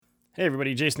Hey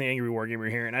everybody, Jason the Angry Wargamer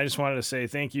here, and I just wanted to say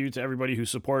thank you to everybody who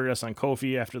supported us on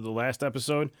Ko-fi after the last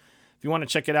episode. If you want to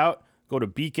check it out, go to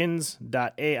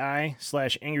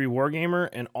beacons.ai/angrywargamer,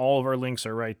 and all of our links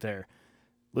are right there.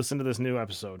 Listen to this new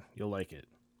episode. You'll like it.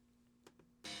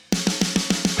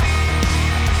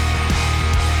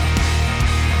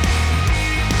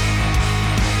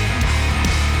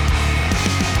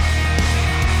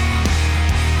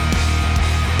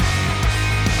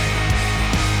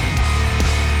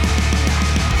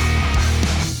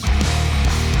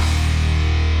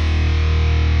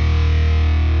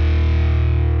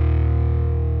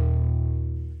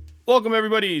 Welcome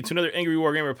everybody to another Angry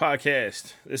Wargamer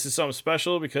podcast. This is something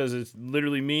special because it's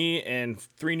literally me and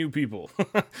 3 new people.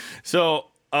 So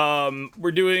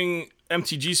we're doing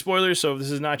MTG spoilers, so if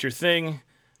this is not your thing,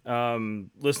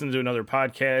 listen to another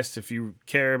podcast if you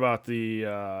care about the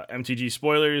MTG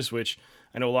spoilers, which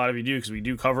I know a lot of you do because we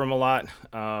do cover them a lot.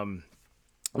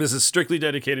 This is strictly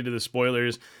dedicated to the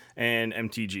spoilers and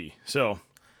MTG. So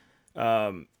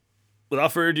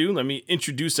without further ado, let me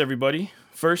introduce everybody.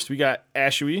 First, we got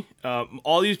Ashui.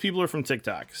 All these people are from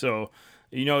TikTok. So,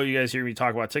 you guys hear me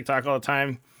talk about TikTok all the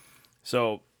time.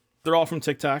 So, they're all from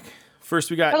TikTok. First,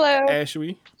 we got Hello.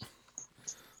 Ashui.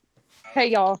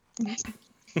 Hey, y'all.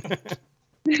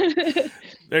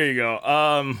 There you go.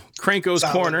 Cranko's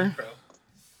Corner.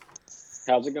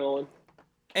 How's it going?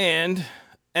 And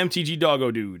MTG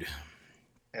Doggo Dude.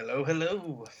 Hello,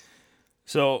 hello.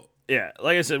 So, yeah,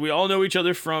 like I said, we all know each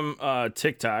other from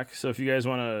TikTok. So, if you guys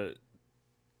want to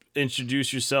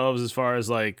introduce yourselves as far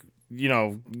as I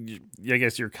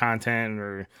guess your content,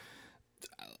 or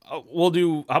we'll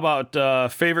do, how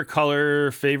about favorite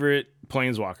color, favorite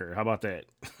planeswalker? How about that?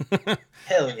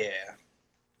 Hell yeah.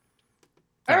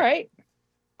 All right.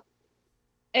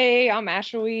 Hey, I'm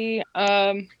Ashley.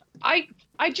 I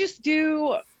just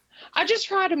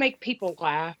try to make people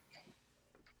laugh.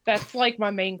 That's like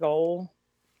my main goal.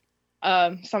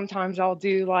 Sometimes I'll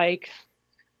do like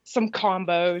some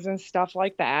combos and stuff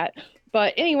like that.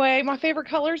 But anyway, my favorite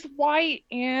color is white,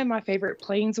 and my favorite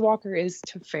planeswalker is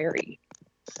Teferi.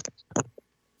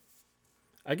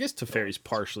 I guess Teferi's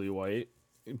partially white,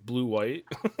 blue-white.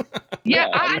 Yeah,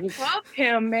 I love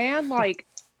him, man. Like,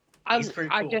 He's pretty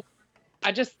cool.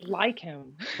 I just like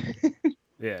him.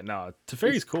 Yeah, no,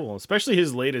 Teferi's cool, especially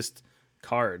his latest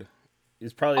card.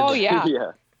 He's probably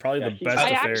probably the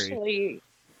best Teferi.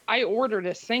 I ordered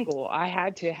a single. I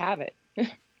had to have it.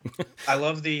 I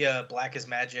love the Black is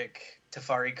Magic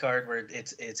Teferi card where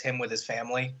it's him with his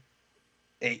family.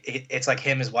 It's like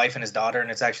him, his wife, and his daughter, and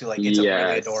it's actually it's a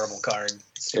really adorable card.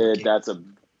 That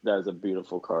is a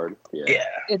beautiful card. Yeah,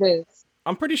 it is.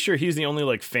 I'm pretty sure he's the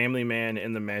only family man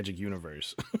in the Magic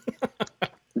universe.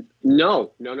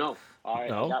 No. I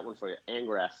got one for you.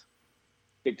 Angrath,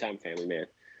 big time family man.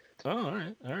 Oh,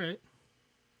 all right.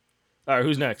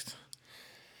 Who's next?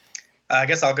 I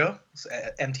guess I'll go.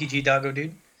 MTG Doggo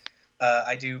Dude.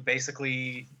 I do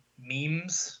basically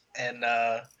memes and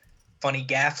funny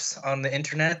gaffes on the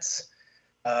internets,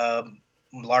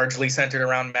 largely centered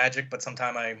around Magic, but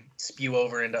sometimes I spew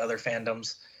over into other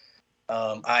fandoms.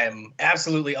 I am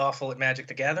absolutely awful at Magic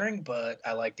the Gathering, but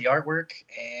I like the artwork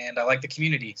and I like the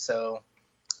community, so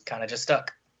kind of just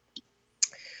stuck.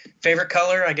 Favorite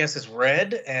color, I guess, is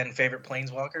red, and favorite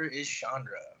planeswalker is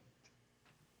Chandra.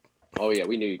 Oh yeah,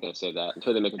 we knew you were gonna say that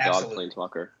until they make a dog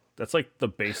planeswalker. That's like the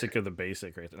basic of the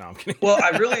basic, right? No, I'm kidding. Well,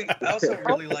 I also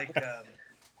really like.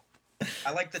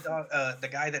 I like the dog, the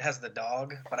guy that has the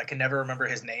dog, but I can never remember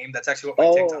his name. That's actually what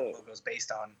my TikTok logo is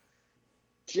based on.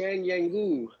 Jiang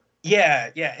Yang.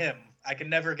 Yeah, him. I can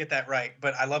never get that right,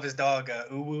 but I love his dog,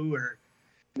 Uwu or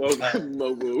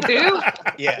Mowu.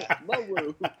 Yeah,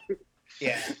 Mowu.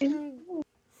 Yeah.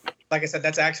 Like I said,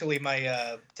 that's actually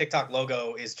my TikTok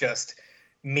logo is just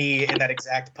me in that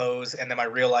exact pose, and then my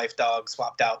real life dog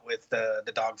swapped out with the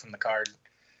dog from the card.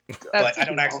 But I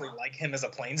don't actually like him as a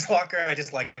planeswalker. I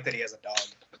just like that he has a dog.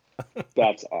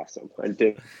 That's awesome. I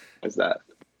did. Is that?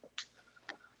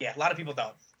 Yeah, a lot of people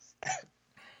don't.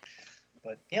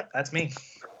 But yep, that's me.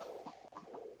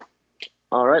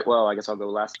 All right. Well, I guess I'll go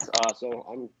last. So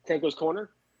I'm Cranko's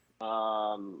Corner.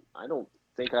 I don't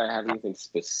think I have anything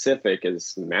specific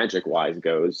as Magic-wise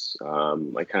goes.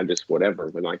 I kind of just whatever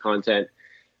with my content.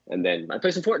 And then I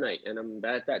play some Fortnite, and I'm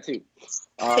bad at that too.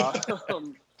 I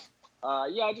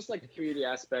just like the community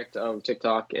aspect of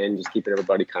TikTok and just keeping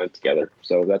everybody kind of together.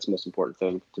 So that's the most important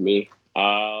thing to me.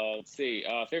 Let's see.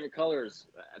 Favorite colors.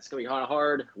 It's going to be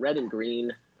hard. Red and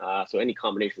green. So any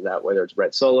combination of that, whether it's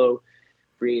red solo,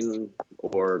 green,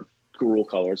 or Gruul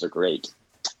colors are great.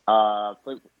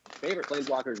 Favorite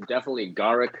Planeswalker is definitely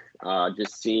Garruk.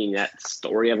 Just seeing that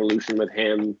story evolution with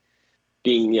him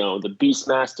being, the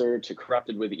Beastmaster to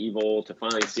Corrupted with Evil to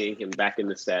finally seeing him back in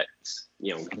the sets,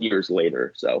 years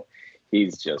later. So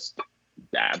he's just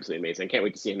absolutely amazing. I can't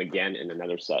wait to see him again in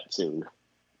another set soon.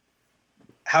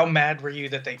 How mad were you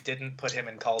that they didn't put him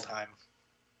in Kaldheim?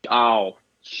 Oh,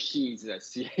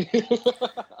 Jesus.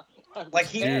 Like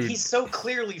he's so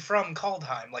clearly from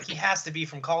Kaldheim. Like he has to be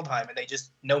from Kaldheim, and they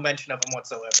just no mention of him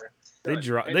whatsoever.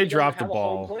 They dropped the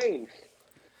ball.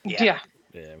 Yeah.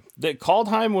 Yeah. The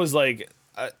Kaldheim was like,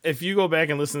 if you go back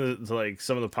and listen to like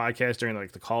some of the podcasts during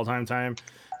like the Kaldheim time,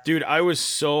 dude, I was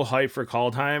so hyped for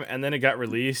Kaldheim, and then it got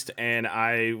released, and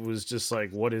I was just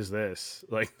like, what is this?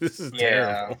 Like, this is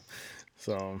terrible.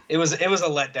 So it was a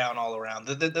letdown all around.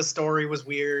 The story was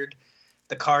weird.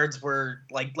 The cards were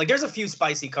like there's a few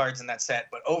spicy cards in that set,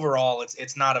 but overall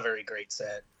it's not a very great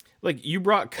set. Like, you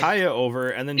brought Kaya over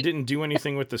and then didn't do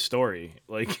anything with the story.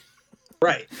 Like,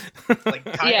 right. Like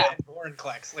Kaya and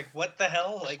Vorinclex. Like, what the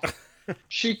hell? Like,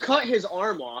 she cut his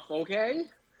arm off, okay?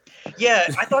 Yeah,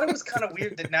 I thought it was kind of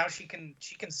weird that now she can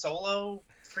solo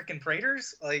freaking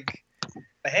Praetors. Like,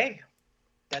 but hey,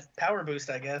 that power boost,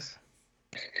 I guess.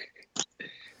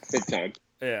 Big time.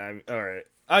 Yeah, all right.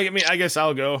 I mean, I guess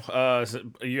I'll go. So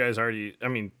you guys already, I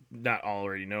mean, not all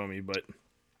already know me, but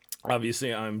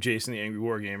obviously I'm Jason, the Angry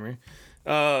Wargamer.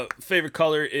 Favorite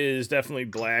color is definitely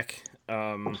black.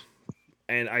 And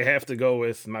I have to go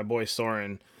with my boy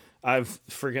Soren. I've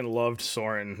freaking loved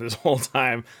Soren this whole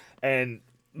time. And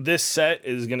this set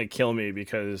is going to kill me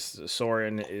because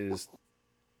Soren is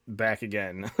back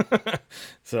again.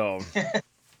 So,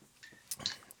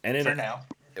 and for now.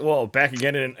 Well, back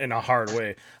again in a hard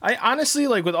way. I honestly,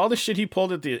 like, with all the shit he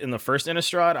pulled in the first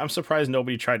Innistrad, I'm surprised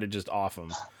nobody tried to just off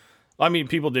him. I mean,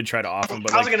 people did try to off him,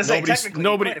 but like,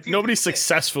 nobody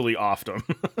successfully offed him.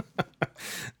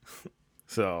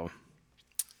 So,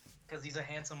 because he's a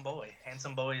handsome boy.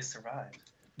 Handsome boys survive.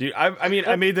 Dude, I mean,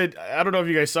 I made that. I don't know if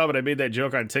you guys saw, but I made that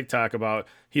joke on TikTok about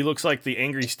he looks like the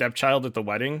angry stepchild at the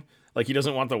wedding. Like, he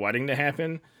doesn't want the wedding to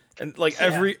happen. And like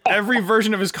every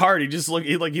version of his card, he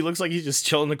looks like he's just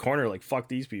chilling in the corner, like, fuck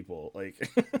these people.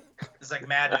 Like, it's like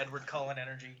Mad Edward Cullen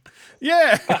energy.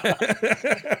 Yeah.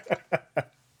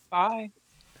 Bye.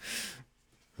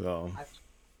 So.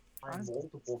 I've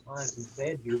multiple times and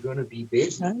said you're gonna be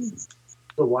big time.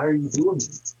 So why are you doing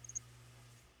it?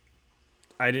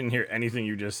 I didn't hear anything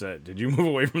you just said. Did you move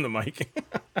away from the mic?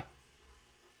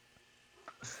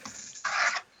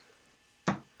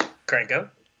 Cranko.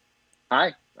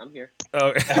 Hi, I'm here.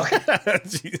 Oh,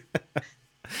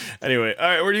 anyway, all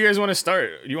right. Where do you guys want to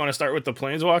start? You want to start with the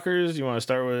Planeswalkers? You want to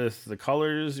start with the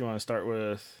colors? You want to start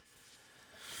with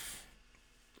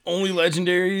only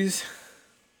legendaries?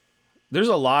 There's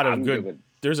a lot of good.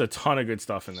 There's a ton of good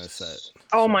stuff in this set.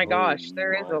 Oh my gosh,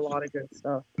 there is a lot of good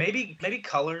stuff. Maybe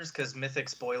colors, because Mythic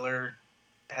Spoiler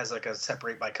has like a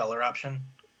separate by color option.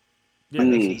 Yeah,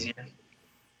 makes it easier.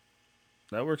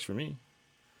 That works for me.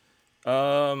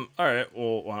 All right.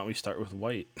 Well, why don't we start with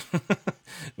white?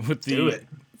 Do it.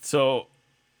 So,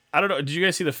 I don't know. Did you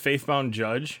guys see the Faithbound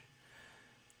Judge?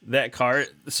 That card.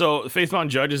 So, Faithbound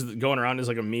Judge is going around as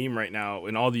like a meme right now,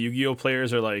 and all the Yu-Gi-Oh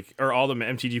players are like, or all the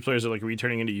MTG players are like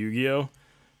returning into Yu-Gi-Oh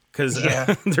because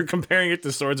they're comparing it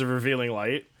to Swords of Revealing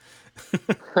Light.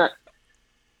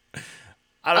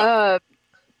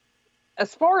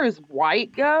 As far as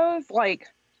white goes, like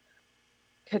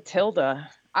Catilda,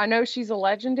 I know she's a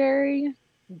legendary,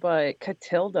 but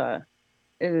Catilda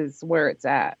is where it's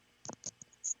at.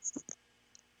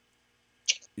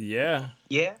 Yeah.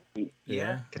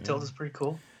 Catilda's pretty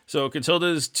cool. So Catilda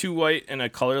is 2 white and a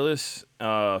colorless,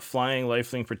 flying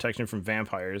lifelink protection from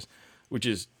vampires, which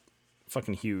is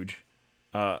fucking huge.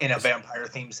 In a vampire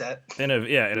theme set. In a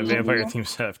vampire theme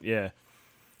set. Yeah.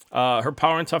 Her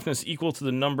power and toughness equal to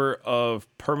the number of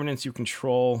permanents you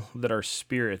control that are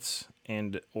spirits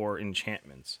and or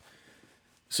enchantments.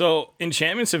 So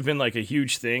enchantments have been like a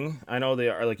huge thing. I know they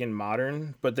are like in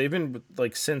modern, but they've been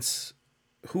like since.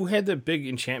 Who had the big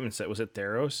enchantment set? Was it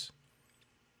Theros?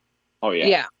 Oh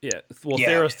yeah. Yeah. Well,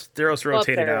 Theros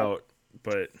rotated out,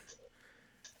 but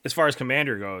as far as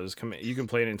Commander goes, you can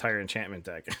play an entire enchantment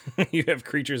deck. You have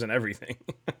creatures and everything.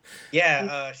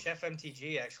 Yeah, Chef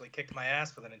MTG actually kicked my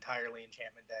ass with an entirely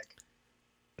enchantment deck.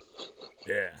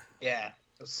 Yeah. Yeah,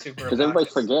 it was super. Because everybody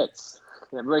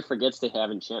forgets they have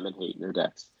enchantment hate in their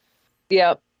decks.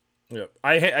 Yep.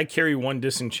 I carry 1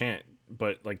 disenchant,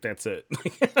 but like that's it.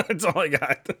 That's all I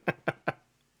got.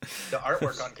 The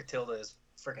artwork on Catilda is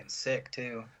freaking sick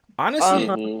too.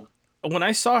 Honestly, when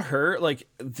I saw her, like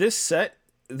this set,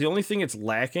 the only thing it's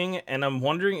lacking, and I'm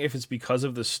wondering if it's because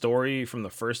of the story from the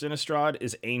first Innistrad,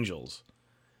 is angels.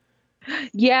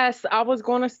 Yes, I was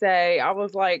going to say, I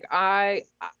was like,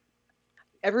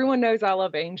 everyone knows I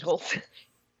love angels.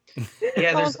 Yeah, I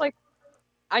there's. was like,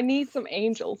 I need some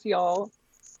angels, y'all.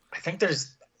 I think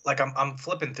there's like I'm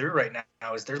flipping through right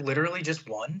now. Is there literally just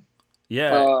one?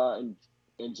 Yeah.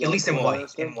 At least in white.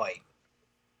 In white.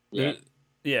 Yeah.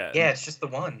 Yeah. Yeah, it's just the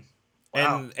one.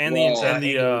 Wow. And Well,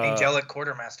 the angelic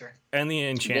quartermaster. and the There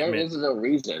enchantment. is a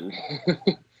reason.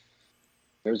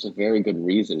 There's a very good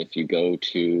reason if you go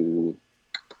to,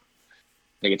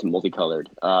 I think it's multicolored.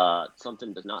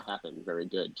 Something does not happen very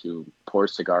good to poor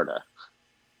Sigarda.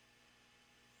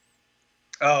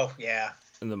 Oh yeah.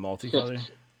 In the multicolor.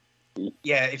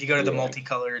 Yeah, if you go to the Yeah.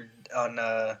 multicolored on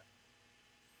are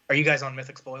you guys on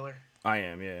Mythic Spoiler? I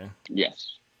am, yeah.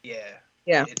 Yes. Yeah.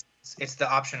 Yeah. It's the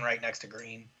option right next to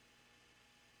green.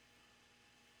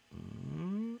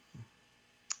 Mm,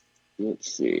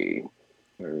 Let's see.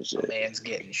 Where is My it? man's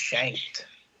getting shanked.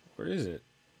 Where is it?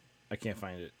 I can't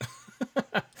find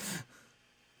it.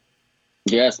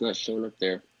 Yeah, it's not showing up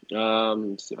there.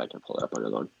 Let's see if I can pull it up on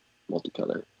another one.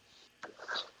 Multicolor.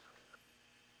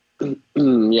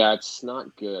 Yeah, it's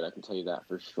not good. I can tell you that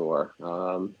for sure.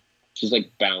 She's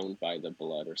like bound by the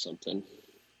blood or something.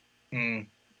 Hmm.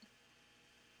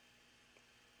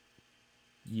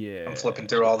 Yeah. I'm flipping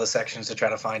through all the sections to try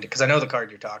to find it because I know the card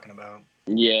you're talking about.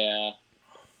 Yeah,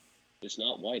 it's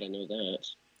not white. I know that.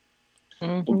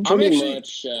 Mhm. But I'm pretty actually-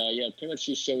 much, pretty much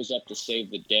she shows up to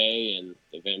save the day, and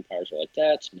the vampires are like,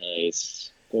 "That's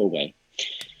nice. Go away."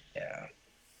 Yeah.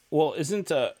 Well, was it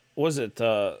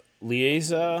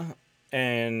Liesa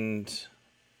and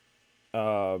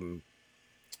who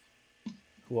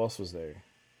else was there?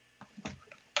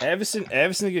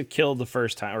 Avison get killed the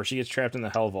first time, or she gets trapped in the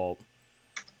Hell Vault.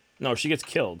 No, she gets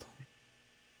killed.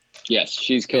 Yes,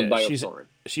 she's killed Yeah, by she's- O'Thorne.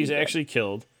 She's dead. actually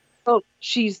killed. Oh,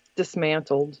 she's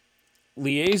dismantled.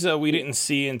 Liesa we didn't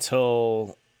see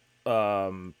until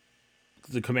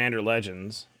the Commander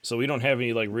Legends, so we don't have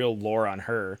any like real lore on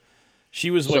her. She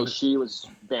was So like she was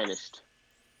banished.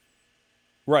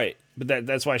 right, but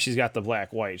that's why she's got the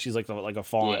black white. She's like a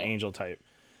fallen Yeah. angel type.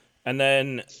 And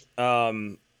then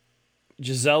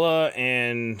Gisela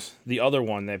and the other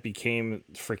one that became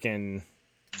freaking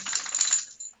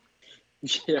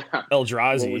Yeah.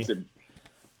 Eldrazi. What was it?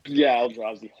 Yeah,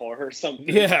 Eldrazi horror or something.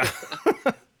 Yeah.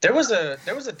 There was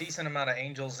a decent amount of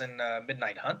angels in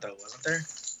Midnight Hunt though, wasn't there?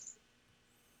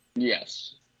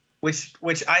 Yes. Which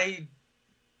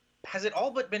has it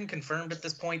all but been confirmed at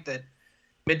this point that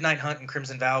Midnight Hunt and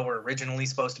Crimson Vow were originally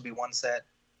supposed to be one set,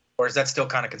 or is that still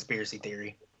kind of conspiracy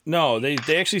theory? No, they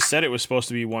actually said it was supposed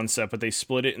to be one set, but they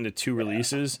split it into two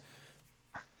releases.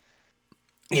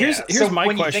 Here's so my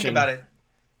when question. you think about it,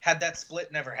 had that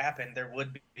split never happened, there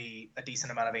would be a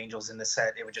decent amount of angels in this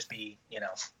set. It would just be,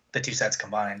 the two sets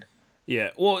combined. Yeah.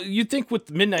 Well, you'd think with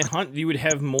Midnight Hunt you would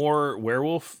have more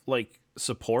werewolf like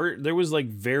support. There was like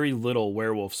very little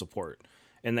werewolf support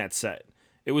in that set.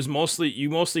 It was mostly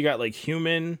got like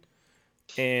human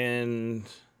and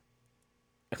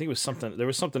I think it was something there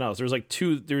was something else. There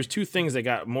was two things that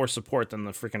got more support than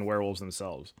the freaking werewolves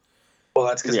themselves. Well,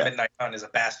 that's because Yeah. Midnight Hunt is a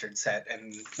bastard set,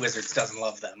 and Wizards doesn't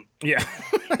love them. Yeah.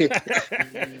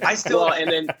 I still. Well, and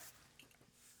then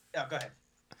Oh, go ahead.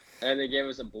 and they gave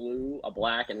us a blue, a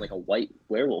black, and like a white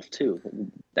werewolf too.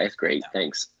 That's great.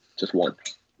 Thanks. Just one.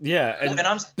 Yeah, Well, and and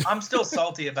I'm still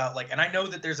salty about and I know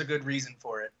that there's a good reason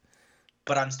for it,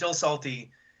 but I'm still salty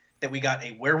that we got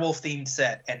a werewolf themed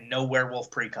set and no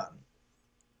werewolf precon.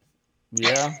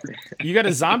 yeah. You got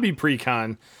a zombie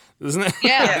precon, isn't it?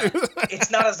 Yeah.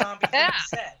 It's not a zombie themed Yeah.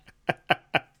 set.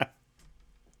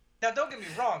 Now, don't get me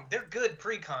wrong, they're good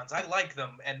precons. I like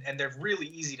them, and they're really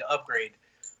easy to upgrade.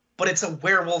 But it's a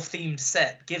werewolf themed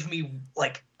set. Give me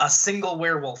like a single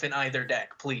werewolf in either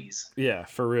deck, please. Yeah,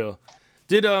 for real.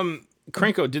 Did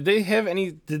Krenko, did they have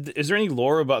any is there any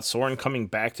lore about Soren coming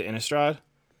back to Innistrad?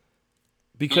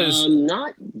 Because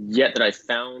Not yet that I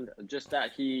found. Just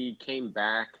that he came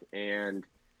back and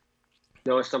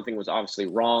noticed something was obviously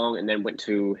wrong, and then went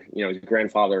to his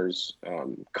grandfather's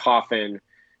coffin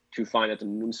to find that the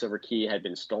Moonsilver key had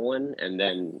been stolen, and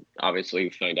then obviously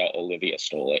find out Olivia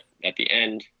stole it at the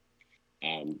end.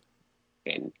 And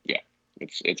yeah,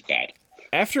 it's bad.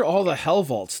 after all the Hell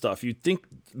Vault stuff, you'd think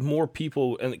more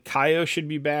people and Kaya should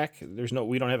be back.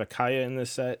 We don't have a Kaya in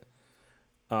this set.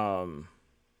 Damn.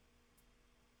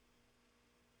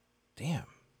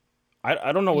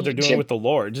 I don't know what they're doing with the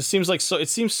lore. It just seems like it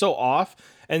seems so off,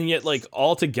 and yet like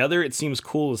all together it seems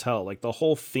cool as hell. Like the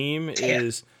whole theme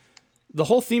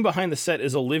behind the set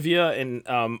is Olivia and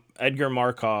Edgar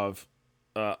Markov,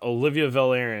 Olivia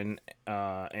Valerian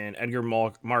and Edgar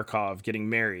Markov getting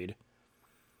married.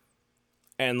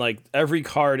 And like every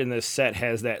card in this set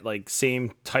has that like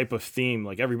same type of theme,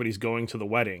 like everybody's going to the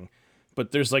wedding.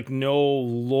 but there's like no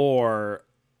lore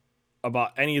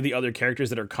about any of the other characters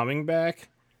that are coming back,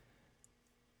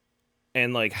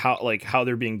 and like how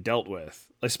they're being dealt with.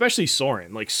 Especially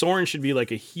Soren. Like Soren should be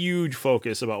like a huge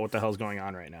focus about what the hell's going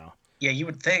on right now. Yeah, you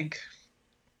would think.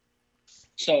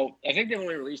 So I think they've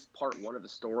only released part 1 of the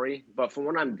story, but from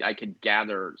what I could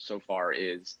gather so far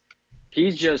is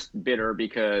he's just bitter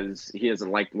because he doesn't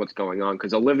like what's going on.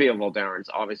 Because Olivia Valdaren's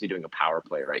obviously doing a power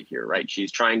play right here, right?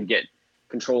 She's trying to get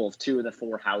control of 2 of the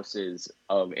 4 houses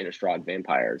of Innistrad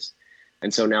vampires.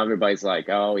 And so now everybody's like,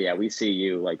 oh, yeah, we see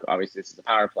you. Like, obviously, this is a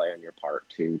power play on your part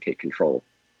to take control.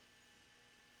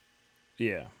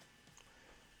 Yeah.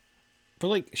 But,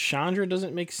 like, Chandra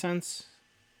doesn't make sense.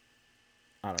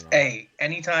 I don't know. Hey,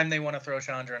 anytime they want to throw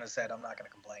Chandra in a set, I'm not going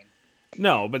to complain.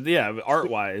 No, but yeah,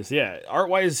 art-wise,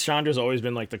 Chandra's always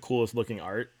been, like, the coolest looking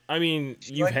art. I mean,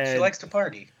 She likes to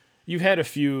party. You've had a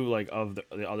few, like, of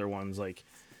the other ones, like,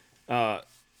 I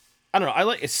don't know. I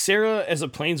like Sarah as a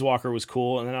planeswalker was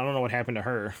cool, and then I don't know what happened to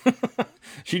her.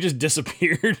 She just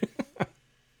disappeared.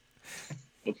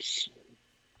 Oops.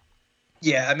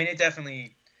 Yeah, I mean, it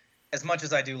definitely, as much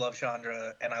as I do love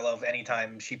Chandra, and I love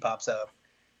anytime she pops up,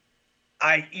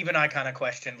 I kind of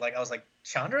questioned, like, I was like,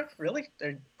 Chandra? Really?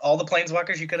 They're all the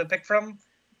planeswalkers you could have picked from?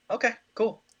 Okay,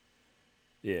 cool.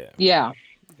 Yeah. Yeah.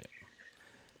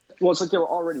 Well, it's like they were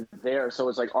already there. So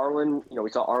it's like Arlen, we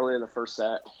saw Arlen in the first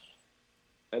set.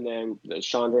 And then the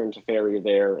Chandra and Teferi are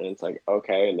there. And it's like,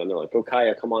 okay. And then they're like,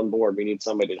 Kaya, come on board. We need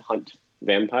somebody to hunt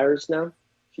vampires now.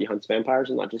 She hunts vampires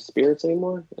and not just spirits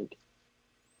anymore. Like,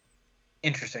 Yeah,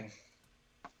 interesting.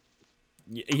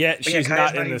 she's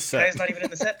not in the set. Kaya's not even in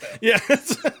the set, though. Yeah.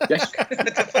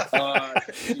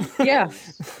 Yeah.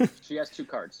 She has 2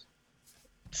 cards.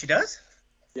 She does?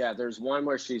 Yeah, there's one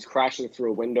where she's crashing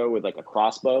through a window with like a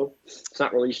crossbow. It's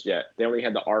not released yet. They only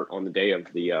had the art on the day of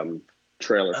the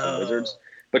trailer from Wizards.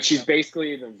 But she's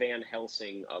basically the Van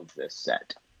Helsing of this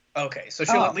set. Okay, so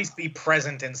she'll at least be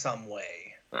present in some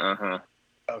way. Uh-huh.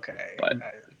 Okay. But,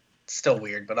 still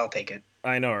weird, but I'll take it.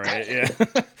 I know, right? Yeah.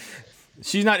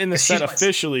 She's not in the set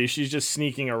officially. She's just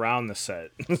sneaking around the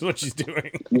set. That's what she's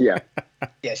doing. Yeah.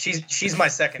 Yeah, she's my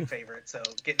second favorite. So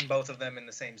getting both of them in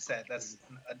the same set, that's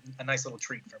a nice little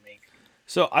treat for me.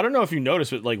 So I don't know if you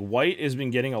noticed, but like White has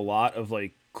been getting a lot of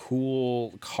like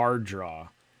cool card draw.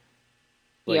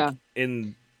 Like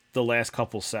in the last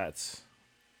couple sets.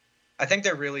 I think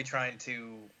they're really trying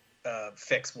to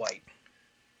fix White.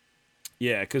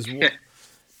 Yeah, because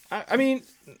I mean,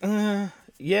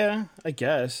 yeah, I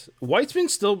guess White's been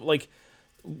still like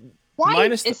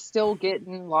White is still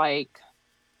getting like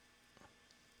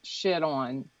shit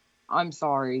on. I'm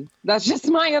sorry, that's just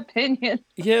my opinion.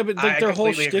 Yeah, but like their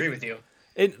whole shtick, agree with you.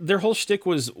 Their whole shtick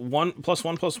was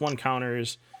 1+1/+1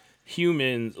 counters,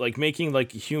 humans, like making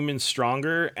like humans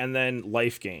stronger, and then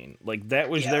life gain. Like that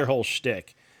was their whole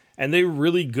shtick, and they were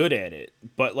really good at it.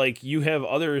 But like you have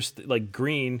others like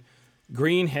Green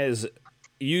has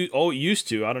used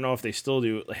to, I don't know if they still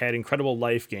do, had incredible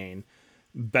life gain,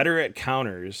 better at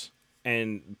counters,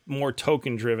 and more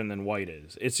token driven than White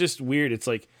is. It's just weird. It's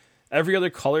like every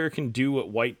other color can do what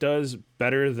White does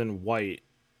better than White.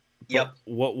 Yep.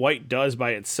 What White does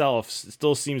by itself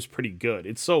still seems pretty good.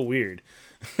 It's so weird.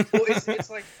 Well, it's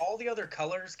like all the other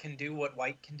colors can do what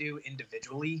White can do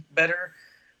individually better,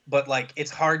 but like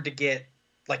it's hard to get,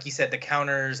 like you said, the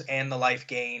counters and the life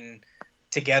gain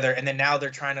together. And then now they're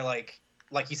trying to like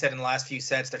you said in the last few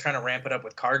sets, they're trying to ramp it up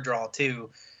with card draw too.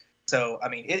 So I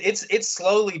mean, it's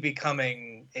slowly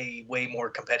becoming a way more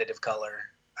competitive color,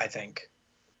 I think.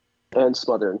 And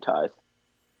Smother and Tithe.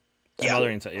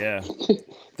 Smothering Tide, yeah.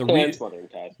 Smothering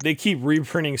Tide. They keep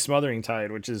reprinting Smothering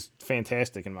Tide, which is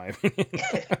fantastic in my opinion.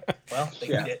 Well, they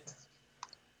need it.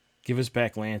 Give us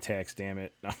back land tax, damn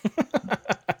it. No.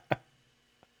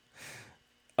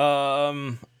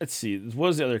 Let's see. What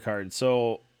was the other card?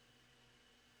 So,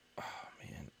 oh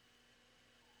man,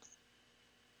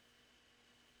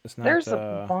 it's not. There's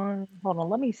a one. Hold on,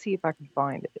 let me see if I can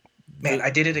find it. Man, I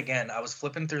did it again. I was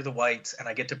flipping through the whites, and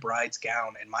I get to Bride's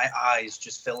Gown, and my eyes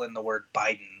just fill in the word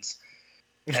Biden's.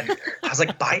 And I was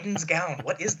like, Biden's gown?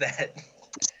 What is that?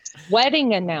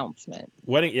 Wedding announcement.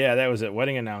 Yeah, that was it.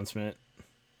 Wedding announcement.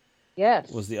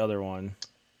 Yes. Was the other one.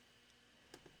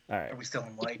 All right. Are we still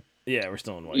in white? Yeah, we're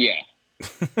still in white. Yeah.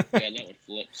 Yeah, that one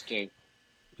flips too.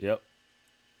 Yep.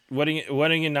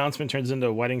 Wedding announcement turns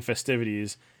into wedding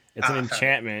festivities. It's an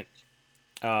enchantment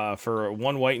for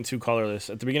 1 white and 2 colorless.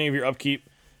 At the beginning of your upkeep,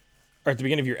 or at the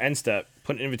beginning of your end step,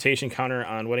 put an invitation counter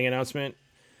on wedding announcement.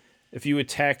 If you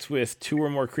attacked with 2 or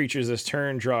more creatures this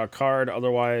turn, draw a card.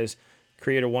 Otherwise,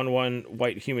 create a 1/1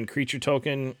 white human creature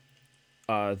token.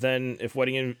 Then, if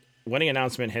wedding wedding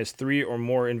announcement has 3 or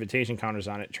more invitation counters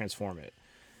on it, transform it.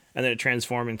 And then it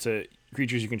transform into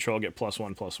creatures you control get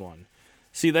 +1/+1.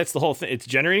 See, that's the whole thing. It's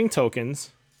generating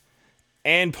tokens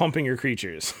and pumping your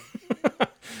creatures.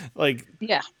 Like,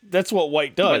 Yeah. that's what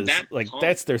white does. that Like, pump-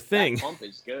 that's their thing. That pump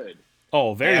is good.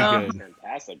 Oh, very Yeah. good.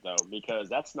 Fantastic though, because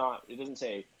that's not. It doesn't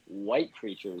say white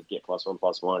creatures get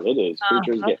 +1/+1. It is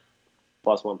creatures get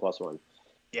 +1/+1,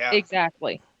 Yeah.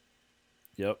 Exactly.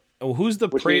 Yep. Oh, who's the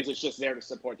which Praetor? means it's just there to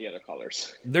support the other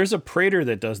colors. There's a Praetor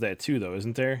that does that too, though,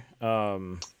 isn't there?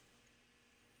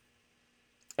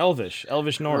 Elvish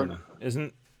Norn,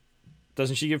 doesn't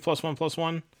she give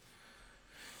 +1/+1?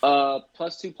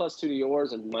 +2/+2 to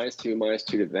yours and -2/-2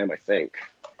 to them. I think.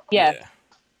 Yeah.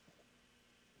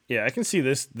 Yeah, I can see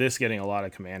this getting a lot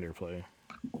of commander play.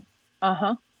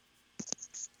 Uh-huh.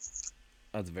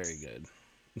 That's very good.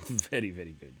 Very,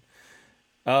 very good.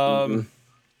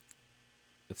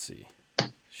 Let's see.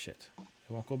 Shit.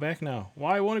 I won't go back now.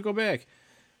 Why won't it go back?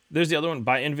 There's the other one,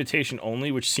 by invitation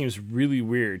only, which seems really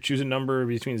weird. Choose a number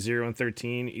between 0 and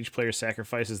 13. Each player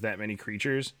sacrifices that many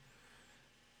creatures.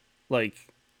 Like,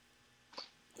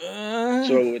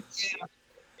 So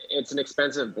it's an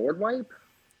expensive board wipe.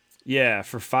 yeah,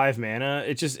 for 5 mana,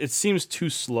 it seems too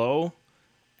slow,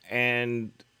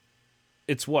 and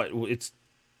it's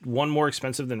 1 more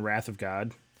expensive than Wrath of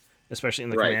God, especially in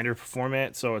the Right. commander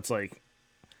format. So it's like,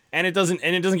 and it doesn't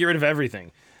get rid of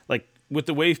everything. Like, with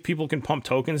the way people can pump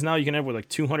tokens now, you can have with like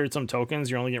 200 some tokens,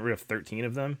 you're only getting rid of 13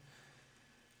 of them.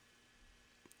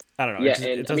 I don't know. Yeah,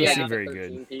 It doesn't I seem got the very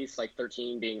 13 good. piece, like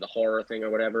 13 being the horror thing or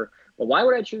whatever. But why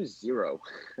would I choose 0?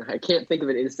 I can't think of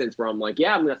an instance where I'm like,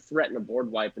 yeah, I'm going to threaten a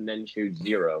board wipe and then choose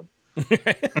 0.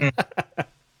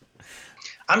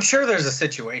 I'm sure there's a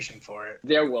situation for it.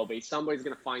 There will be. Somebody's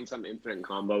going to find some infinite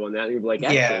combo and then you'll be like,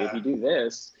 actually, Yeah. if you do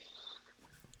this.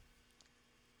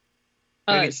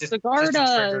 Maybe it's just a Sigarda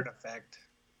triggered effect.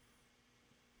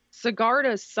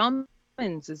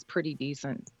 Summons is pretty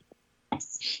decent.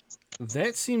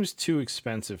 That seems too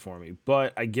expensive for me,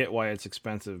 but I get why it's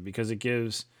expensive because it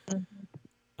gives,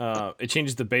 it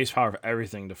changes the base power of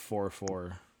everything to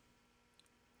 4/4.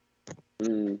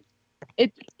 Mm,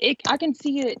 I can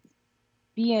see it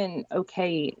being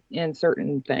okay in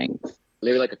certain things.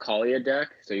 maybe like a Kalia deck,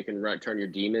 so you can turn your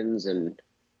demons and,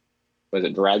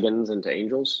 dragons into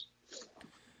angels?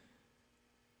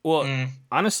 Well, Mm.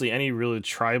 honestly, any really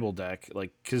tribal deck,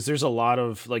 like, because there's a lot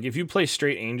of, like, if you play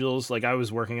straight angels, like I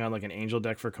was working on like an angel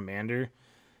deck for commander,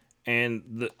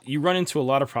 and you run into a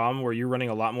lot of problem where you're running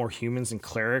a lot more humans and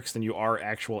clerics than you are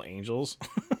actual angels.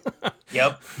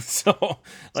 Yep. So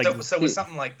like, So with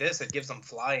something like this, it gives them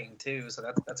flying too. So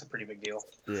that's a pretty big deal.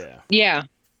 yeah, Yeah.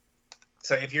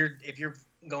 So if you're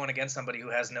going against somebody who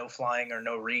has no flying or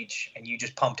no reach, and you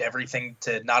just pumped everything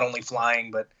to not only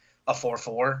flying but a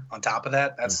 4/4 on top of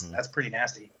that, that's pretty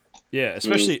nasty. yeah,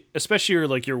 especially your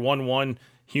like your 1/1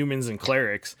 humans and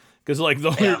clerics, because like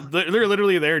they're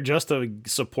literally there just to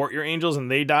support your angels, and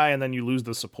they die, and then you lose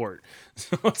the support.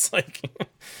 So it's like,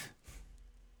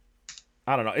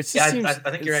 I don't know. It's just I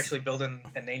think you're actually building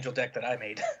an angel deck that I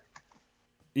made.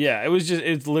 Yeah,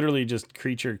 it's literally just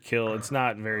creature kill. It's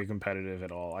not very competitive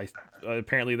at all.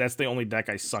 Apparently that's the only deck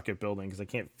I suck at building because I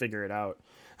can't figure it out.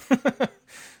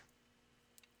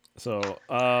 So,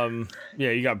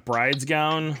 yeah, you got Bride's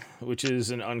Gown, which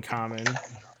is an uncommon,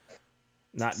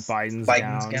 not Biden's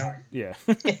gown. Yeah.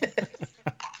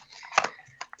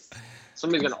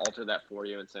 Somebody's going to alter that for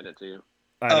you and send it to you.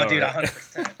 I know, Dude, right?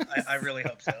 100%. I really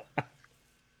hope so.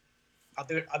 I'll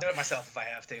do it myself if I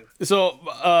have to.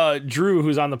 So, Drew,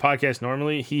 who's on the podcast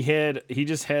normally, he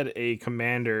just had a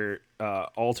commander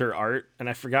alter art, and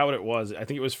I forgot what it was. I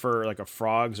think it was for like a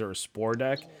frogs or a spore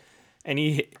deck, and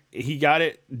he got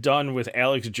it done with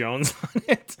Alex Jones on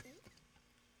it.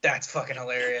 That's fucking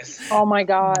hilarious. Oh my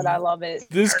god, I love it.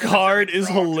 This card is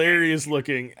hilarious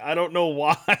looking. I don't know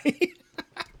why.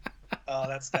 Oh,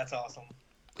 that's awesome.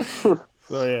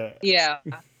 So yeah. Yeah.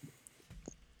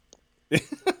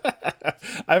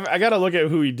 I gotta look at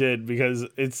who he did because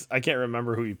I can't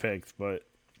remember who he picked, but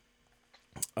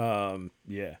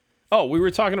yeah. Oh, we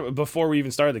were talking about, before we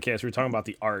even started the cast, we were talking about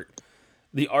the art.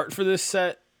 The art for this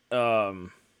set, like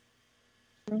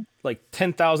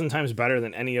 10,000 times better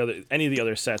than any of the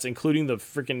other sets, including the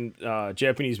freaking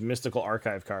Japanese Mystical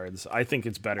Archive cards. I think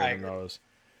it's better than those.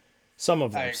 Some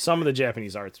of them, some of the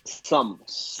Japanese arts. Some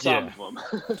of them.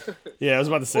 Yeah, I was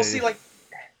about to say. We'll see, like,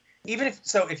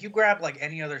 if you grab like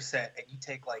any other set and you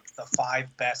take like the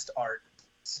 5 best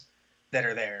arts that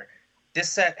are there, this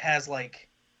set has like,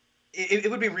 it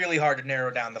would be really hard to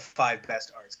narrow down the 5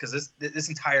 best arts because this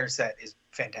entire set is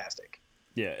fantastic.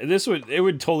 Yeah, it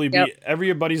would totally be,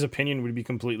 everybody's opinion would be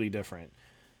completely different.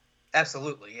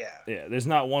 Absolutely, yeah. Yeah, there's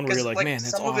not one where you're like, man,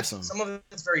 that's awesome. Some of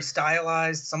it's very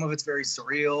stylized, some of it's very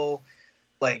surreal.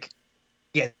 Like,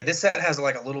 yeah, this set has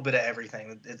like a little bit of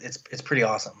everything. It's pretty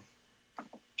awesome.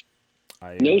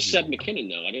 No Seb McKinnon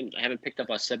though. I haven't picked up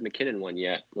a Seb McKinnon one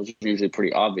yet. Those are usually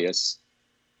pretty obvious.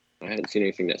 I haven't seen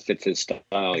anything that fits his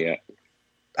style yet.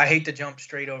 I hate to jump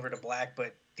straight over to black,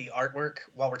 but the artwork,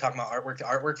 while we're talking about artwork, the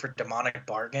artwork for Demonic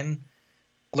Bargain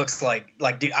looks like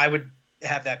dude, I would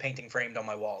have that painting framed on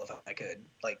my wall if I could.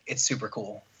 Like, it's super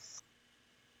cool.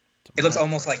 It looks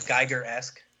almost like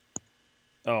Geiger-esque.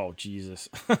 Oh, Jesus.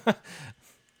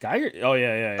 Geiger? Oh,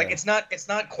 yeah. Like, it's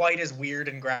not quite as weird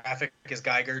and graphic as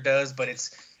Geiger does, but it's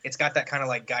got that kind of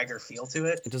like Geiger feel to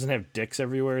it. It doesn't have dicks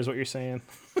everywhere, is what you're saying?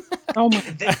 Oh my!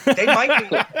 They might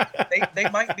be. They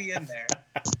might be in there.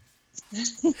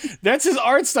 That's his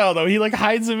art style, though. He like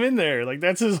hides them in there. Like,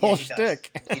 that's his whole he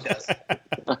shtick. He does.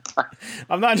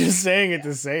 I'm not just saying it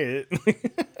to say it.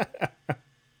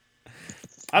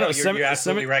 I don't know. You're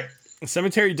absolutely right.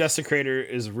 Cemetery Desecrator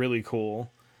is really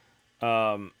cool.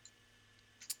 You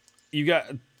got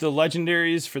the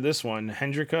legendaries for this one.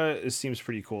 Hendrika seems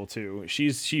pretty cool too.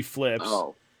 She flips.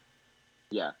 Oh,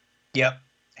 yeah. Yep.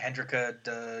 Hendrika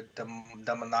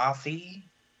Domanathi.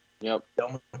 Yep.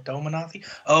 Domanathi.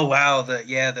 Oh wow,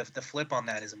 the flip on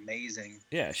that is amazing.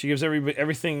 Yeah, she gives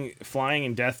everything flying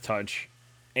and death touch,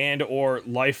 and or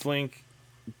lifelink.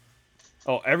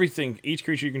 Oh, everything. Each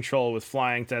creature you control with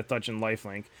flying, death touch, and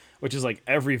lifelink, which is like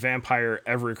every vampire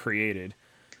ever created.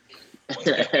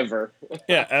 Ever.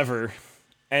 Yeah, ever.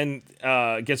 And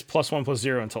gets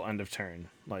 +1/+0 until end of turn.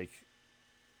 Like,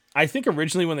 I think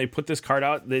originally when they put this card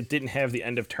out, they didn't have the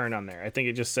end of turn on there. I think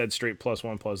it just said straight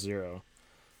 +1/+0.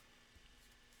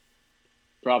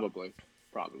 Probably.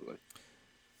 But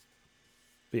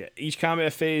yeah, each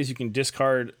combat phase you can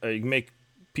discard. You can make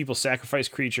people sacrifice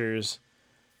creatures.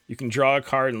 You can draw a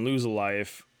card and lose a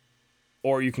life,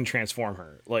 or you can transform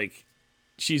her. Like,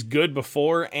 she's good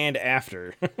before and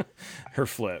after her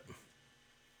flip.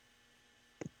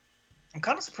 I'm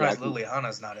kind of surprised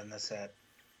Liliana's not in this set.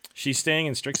 She's staying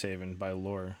in Strixhaven by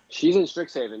lore. She's in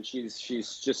Strixhaven.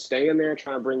 She's just staying there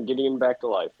trying to bring Gideon back to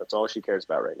life. That's all she cares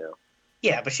about right now.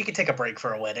 Yeah, but she could take a break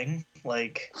for a wedding.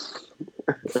 Like,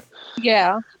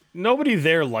 Yeah. Nobody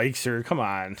there likes her. Come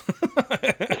on.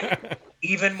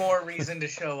 even more reason to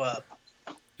show up.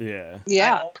 Yeah.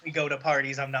 Yeah. I only go to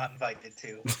parties I'm not invited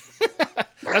to.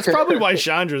 That's probably why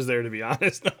Chandra's there, to be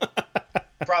honest.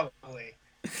 Probably.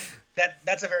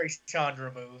 That's a very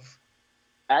Chandra move.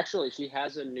 Actually, she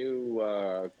has a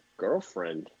new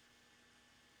girlfriend.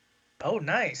 Oh,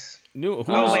 nice. Who? Oh, wait,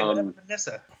 what happened to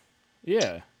Nissa?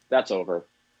 Yeah. That's over.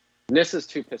 Nissa's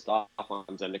too pissed off on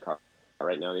Zendikar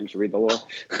right now. Didn't you read the lore?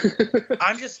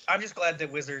 I'm just glad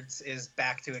that Wizards is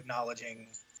back to acknowledging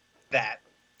that.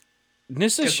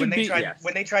 Nissa should be.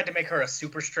 When they tried to make her a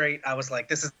super straight, I was like,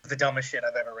 this is the dumbest shit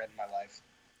I've ever read in my life.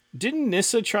 Didn't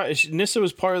Nissa try? Nissa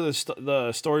was part of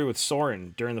the story with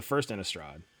Sorin during the first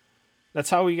Innistrad. That's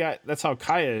how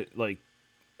Kaya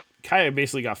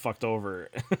basically got fucked over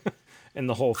in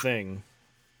the whole thing.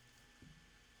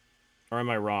 Or am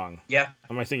I wrong? Yeah.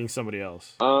 Am I thinking somebody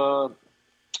else? I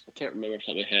can't remember off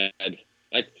the top of my head.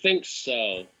 I think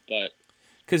so, but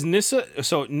because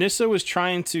Nissa was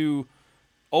trying to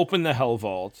open the Hell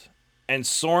Vault, and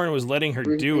Sorin was letting her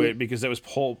do it because that was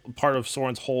part of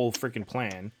Sorin's whole freaking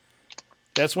plan.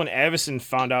 That's when Avacyn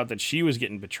found out that she was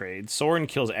getting betrayed. Sorin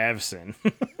kills Avacyn.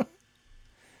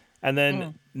 And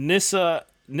then Nissa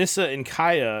and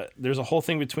Kaya, there's a whole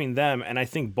thing between them, and I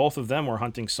think both of them were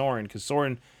hunting Sorin because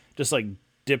Sorin just like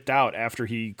dipped out after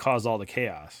he caused all the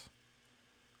chaos.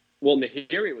 Well,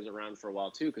 Nahiri was around for a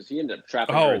while too because he ended up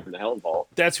trapping her in the Hell Vault.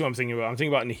 That's who I'm thinking about. I'm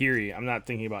thinking about Nahiri. I'm not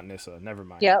thinking about Nissa. Never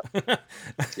mind. Yep.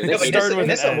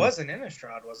 Nissa was an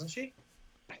Innistrad, wasn't she?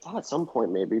 I thought at some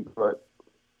point maybe, but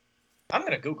I'm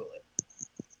gonna Google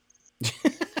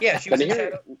it. Yeah, she was in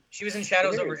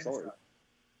Shadows over Innistrad.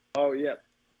 Oh yeah.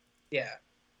 Yeah.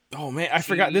 Oh man, I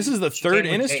forgot. This is the third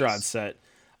Innistrad set.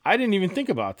 I didn't even think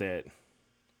about that.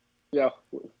 Yeah,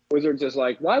 Wizards is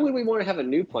like, why would we want to have a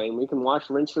new plane? We can watch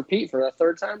rinse repeat for a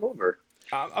third time over.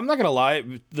 I'm not gonna lie.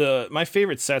 My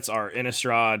favorite sets are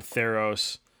Innistrad,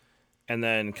 Theros, and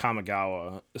then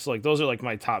Kamigawa. It's like those are like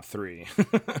my top three.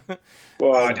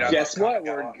 Well, guess what?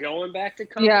 We're going back to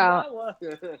Kamigawa.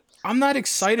 Yeah. I'm not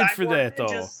excited for that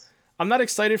though. I'm not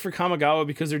excited for Kamigawa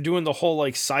because they're doing the whole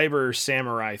like cyber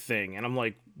samurai thing, and I'm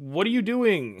like, what are you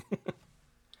doing?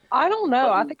 I don't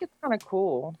know. I think it's kind of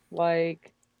cool.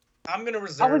 Like, I'm gonna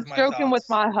reserve. I was joking with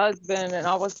my husband, and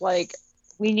I was like,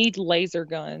 "We need laser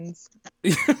guns."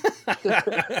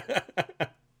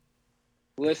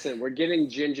 Listen, we're getting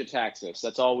Ginger Taxis.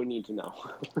 That's all we need to know.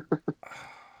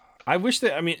 I wish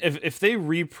that. I mean, if they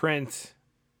reprint,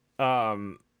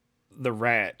 the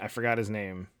rat. I forgot his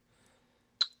name.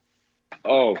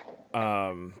 Oh,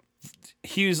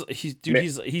 He's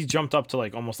jumped up to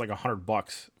like almost like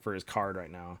 $100 for his card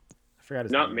right now. I forgot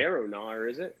his not name. Marrow,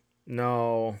 is it?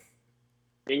 No.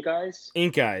 Ink Eyes?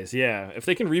 Ink Eyes, yeah. If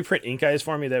they can reprint Ink Eyes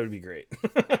for me, that would be great.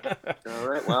 All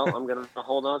right, well, I'm going to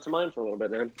hold on to mine for a little bit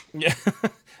then. Yeah.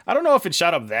 I don't know if it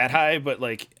shot up that high, but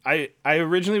like I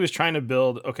originally was trying to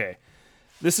build, okay.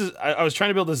 I was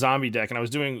trying to build a zombie deck, and I was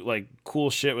doing like cool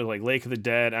shit with like Lake of the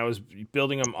Dead. I was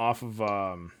building them off of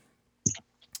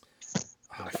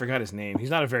I forgot his name.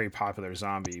 He's not a very popular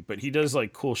zombie, but he does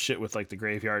like cool shit with like the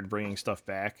graveyard, bringing stuff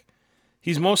back.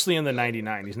 He's mostly in the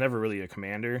 99. He's never really a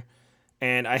commander.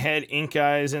 And I had Ink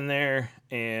Eyes in there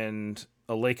and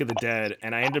a Lake of the Dead,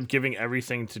 and I ended up giving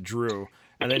everything to Drew.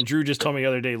 And then Drew just told me the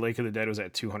other day Lake of the Dead was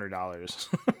at $200.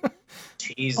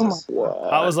 Jesus.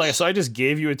 What? I was like, so I just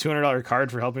gave you a $200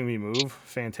 card for helping me move?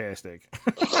 Fantastic.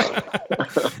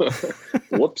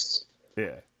 Whoops.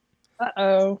 Yeah.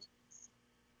 Uh-oh.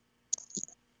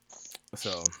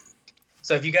 So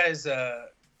Have you guys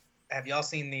have y'all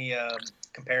seen the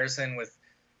comparison with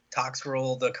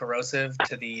Toxroll the Corrosive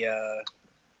to the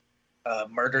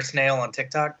murder snail on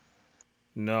TikTok?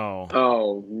 no.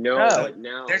 Oh, no. Oh. But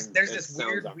now There's that this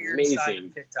sounds weird side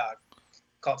of TikTok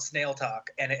called Snail Talk,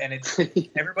 and it's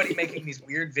everybody making these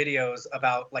weird videos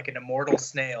about like an immortal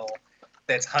snail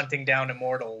that's hunting down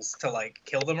immortals to like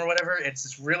kill them or whatever. It's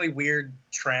this really weird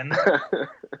trend.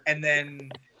 And then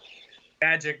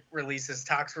Magic releases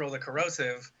Toxroll the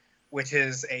Corrosive, which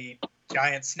is a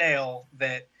giant snail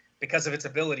that, because of its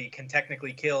ability, can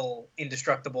technically kill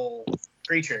indestructible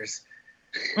creatures.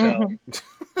 So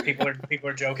people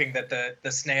are joking that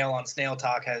the snail on Snail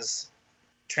Talk has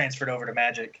transferred over to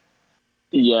Magic.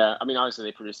 Yeah, I mean, obviously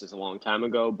they produced this a long time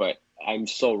ago, but I'm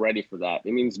so ready for that.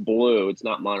 It means blue. It's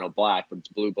not mono black, but it's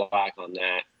blue black on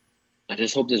that. I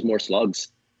just hope there's more slugs.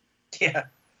 Yeah,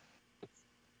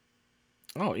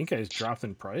 Oh, Ink Eyes dropped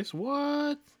in price?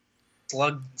 What?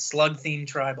 slug themed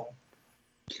tribal.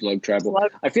 Slug tribal.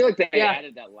 Slug. I feel like they Yeah.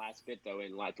 added that last bit though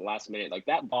in like the last minute. Like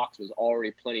that box was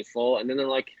already plenty full, and then they're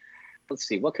like, "Let's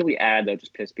see, what can we add that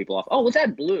just piss people off? Oh, let's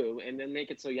add blue, and then make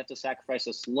it so you have to sacrifice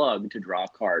a slug to draw a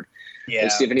card. Yeah,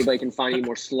 Let's see if anybody can find any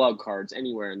more slug cards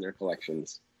anywhere in their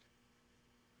collections."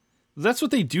 That's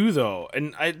what they do, though.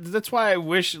 And that's why I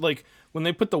wish, like, when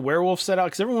they put the werewolf set out,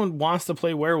 because everyone wants to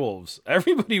play werewolves.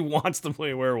 Everybody wants to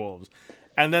play werewolves.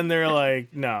 And then they're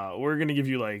like, no, we're going to give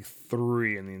you, like,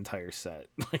 3 in the entire set.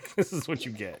 Like, this is what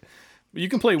you get. But you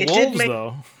can play wolves,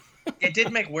 though. It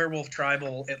did make Werewolf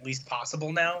Tribal at least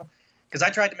possible now, because I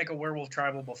tried to make a Werewolf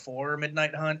Tribal before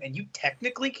Midnight Hunt, and you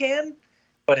technically can,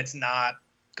 but it's not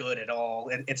good at all.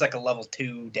 It's like a level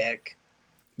 2 deck.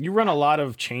 You run a lot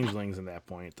of changelings in that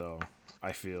point, though,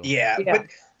 I feel. Yeah, Yeah. but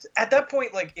at that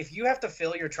point, like, if you have to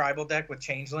fill your tribal deck with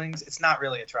changelings, it's not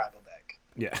really a tribal deck.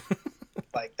 Yeah.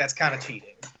 Like, that's kind of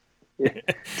cheating.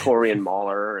 Torian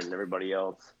Mauler and everybody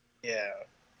else. Yeah.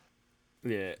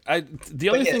 Yeah. The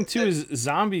other yeah, thing, too, is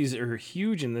zombies are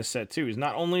huge in this set, too. Is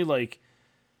not only, like,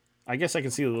 I guess I can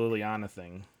see the Liliana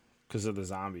thing because of the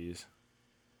zombies.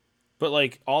 But,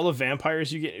 like, all the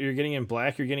vampires you're getting in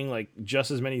black, you're getting, like, just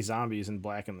as many zombies in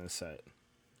black in this set.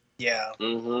 Yeah.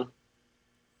 Mm-hmm.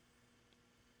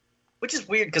 Which is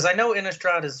weird, because I know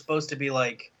Innistrad is supposed to be,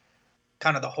 like,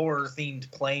 kind of the horror-themed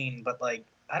plane, but, like,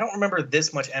 I don't remember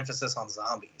this much emphasis on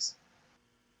zombies.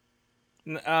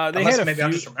 They Unless had a maybe few,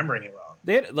 I'm just remembering it wrong.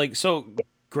 They had, like, so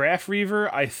Graph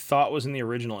Reaver, I thought was in the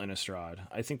original Innistrad.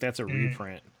 I think that's a Mm.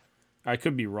 reprint. I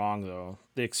could be wrong, though.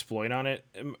 The exploit on it.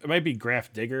 It might be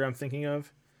Graph Digger I'm thinking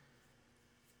of.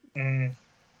 Mm.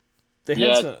 They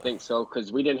Yeah, had I think so,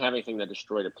 because we didn't have anything that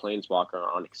destroyed a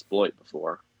planeswalker on exploit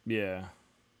before. yeah.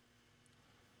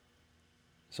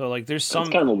 So, like, there's It's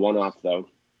some... kind of a one-off, though.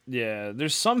 Yeah,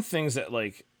 there's some things that,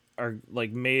 like, are, like,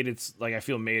 I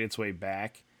feel made its way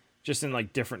back. Just in,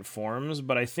 like, different forms.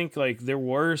 But I think, like, there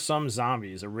were some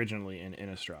zombies originally in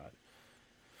Innistrad.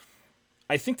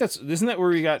 I think isn't that where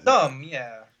we got...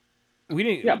 Yeah. We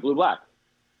didn't... Yeah, blue-black.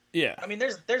 Yeah. I mean,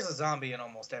 there's a zombie in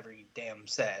almost every damn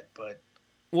set, but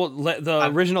Well, the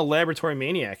original Laboratory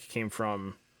Maniac came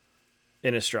from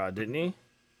Innistrad, didn't he?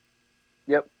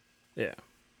 Yep. Yeah.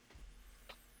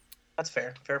 that's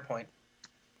fair. Fair point.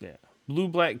 Yeah. Blue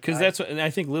Black, because that's what, and I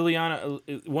think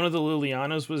Liliana, one of the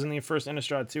Lilianas was in the first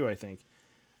Innistrad too. I think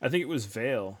it was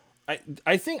Veil.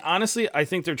 I think honestly, I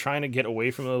think they're trying to get away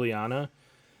from Liliana,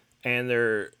 and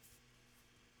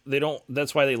they don't.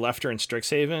 That's why they left her in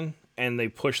Strixhaven, and they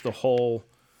push the whole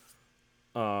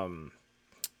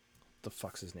the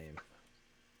fuck's his name?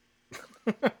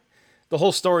 The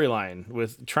whole storyline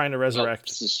with trying to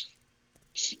resurrect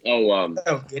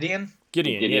Oh, Gideon.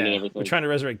 Gideon. Gideon and Yeah, everything. we're trying to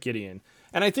resurrect Gideon,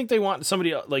 and I think they want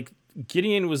somebody like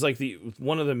Gideon was like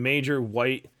one of the major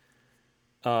white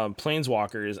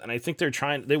planeswalkers, and I think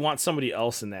they want somebody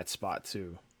else in that spot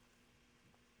too.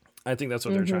 I think that's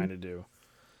what they're trying to do.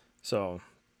 So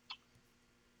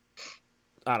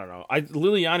I don't know.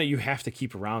 Liliana, you have to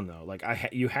keep around though. Like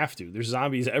you have to. There's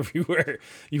zombies everywhere.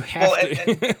 You have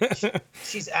to. And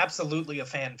she's absolutely a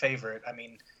fan favorite. I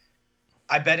mean,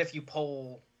 I bet if you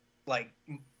poll like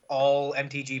all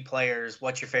MTG players,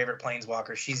 what's your favorite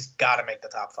planeswalker? She's got to make the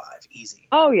top 5, easy.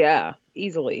 Oh yeah,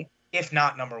 easily. If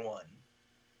not number 1.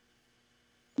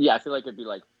 yeah, I feel like it'd be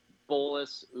like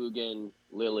Bolas, Ugin,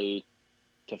 Lily,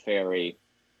 Teferi.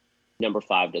 Number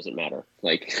 5 doesn't matter.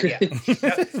 Like, Yeah,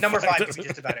 number 5 could be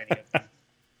just about any of them.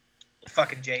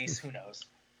 Fucking Jace, who knows?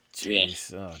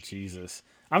 Jeez, oh Jesus!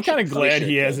 I'm kind of glad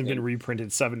he hasn't been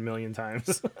reprinted 7 million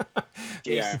times.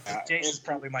 Yeah. Jace is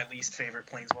probably my least favorite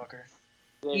planeswalker.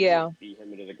 They Yeah. just beat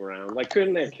him into the ground. Like,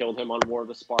 couldn't they have killed him on War of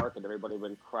the Spark and everybody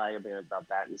would cry about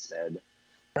that instead?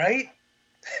 Right?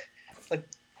 Like,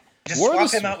 just War of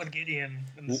swap the him out with Gideon,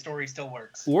 and the story still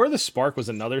works. War of the Spark was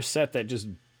another set that just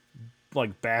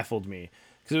like baffled me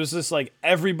because it was just like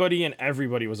everybody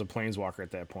was a planeswalker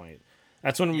at that point.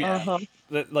 That's when we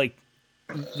like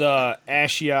the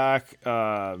Ashiok,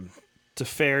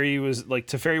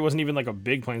 Teferi wasn't even like a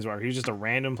big planeswalker. He was just a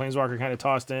random planeswalker kind of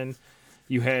tossed in.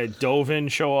 You had Dovin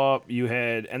show up.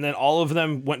 And then all of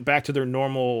them went back to their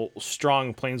normal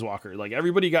strong planeswalker. Like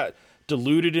everybody got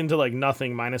diluted into like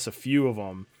nothing minus a few of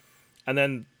them. And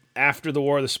then after the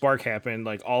War of the Spark happened,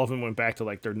 like all of them went back to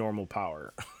like their normal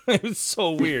power. It was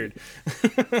so weird.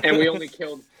 And we only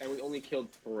killed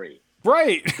 3.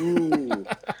 Right. Ooh.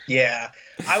 Yeah.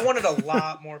 I wanted a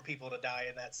lot more people to die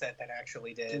in that set than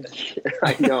actually did.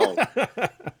 I know.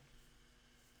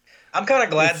 I'm kind of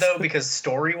glad, though, because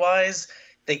story-wise,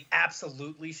 they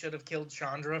absolutely should have killed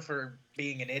Chandra for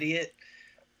being an idiot.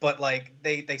 But, like,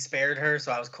 they spared her,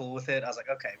 so I was cool with it. I was like,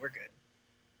 okay, we're good.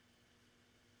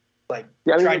 Like,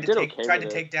 Yeah, I mean, tried they to did take okay tried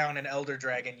with to it. take down an Elder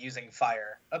Dragon using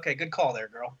fire. Okay, good call there,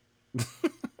 girl.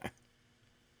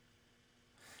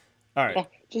 All right.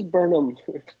 Just burn them.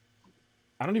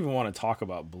 I don't even want to talk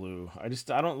about blue. I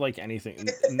don't like anything.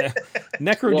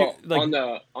 Necro, Well,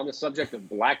 like on the subject of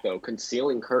black though,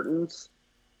 concealing curtains.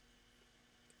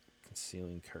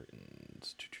 concealing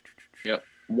curtains. Yep.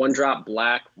 1-drop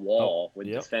black wall with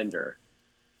yep. defender.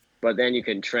 But then you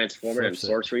can transform it in Flips it.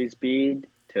 sorcery speed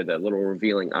to the little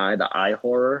revealing eye, the eye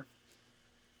horror.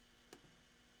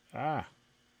 Ah.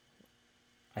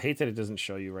 I hate that it doesn't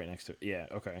show you right next to it. Yeah,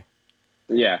 okay.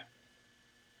 Yeah.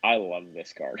 I love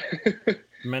this card.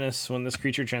 Menace. When this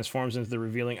creature transforms into the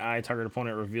revealing eye, target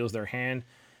opponent reveals their hand.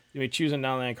 You may choose a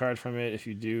non-land card from it. If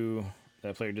you do,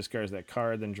 that player discards that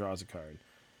card, then draws a card.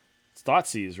 It's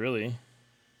Thoughtseize, really.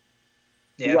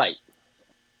 Yeah. Right.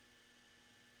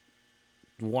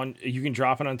 One, you can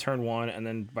drop it on turn 1, and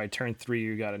then by turn 3,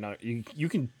 you got another. You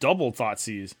can double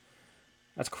Thoughtseize.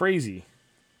 That's crazy.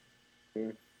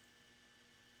 Mm.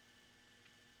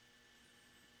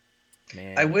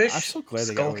 Man, I wish I'm so glad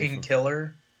they got away Skulking from-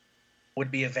 Killer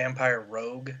would be a vampire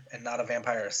rogue and not a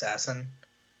vampire assassin.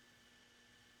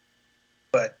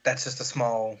 But that's just a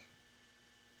small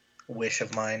wish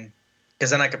of mine. Because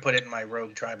then I could put it in my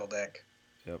rogue tribal deck.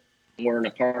 Or in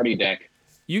a party deck.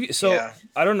 Yeah.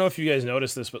 I don't know if you guys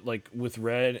noticed this, but like with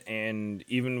red and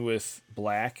even with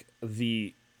black,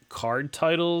 the card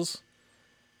titles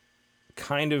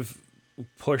kind of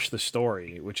push the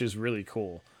story, which is really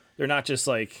cool. They're not just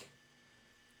like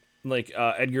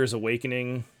Edgar's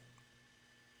Awakening,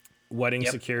 Wedding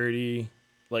Yep. Security.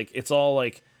 Like it's all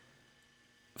like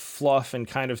fluff and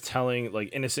kind of telling, like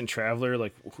Innocent Traveler.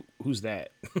 Like who's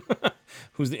that?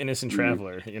 Who's the Innocent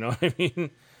Traveler? You know what I mean?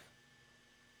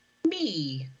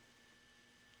 Me.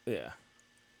 Yeah.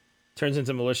 Turns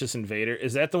into Malicious Invader.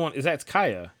 Is that the one? Is that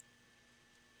Kaya?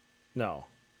 No.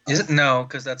 Is it? No,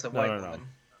 because that's a white no. woman.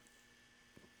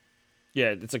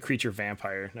 Yeah, it's a creature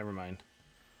vampire. Never mind.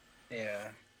 Yeah.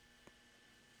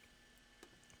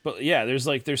 But yeah,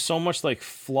 there's so much like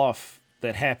fluff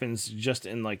that happens just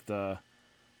in like the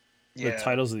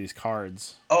titles of these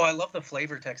cards. Oh, I love the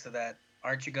flavor text of that.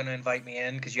 Aren't you going to invite me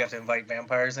in? Because you have to invite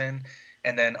vampires in.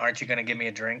 And then aren't you going to give me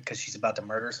a drink because she's about to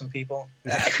murder some people?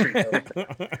 That's pretty dope.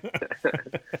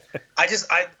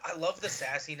 I love the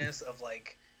sassiness of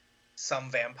like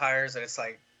some vampires that it's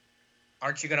like,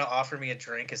 aren't you going to offer me a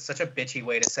drink? It's such a bitchy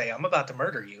way to say, I'm about to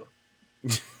murder you.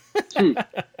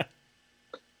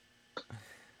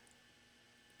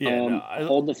 Yeah,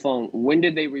 Hold the phone. When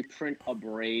did they reprint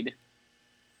Abrade?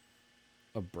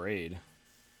 A braid.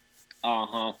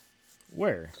 Uh-huh.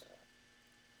 Where?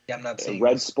 Yeah, I'm not The seeing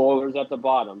red this. spoilers at the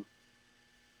bottom.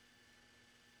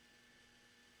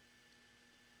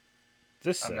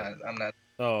 This I'm set. not. I'm not.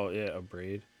 Oh yeah, a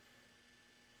braid.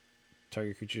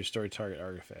 Target creature, story, target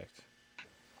artifact.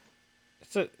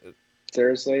 It's a.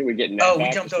 Seriously, we getting that Oh, we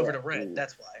back? jumped Just over like- to red.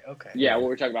 That's why. Okay. Yeah, well, we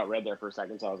were talking about red there for a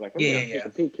second, so I was like, let me Yeah, take a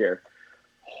peek here.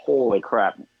 Holy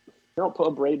crap. Don't put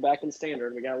a braid back in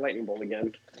standard. We got a lightning bolt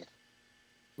again.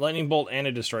 Lightning bolt and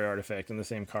a destroy artifact in the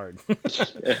same card.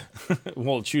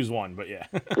 Well, choose one, but yeah.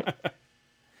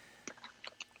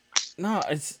 No,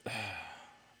 it's.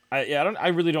 I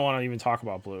really don't want to even talk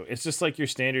about blue. It's just like your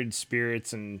standard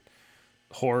spirits and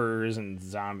horrors and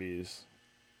zombies.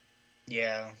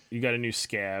 Yeah. You got a new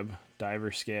scab,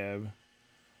 diver scab.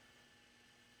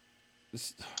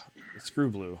 Screw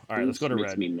blue. All right, let's go to Makes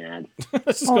red. me mad.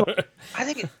 Let's just go to- I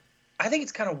think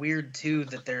it's kind of weird too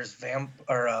that there's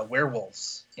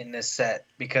werewolves in this set,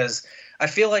 because I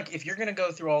feel like if you're gonna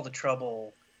go through all the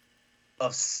trouble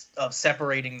of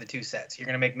separating the two sets, you're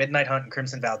gonna make Midnight Hunt and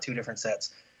Crimson Vow two different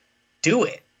sets. Do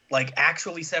it. Like,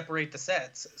 actually separate the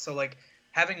sets. So like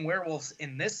having werewolves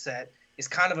in this set is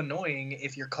kind of annoying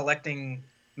if you're collecting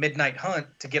Midnight Hunt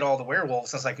to get all the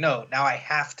werewolves. It's like, no, now I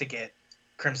have to get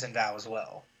Crimson Vow as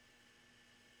well.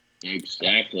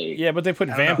 Exactly. Yeah, but they put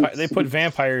I don't know. they put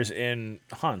vampires in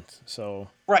Hunt, so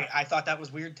Right. I thought that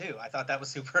was weird too. I thought that was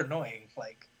super annoying.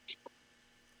 Like,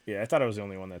 yeah, I thought I was the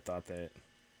only one that thought that.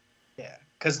 yeah,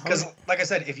 because like I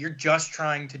said, if you're just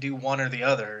trying to do one or the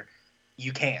other,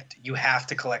 you can't. You have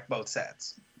to collect both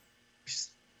sets.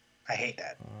 I hate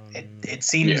that. It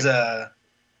seems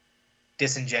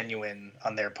disingenuous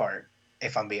on their part,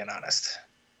 if I'm being honest.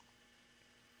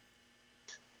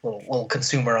 Little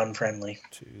consumer unfriendly.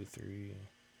 2, 3.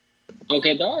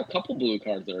 Okay, there are a couple blue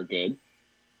cards that are good.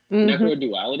 Mhm. Necro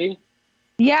Duality.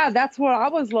 Yeah, that's what I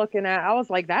was looking at. I was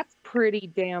like, that's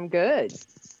pretty damn good.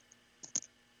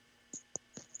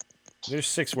 There's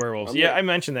 6 werewolves. Okay. Yeah, I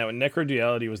mentioned that when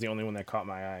Necroduality was the only one that caught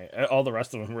my eye. All the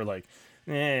rest of them were like,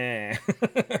 eh.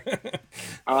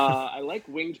 I like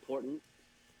Winged Portent.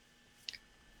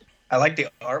 I like the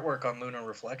artwork on Lunar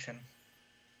Reflection.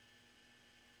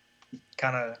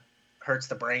 Kind of hurts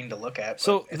the brain to look at, but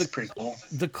So it's pretty cool.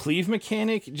 The cleave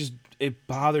mechanic it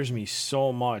bothers me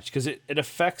so much because it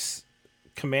affects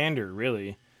Commander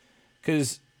really,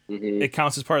 because Mm-hmm. it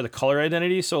counts as part of the color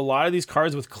identity. So a lot of these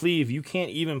cards with cleave, you can't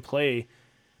even play,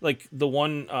 like the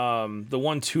one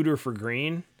tutor for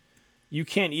green. You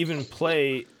can't even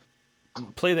play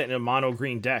that in a mono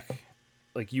green deck.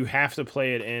 Like you have to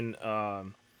play it in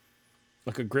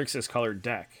like a Grixis colored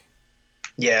deck.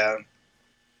 Yeah.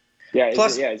 Yeah,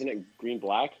 Plus- isn't it green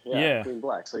black? Yeah. Green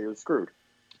black. So you're screwed.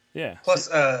 Yeah. Plus,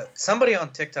 somebody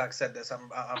on TikTok said this.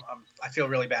 I feel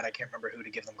really bad. I can't remember who to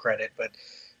give them credit, but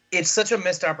it's such a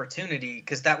missed opportunity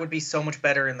because that would be so much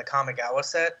better in the Kamigawa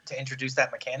set to introduce that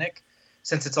mechanic,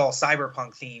 since it's all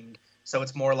cyberpunk themed. So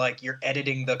it's more like you're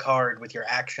editing the card with your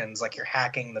actions, like you're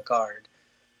hacking the card.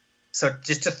 So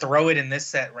just to throw it in this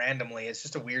set randomly, it's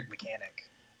just a weird mechanic.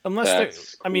 Unless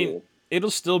That's I mean, cool. this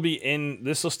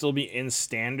will still be in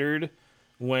standard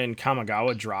when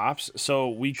Kamigawa drops, so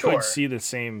we Sure. could see the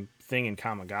same thing in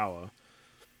Kamigawa.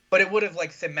 But it would have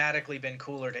like thematically been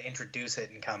cooler to introduce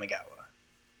it in Kamigawa.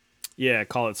 Yeah,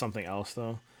 call it something else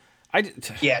though.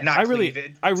 Yeah, not I really- cleave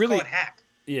it. I Let's really- call it hack.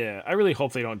 Yeah, I really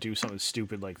hope they don't do something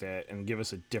stupid like that and give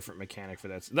us a different mechanic for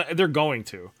that. They're going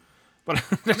to, but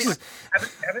I mean,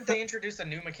 haven't they introduced a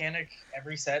new mechanic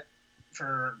every set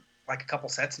for like a couple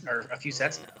sets or a few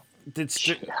sets now?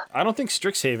 I don't think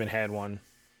Strixhaven had one.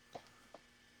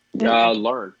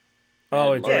 Learn.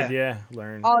 Oh, And it learn. did. Yeah,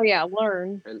 learn. Oh yeah,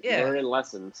 learn. And Yeah. learn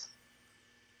lessons.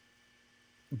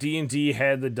 D&D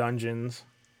had the dungeons.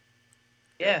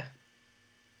 Yeah.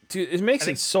 Dude, it makes I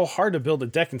think- it so hard to build a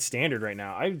deck in standard right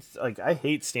now. I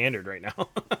hate standard right now.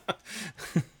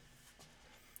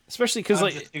 Especially because I'm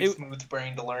like just too smooth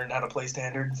brain to learn how to play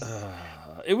standard.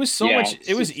 it was so Yeah, much. it's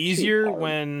It was just too easier hard.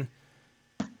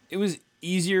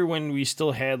 when we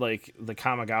still had like the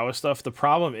Kamigawa stuff. The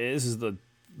problem is the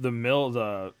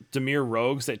Dimir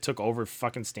rogues that took over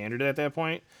fucking standard at that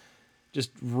point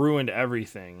just ruined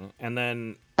everything. And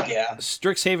then Yeah.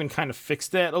 Strixhaven kind of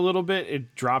fixed that a little bit.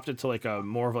 It dropped it to like a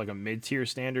more of like a mid-tier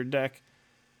standard deck,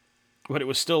 but it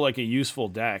was still like a useful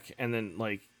deck. And then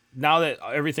like now that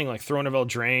everything like Throne of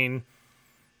Eldraine,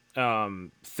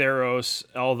 Theros,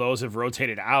 all those have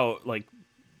rotated out, like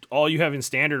all you have in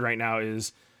standard right now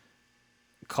is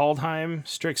Kaldheim,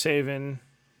 Strixhaven,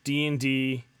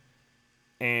 D&D,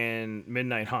 and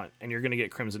Midnight Hunt, and you're gonna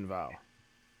get Crimson Vow.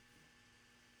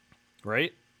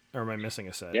 Right? Or am I missing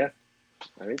a set? Yeah.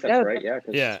 I think that's right. Yeah.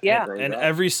 'cause Yeah, Yeah. and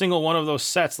every single one of those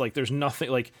sets, like, there's nothing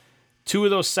like. Two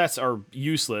of those sets are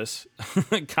useless.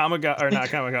 Kamiga or not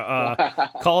Kamiga.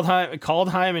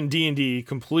 Kaldheim and D&D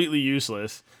completely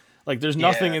useless. Like there's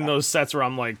nothing in those sets where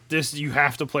I'm like, this you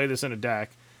have to play this in a deck.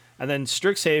 And then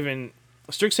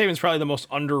Strixhaven's probably the most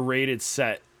underrated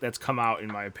set that's come out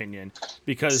in my opinion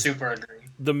because Super agree.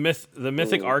 the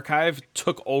Mythic Archive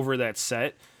took over that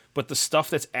set, but the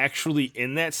stuff that's actually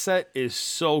in that set is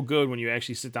so good when you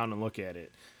actually sit down and look at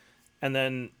it. And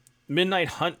then Midnight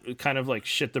Hunt kind of like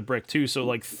shit the brick too. So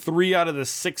like 3 out of the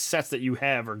 6 sets that you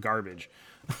have are garbage.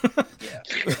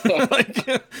 Yeah.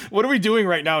 Like, what are we doing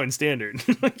right now in Standard?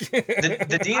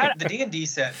 The D&D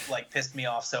set like pissed me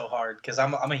off so hard because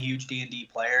I'm a huge D&D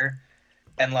player,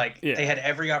 and like they had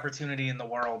every opportunity in the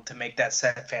world to make that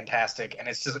set fantastic, and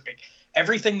it's just like,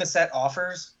 everything the set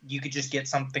offers, you could just get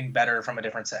something better from a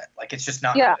different set. Like it's just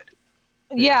not good.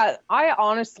 Yeah, I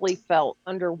honestly felt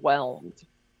underwhelmed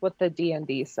with the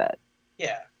D&D set.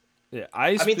 Yeah. Yeah,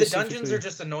 I mean the dungeons are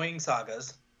just annoying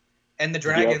sagas, and the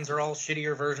dragons are all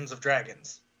shittier versions of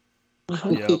dragons.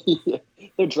 Yep.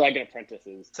 They're dragon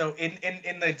apprentices. So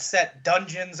in the set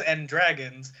Dungeons and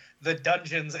Dragons, the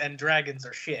Dungeons and Dragons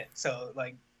are shit. So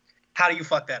like, how do you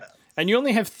fuck that up? And you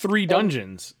only have 3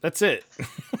 dungeons. That's it.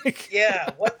 Yeah,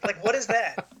 what is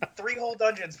that? 3 whole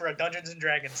dungeons for a Dungeons and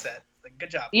Dragons set. Like, good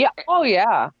job. Yeah. Oh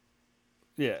yeah.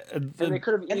 Yeah. And they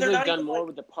could have easily done more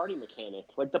with the party mechanic.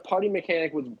 Like the party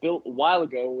mechanic was built a while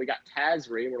ago when we got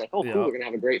Tazri, and we're like, oh cool, we're gonna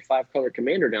have a great 5-color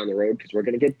commander down the road because we're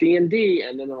gonna get D&D.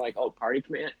 And then they're like, oh, party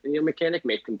mechanic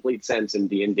makes complete sense in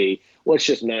D&D. Let's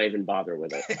just not even bother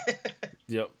with it.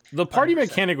 Yep. The party 100%.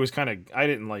 mechanic was kind of, I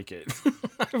didn't like it.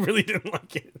 I really didn't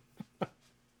like it.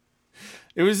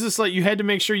 It was just like you had to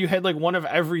make sure you had like one of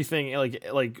everything, like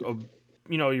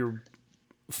you know, your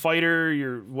fighter,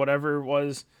 your whatever it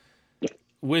was,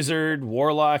 wizard,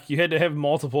 warlock. You had to have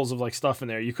multiples of like stuff in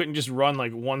there. You couldn't just run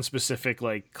like one specific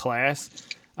like class.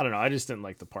 I don't know. I just didn't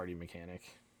like the party mechanic.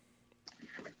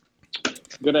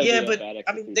 Good idea. Yeah, but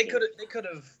I mean, they could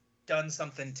have done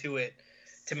something to it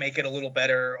to make it a little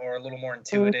better or a little more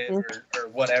intuitive or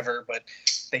whatever, but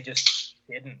they just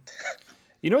didn't.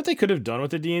 You know what they could have done with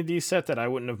the D&D set that I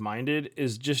wouldn't have minded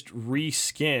is just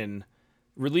released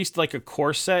like a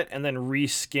core set and then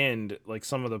reskinned like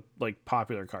some of the like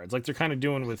popular cards, like they're kind of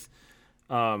doing with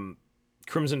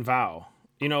Crimson Vow.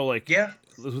 You know, like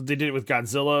they did it with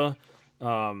Godzilla.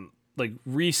 Like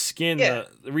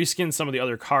reskin some of the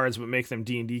other cards, but make them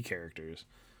D&D characters.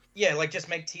 Yeah, like just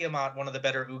make Tiamat one of the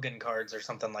better Ugin cards or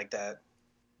something like that.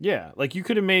 Yeah, like you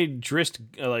could have made Drist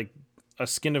like a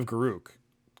skin of Garruk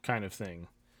kind of thing.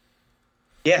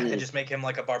 Yeah, and just make him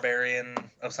like a barbarian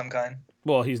of some kind.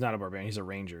 Well, he's not a barbarian; he's a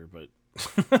ranger. But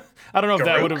I don't know if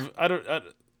that would have.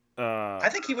 I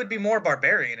think he would be more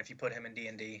barbarian if you put him in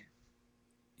D&D.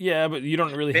 Yeah, but you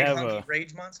don't really have a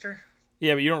rage monster.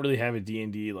 Yeah, but you don't really have a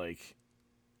D&D like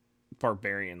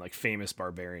barbarian, like famous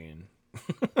barbarian.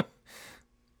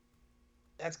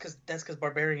 That's because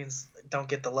barbarians don't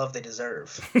get the love they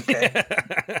deserve. Okay.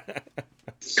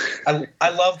 I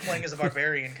love playing as a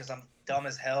barbarian because I'm dumb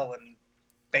as hell, and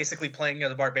basically playing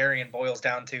as a barbarian boils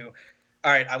down to,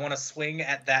 all right, I want to swing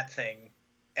at that thing,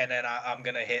 and then I'm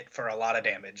gonna hit for a lot of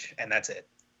damage, and that's it.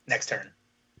 Next turn.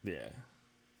 Yeah.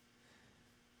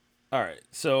 All right,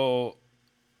 so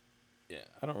yeah,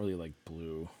 I don't really like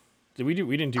blue. We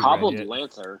didn't do Cobbled red yet.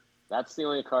 Lancer. That's the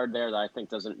only card there that I think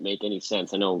doesn't make any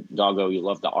sense. I know, Doggo, you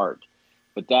love the art,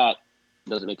 but that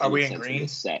doesn't make any sense in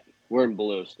this set. We're in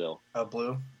blue still. Oh,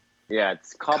 blue? Yeah,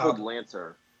 it's Cobbled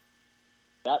Lancer.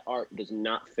 That art does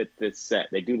not fit this set.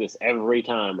 They do this every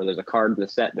time where there's a card in the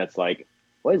set that's like,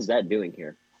 what is that doing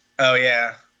here? Oh,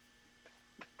 yeah.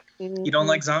 You don't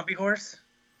like Zombie Horse?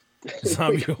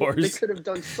 Zombie Horse. They could have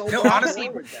done so much honestly,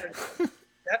 more with that.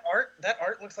 That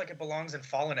art looks like it belongs in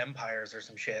Fallen Empires or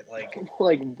some shit. Like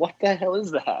what the hell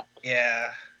is that?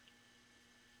 Yeah.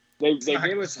 They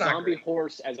gave us Zombie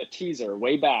Horse as a teaser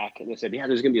way back, and they said, yeah,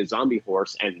 there's going to be a Zombie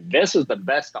Horse, and this is the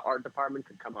best the art department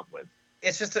could come up with.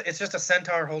 It's just a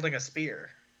centaur holding a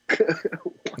spear.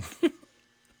 You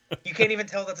can't even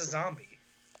tell that's a zombie.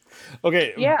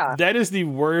 Okay, yeah, that is the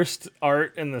worst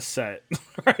art in the set,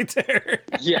 right there.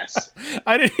 Yes,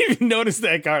 I didn't even notice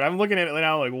that card. I'm looking at it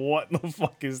now, like, what the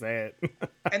fuck is that?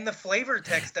 And the flavor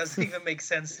text doesn't even make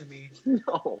sense to me.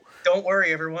 No. Don't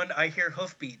worry, everyone. I hear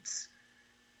hoofbeats.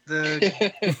 The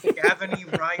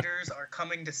Gavany riders are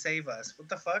coming to save us. What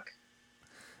the fuck?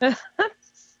 And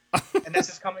this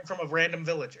is coming from a random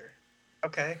villager.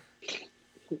 Okay.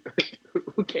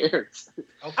 Who cares?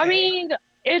 Okay. I mean,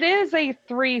 it is a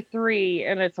 3/3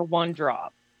 and it's a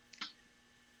 1-drop.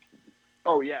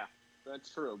 Oh yeah, That's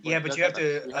true. Yeah, but you have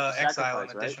to exile an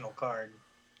sacrifice, right? additional card.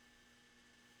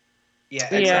 Yeah,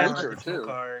 Yeah. exile True, an additional too.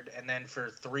 card, and then for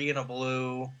 3 and a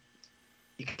blue,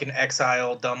 you can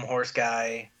exile Dumb Horse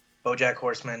Guy, BoJack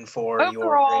Horseman for your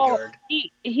Overall, graveyard.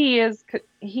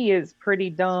 he is pretty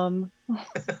dumb.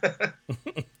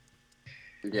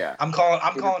 Yeah. I'm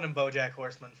calling him BoJack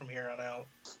Horseman from here on out.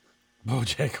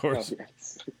 BoJack Horseman.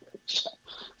 Oh, yes.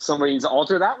 Somebody needs to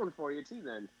alter that one for you too.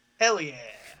 Then. Hell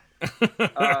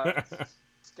yeah!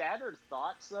 Scattered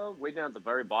Thoughts, though, way down at the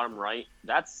very bottom right.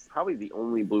 That's probably the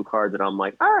only blue card that I'm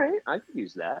like, all right, I could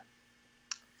use that.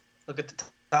 Look at the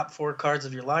top 4 cards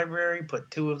of your library. Put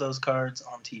 2 of those cards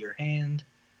onto your hand,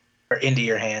 or into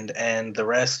your hand, and the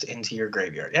rest into your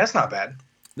graveyard. Yeah, that's not bad.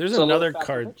 There's So another Fact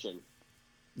card. Fiction.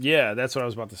 Yeah, that's what I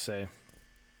was about to say.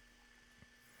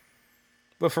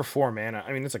 But for 4 mana,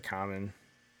 I mean, it's a common.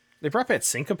 They brought back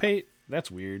Syncopate? That's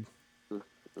weird.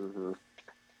 Mhm.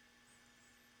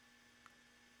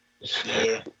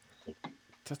 Yeah.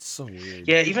 That's so weird.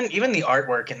 Yeah, even the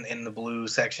artwork in the blue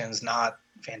section's not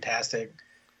fantastic.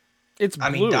 It's blue.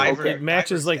 I mean, It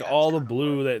matches Diver's like all the kinda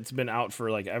blue that's been out for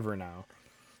like ever now.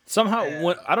 Somehow,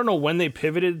 Yeah. I don't know when they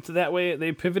pivoted to that way.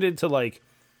 They pivoted to like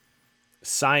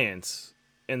science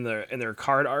in their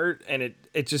card art, and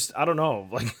it just, I don't know,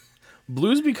 like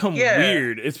blue's become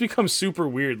weird. It's become super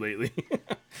weird lately.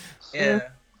 Yeah.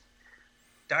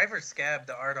 Diver's Scab,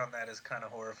 the art on that is kind of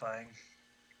horrifying.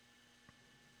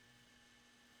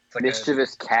 It's like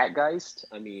Mischievous Catgeist.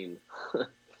 I mean,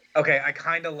 okay, I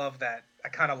kind of love that. I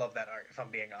kind of love that art, if I'm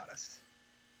being honest.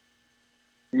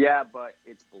 yeah, but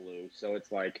it's blue, so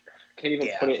it's like can't even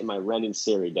Yeah. put it in my Ren and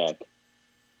Siri deck.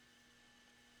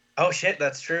 Oh shit,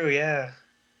 that's true. Yeah.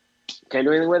 Can't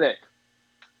do anything with it.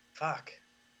 Fuck.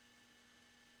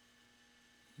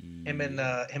 Him and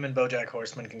BoJack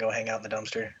Horseman can go hang out in the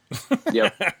dumpster.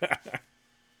 Yep.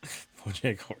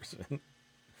 BoJack Horseman.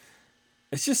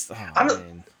 It's just, oh, I'm-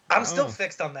 man. I'm still Oh.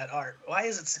 fixed on that art. Why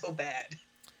is it so bad?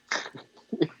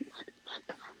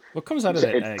 What comes out of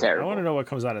that It's egg? terrible. I want to know what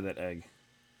comes out of that egg.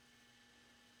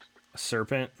 A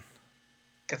serpent.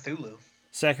 Cthulhu.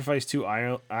 Sacrifice 2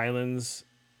 islands.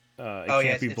 It Oh, can't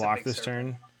yeah, be it's a blocked big this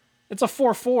serpent. turn. It's a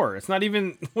 4/4. It's not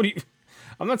even. What do you?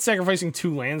 I'm not sacrificing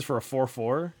 2 lands for a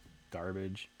 4/4.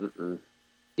 Garbage. Mm-mm.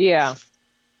 Yeah.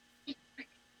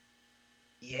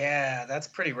 Yeah, that's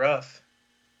pretty rough.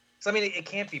 So I mean, it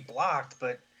can't be blocked,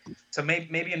 but so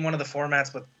maybe in one of the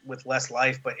formats with less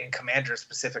life, but in Commander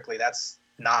specifically, that's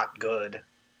not good.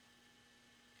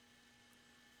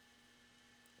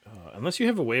 Unless you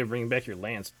have a way of bringing back your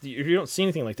lands. If you don't see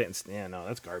anything like that, yeah, no,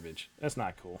 that's garbage. That's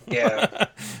not cool. Yeah.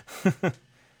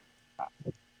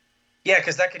 Yeah,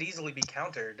 because that could easily be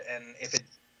countered, and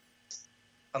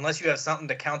unless you have something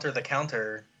to counter the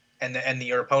counter, and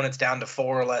your opponent's down to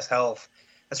 4 or less health,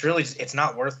 that's really it's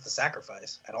not worth the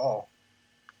sacrifice at all.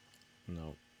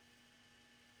 No.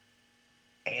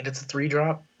 And it's a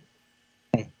 3-drop.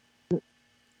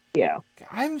 Yeah.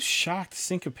 I'm shocked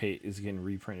Syncopate is getting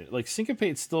reprinted. Like,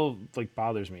 Syncopate still, like,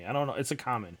 bothers me. I don't know. It's a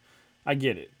common. I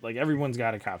get it. Like, everyone's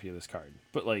got a copy of this card.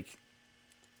 But, like,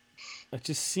 it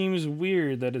just seems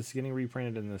weird that it's getting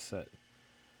reprinted in this set.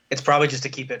 It's probably just to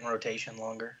keep it in rotation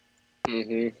longer.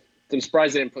 Mm-hmm. I'm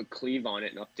surprised they didn't put Cleave on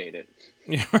it and update it.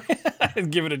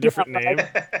 Give it a different name.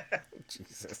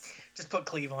 Jesus. Just put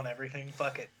Cleave on everything.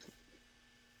 Fuck it.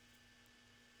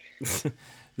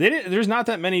 There's not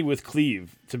that many with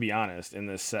Cleave, to be honest, in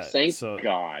this set. Thank so,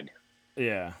 God.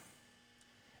 Yeah.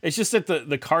 It's just that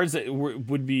the cards that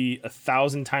would be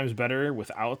 1,000 times better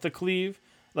without the Cleave,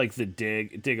 like the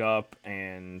dig up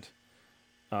and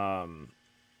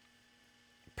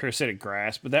Parasitic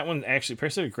Grasp, but that one actually,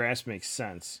 Parasitic Grasp makes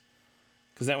sense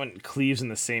because that one cleaves in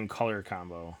the same color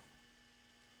combo.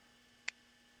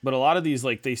 But a lot of these,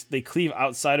 like, they cleave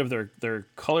outside of their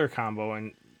color combo,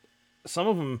 and some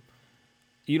of them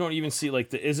you don't even see, like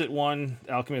the Izzet one,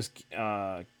 Alchemist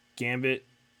Gambit.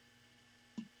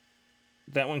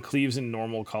 That one cleaves in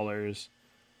normal colors.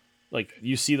 Like,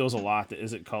 you see those a lot, the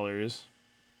Izzet colors.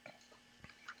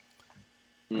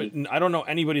 But I don't know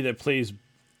anybody that plays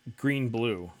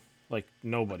green-blue. Like,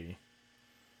 nobody.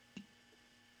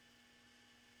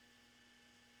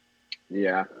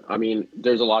 Yeah, I mean,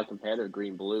 there's a lot of competitive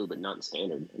green-blue, but not in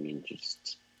standard. I mean,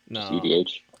 just No.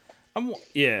 EDH.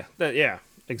 Yeah,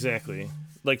 exactly.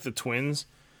 Like the Twins.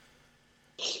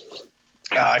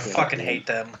 I fucking hate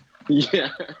them. Yeah.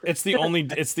 It's the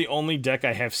only deck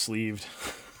I have sleeved.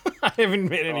 I haven't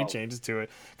made any changes to it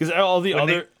because all the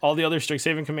other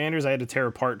Strixhaven commanders I had to tear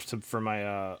apart for my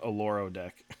Oloro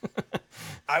deck.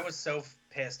 I was so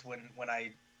pissed when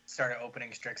I started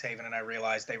opening Strixhaven and I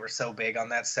realized they were so big on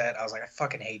that set. I was like, I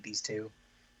fucking hate these two.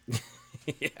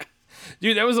 Yeah.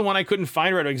 Dude, that was the one I couldn't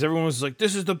find right away because everyone was like,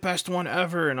 "This is the best one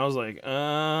ever," and I was like,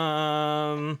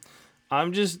 I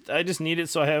just need it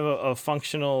so I have a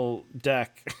functional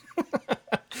deck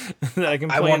that I can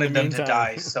play. I wanted in the them to meantime.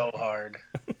 die so hard.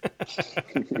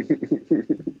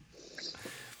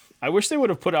 I wish they would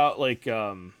have put out like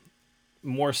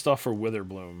more stuff for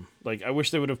Witherbloom. Like I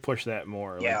wish they would have pushed that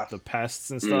more. Yeah. Like the pests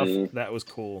and stuff. Mhm. That was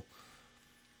cool.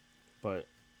 But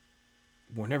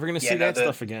we're never gonna Yeah, see no, that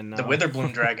stuff again now. The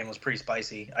Witherbloom dragon was pretty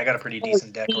spicy. I got a pretty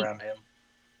decent deck around him.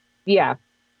 Yeah.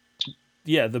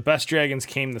 Yeah, the best dragons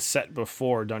came the set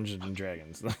before Dungeons and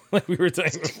Dragons. Like we were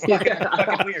saying before.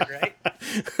 Fucking weird,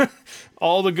 right?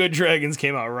 All the good dragons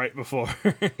came out right before.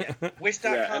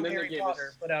 Wish.com Yeah, and then they Harry gave Potter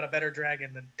us- put out a better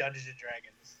dragon than Dungeons and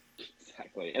Dragons.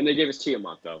 Exactly. And they gave us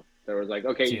Tiamat though. There was like,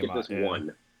 okay, you get Tiamat, this yeah.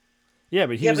 one. Yeah,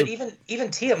 but he Yeah, was but a-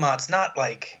 even Tiamat's not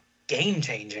like game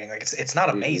changing. Like it's not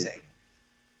Mhm. amazing.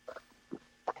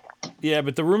 yeah,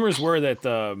 but the rumors were that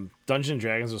Dungeons and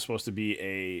Dragons was supposed to be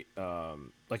a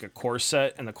like a core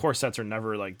set, and the core sets are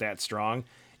never like that strong.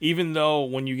 Even though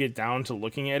when you get down to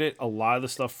looking at it, a lot of the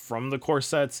stuff from the core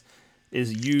sets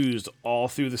is used all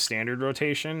through the standard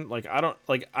rotation. Like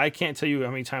I can't tell you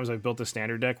how many times I've built a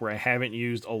standard deck where I haven't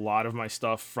used a lot of my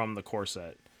stuff from the core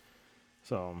set.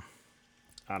 So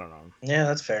I don't know. Yeah,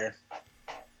 that's fair.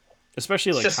 Especially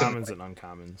It's like just commons and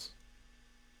uncommons.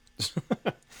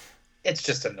 It's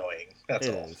just annoying. That's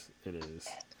It all. is. It is.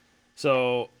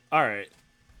 So, all right.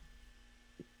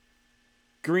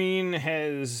 Green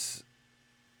has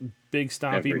big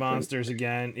stompy Everything. monsters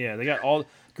again. Yeah, they got all.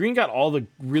 Green got all the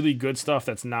really good stuff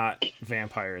that's not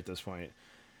vampire at this point.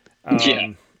 Yeah.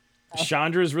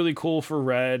 Chandra is really cool for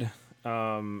red.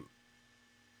 Well,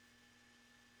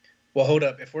 hold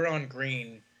up. If we're on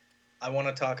green, I want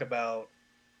to talk about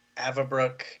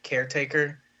Avabrook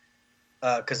Caretaker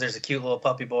because there's a cute little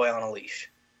puppy boy on a leash.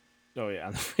 Oh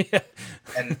yeah.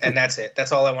 And that's it.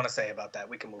 That's all I want to say about that.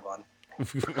 We can move on.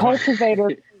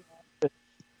 Cultivator.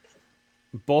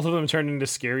 Both of them turned into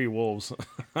scary wolves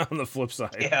on the flip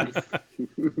side. Yeah.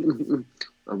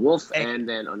 A wolf Hey. and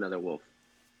then another wolf.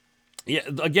 Yeah,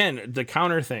 again, the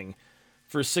counter thing.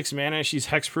 For 6 mana, she's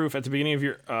hexproof. At the beginning of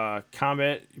your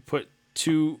combat, you put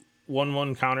 2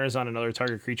 1/1 counters on another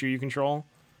target creature you control.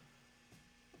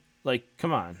 Like,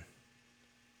 come on.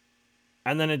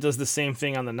 And then it does the same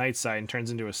thing on the night side and turns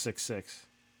into a 6/6.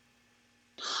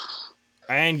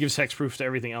 And gives hexproof to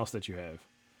everything else that you have.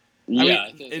 Yeah, mean, I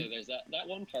was gonna say, there's that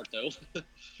one part though.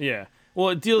 Yeah.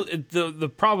 Well,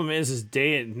 the problem is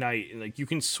day and night. Like, you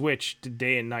can switch to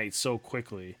day and night so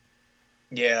quickly.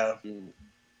 Yeah.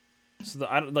 So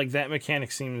like that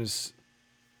mechanic seems.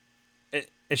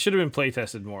 It should have been play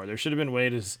tested more. There should have been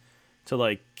ways to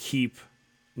like keep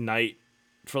night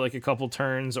for like a couple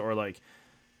turns, or like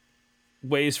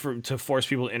ways to force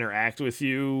people to interact with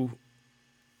you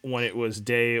when it was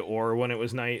day or when it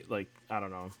was night. Like, I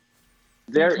don't know.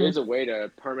 There is a way to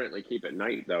permanently keep it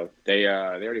night though. They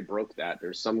already broke that.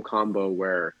 There's some combo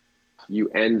where you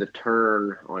end the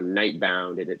turn on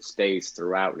Nightbound and it stays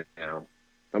throughout now.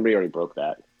 Somebody already broke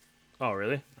that. Oh,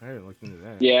 really? I didn't look into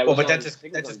that. Yeah, it Well, was but on- that I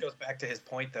think it just was on- goes back to his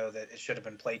point though that it should have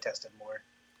been play tested more.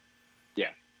 Yeah.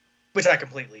 Which I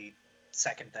completely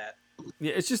second that.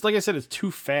 Yeah, it's just like I said, it's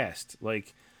too fast.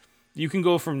 Like, you can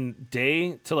go from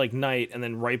day to like night and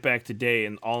then right back to day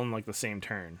and all in like the same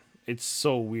turn. It's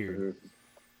so weird.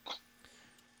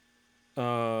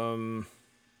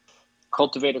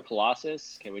 Cultivator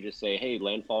Colossus. Can we just say, hey,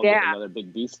 Landfall, Yeah. get another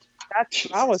big beast? That's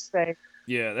what I was saying.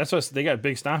 Yeah, that's what they got.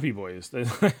 Big stompy boys.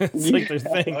 It's like their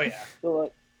thing. Oh yeah.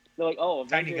 They're like, oh,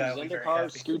 Tiny guy Avengers, will be very Zendikar,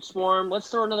 happy. Scoot Swarm. Let's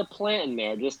throw another plant in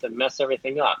there just to mess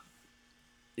everything up.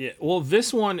 Yeah. Well,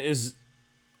 this one is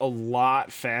a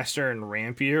lot faster and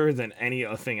rampier than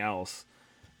anything else,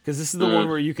 because this is the one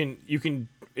where you can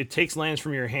it takes lands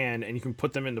from your hand and you can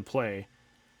put them into play.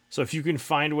 So if you can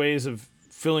find ways of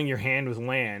filling your hand with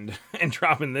land and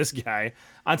dropping this guy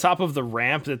on top of the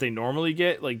ramp that they normally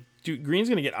get, like, dude, green's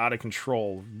gonna get out of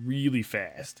control really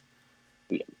fast.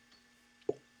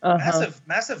 Uh-huh.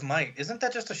 Massive Might. Isn't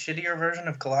that just a shittier version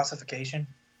of Colossification?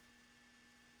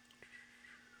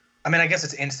 I mean, I guess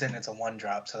it's instant. It's a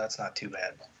 1-drop, so that's not too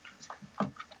bad.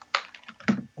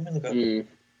 Let me look up. Mm.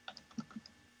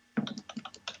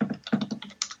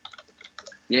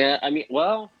 Yeah, I mean,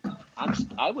 well,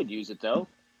 I would use it though.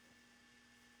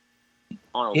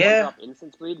 On a Yeah. 1-drop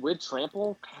instant speed with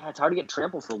trample. God, it's hard to get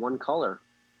trample for one color.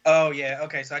 Oh yeah.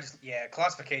 Okay. So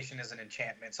Colossification is an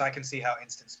enchantment, so I can see how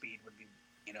instant speed would be,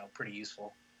 pretty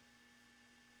useful.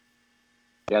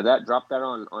 Yeah, drop that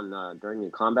on during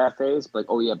your combat phase. Like,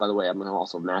 oh yeah, by the way, I'm gonna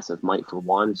also massive might for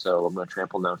 1, so I'm gonna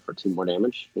trample now for 2 more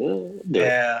damage. Yeah, do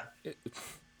it. Yeah.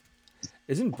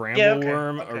 Isn't Yeah, okay,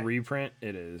 Brambleworm okay. a reprint?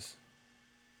 It is.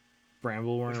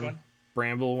 Brambleworm. Which one?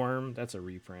 Brambleworm. That's a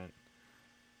reprint.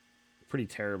 Pretty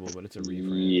terrible, but it's a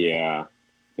reprint. Yeah,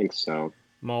 I think so.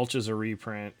 Mulch is a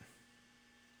reprint.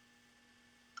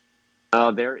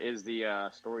 There is the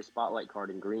story spotlight card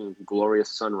in green,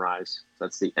 Glorious Sunrise.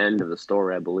 That's the end of the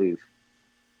story, I believe.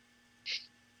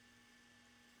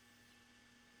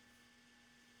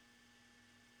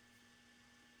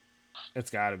 It's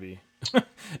gotta be.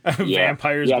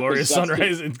 Vampire's Yeah, 'cause Glorious that's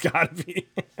Sunrise. It's gotta be.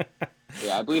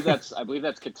 Yeah, I believe that's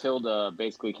Catilda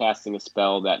basically casting a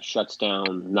spell that shuts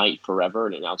down night forever,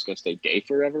 and now it's going to stay day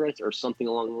forever, or something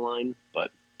along the line.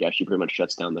 But yeah, she pretty much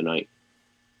shuts down the night.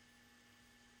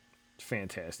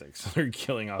 Fantastic. So they're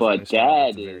killing off. But Mistral at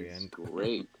that the very is end.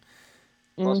 great.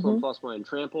 Mhm. +1/+1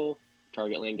 trample.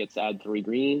 Target land gets to add 3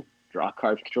 green. Draw a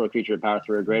card, control a creature with power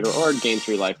 3 or greater, or gain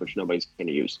 3 life, which nobody's going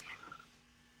to use.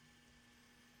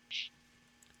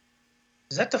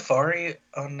 Is that Teferi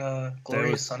on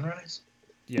Glorious was- Sunrise?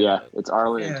 Yeah, it's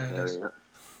Arlen Yeah, and it is.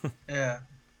 Teferi. Yeah.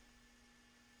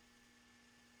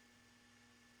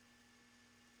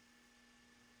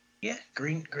 Yeah,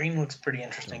 green looks pretty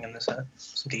interesting in this set.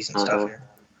 Some decent stuff here.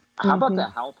 How about Mhm.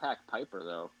 the Howlpack Piper,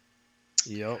 though?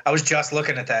 Yep. I was just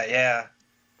looking at that. Yeah,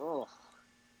 Oh,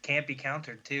 can't be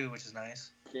countered too, which is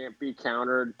nice. can't be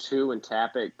countered. 2 and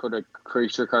tap it. Put a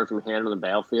creature card from hand on the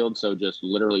battlefield, so just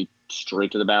literally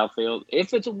straight to the battlefield.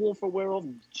 If it's a wolf or werewolf,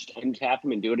 just untap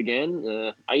them and do it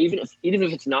again. Even if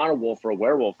it's not a wolf or a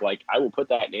werewolf, like I will put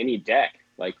that in any deck,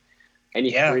 like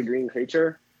any Yeah. 3 green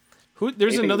creature. There's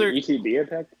Anything with another. ETB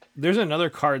effect. There's another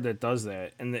card that does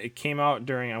that, and it came out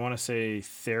during, I want to say,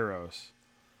 Theros.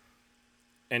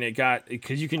 And it got,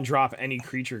 because you can drop any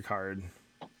creature card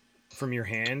from your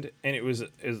hand, and it was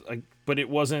like, but it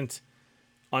wasn't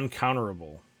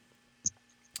uncounterable,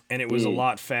 and it was a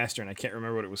lot faster, and I can't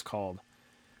remember what it was called.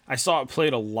 I saw it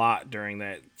played a lot during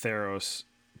that Theros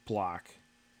block,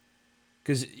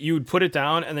 because you would put it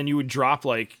down, and then you would drop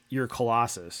like your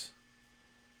Colossus.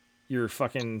 Your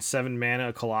fucking 7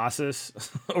 mana Colossus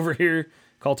over here,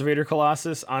 Cultivator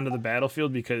Colossus, onto the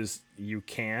battlefield because you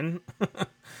can.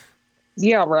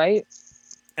 Yeah, right.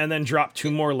 And then drop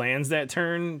 2 more lands that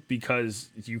turn because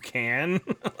you can.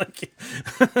 Like,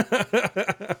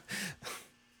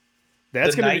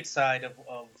 that's The gonna night side of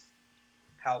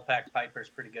Howlpack Piper is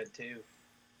pretty good too.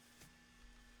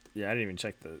 be. Yeah, I didn't even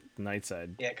check the night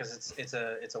side. Yeah, because it's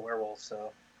a werewolf.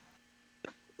 So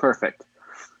Perfect.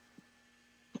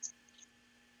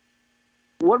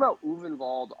 What about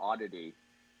Uvenwald Oddity?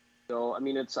 So, I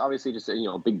mean, it's obviously just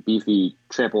a big beefy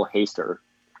trample haster,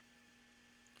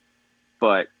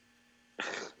 but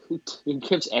it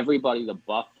gives everybody the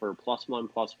buff for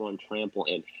 +1/+1 trample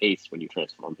and haste when you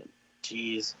transform him.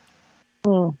 jeez.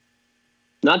 Mm.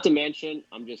 Not to mention,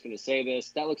 I'm just going to say this,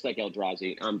 that looks like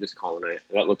Eldrazi. I'm just calling it.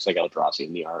 That looks like Eldrazi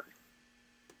in the art.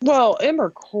 Well,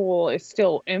 Emrakul is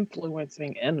still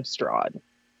influencing Innistrad,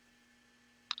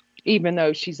 even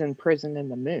though she's imprisoned in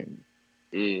the moon.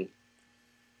 Mm.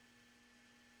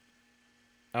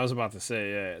 I was about to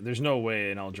say, yeah, there's no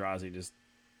way an Eldrazi just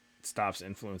stops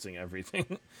influencing everything.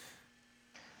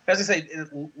 As I say,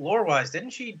 lore-wise,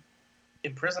 didn't she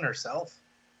imprison herself?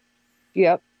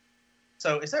 Yep.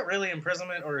 So is that really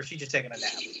imprisonment, or is she just taking a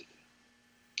nap?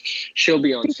 She'll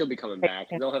be coming back.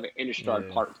 They'll have an Innistrad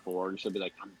Yeah. Part 4, and she'll be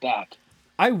like, I'm back.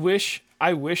 I wish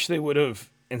they would have,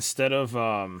 instead of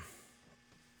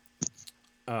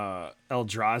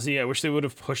Eldrazi, I wish they would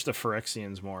have pushed the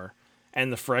Phyrexians more,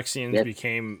 and the Phyrexians Yep.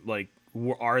 became like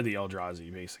are the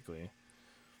Eldrazi basically.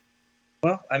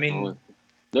 Well, I mean, Oh,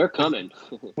 they're coming.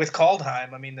 with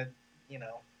Kaldheim, I mean,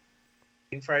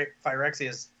 Phyrexia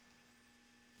is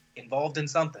involved in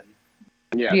something.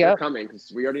 Yeah, Yep. they're coming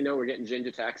because we already know we're getting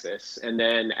Jin-Gitaxias. And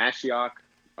then Ashiok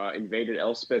invaded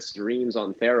Elspeth's dreams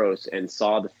on Theros and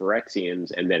saw the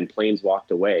Phyrexians and then planes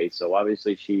walked away. So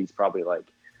obviously she's probably like,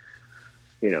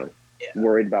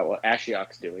 worried about what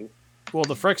Ashiok's doing. Well,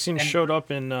 the Phyrexians And- showed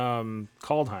up in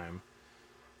Kaldheim.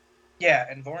 Yeah,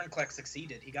 and Vorinclex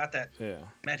succeeded. He got that Yeah.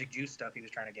 magic juice stuff he was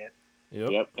trying to get.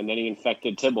 Yep. And then he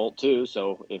infected Tybalt too.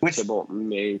 So if Which- Tybalt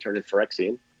may turn into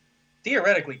Phyrexian.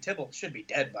 Theoretically, Tybalt should be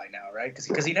dead by now, right?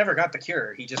 Because he never got the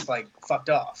cure. He just fucked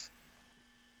off.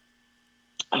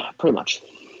 Pretty much.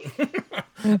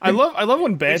 I love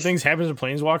when bad Which- things happen to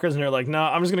planeswalkers and they're like,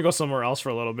 "Nah, I'm just gonna go somewhere else for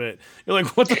a little bit." You're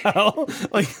like, "What the hell?"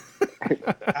 Like,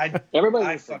 Everybody I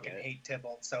wants to fucking get it. hate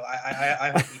Tybalt, so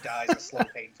I hope he dies a slow,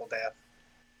 painful death.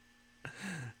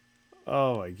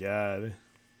 oh my god.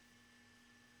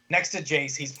 Next to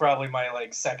Jace, he's probably my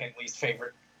second least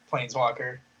favorite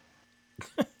planeswalker.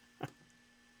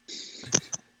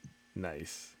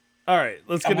 Nice. All right,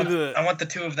 let's get into the. I want the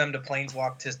two of them to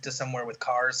planeswalk to somewhere with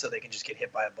cars so they can just get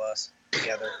hit by a bus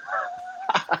together.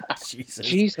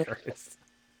 Jesus Christ.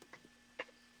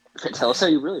 Tell us how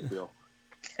you really feel.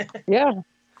 Yeah.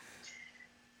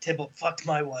 Tybalt fucked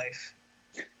my wife.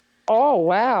 Oh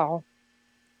wow.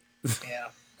 Yeah.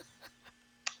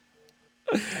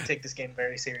 I take this game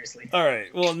very seriously. All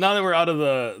right. Well, now that we're out of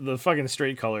the fucking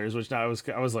straight colors, which now I was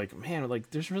like, man, like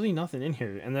there's really nothing in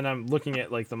here. And then I'm looking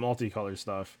at like the multicolor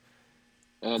stuff.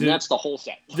 And that's the whole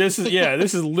set. This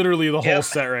is literally the whole Yep.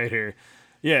 set right here.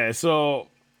 Yeah. So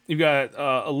you've got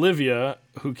Olivia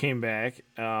who came back.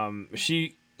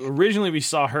 She originally we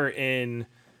saw her in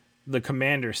the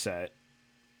Commander set.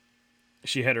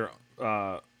 She had her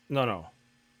Falconwrath,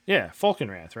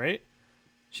 right?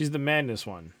 She's the Madness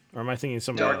one. Or am I thinking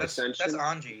somebody No, else? that's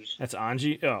Anji. That's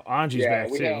Anji. Oh, Anji's back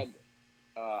we too. had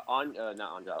not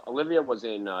Anja. Olivia was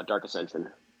in Dark Ascension.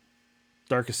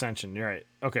 Dark Ascension. You're right.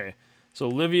 Okay. So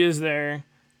Olivia's there.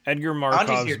 Edgar Markov's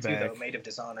Anji's here back. too, though. Maid of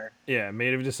Dishonor. Yeah,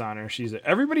 Maid of Dishonor. She's there.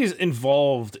 Everybody's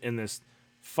involved in this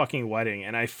fucking wedding,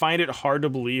 and I find it hard to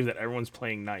believe that everyone's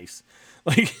playing nice.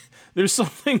 Like, there's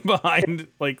something behind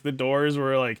like the doors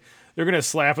where like they're gonna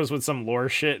slap us with some lore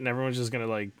shit, and everyone's just gonna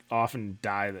like off and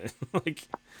die. Like,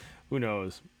 who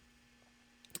knows?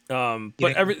 You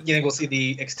think we'll see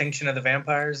the extinction of the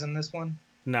vampires in this one?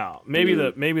 No,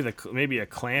 maybe maybe a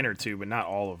clan or two, but not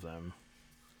all of them.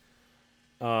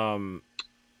 I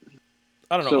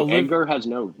don't know. So Edgar has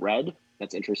no red.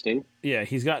 That's interesting. Yeah,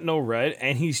 he's got no red,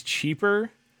 and he's cheaper,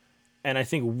 and I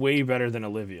think way better than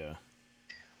Olivia.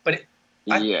 But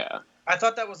Yeah. I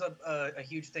thought that was a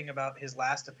huge thing about his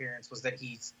last appearance was that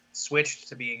he switched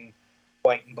to being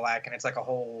white and black, and it's like a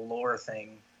whole lore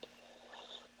thing.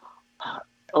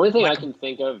 Only thing I can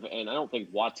think of, and I don't think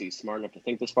Watsy's smart enough to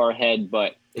think this far ahead,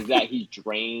 but is that he's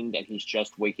drained and he's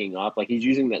just waking up. Like he's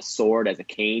using that sword as a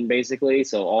cane, basically.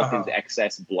 So all his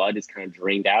excess blood is kind of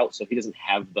drained out. So he doesn't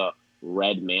have the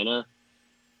red mana.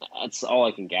 That's all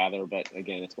I can gather. But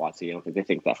again, it's Watsy. I don't think they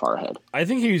think that far ahead. I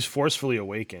think he was forcefully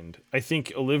awakened. I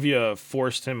think Olivia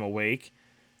forced him awake,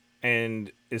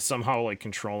 and is somehow like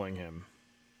controlling him.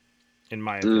 In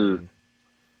my opinion.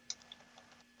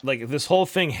 Like, this whole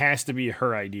thing has to be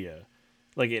her idea.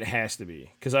 Like, it has to be.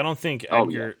 Because I don't think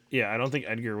Edgar... I don't think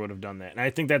Edgar would have done that. And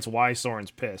I think that's why Soren's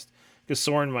pissed. Because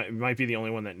Soren might be the only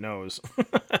one that knows.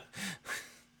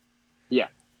 Yeah.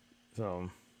 So...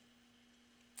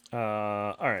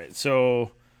 alright,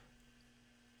 so...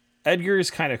 Edgar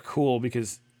is kind of cool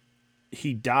because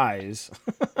he dies.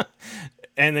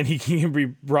 And then he can be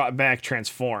brought back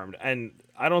transformed. And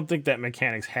I don't think that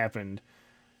mechanics happened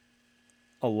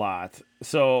a lot.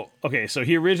 So, okay, so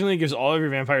he originally gives all of your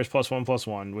vampires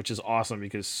 +1/+1, which is awesome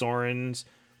because Soren's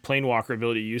Planewalker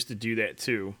ability used to do that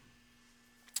too.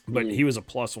 But he was a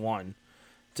 +1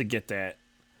 to get that.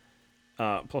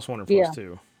 +1 or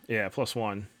 +2? Yeah,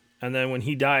 +1. And then when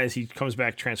he dies, he comes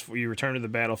back, you return to the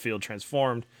battlefield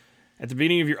transformed. At the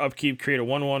beginning of your upkeep, create a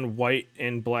 1/1 white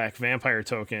and black vampire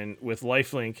token with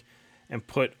lifelink and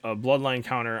put a bloodline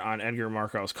counter on Edgar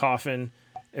Markov's coffin.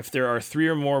 If there are 3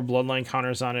 or more bloodline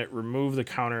counters on it, remove the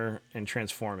counter and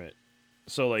transform it.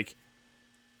 So, like,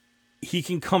 he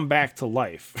can come back to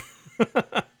life.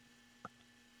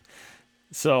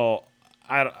 So,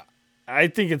 I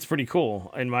think it's pretty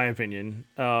cool, in my opinion.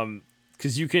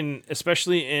 Because you can,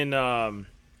 especially in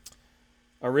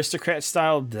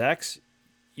aristocrat-style decks,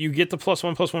 you get the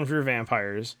 +1/+1 for your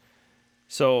vampires.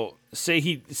 So, say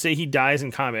he dies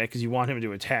in combat because you want him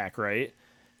to attack, right?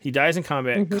 He dies in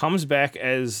combat, comes back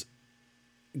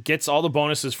gets all the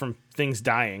bonuses from things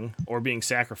dying or being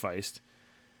sacrificed,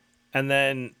 and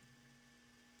then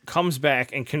comes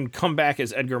back and can come back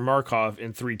as Edgar Markov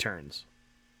in 3 turns.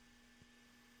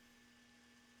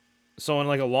 So in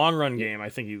like a long run game, I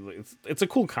think it's a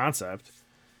cool concept.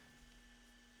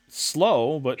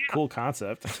 Slow, but cool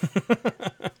concept.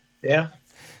 Yeah.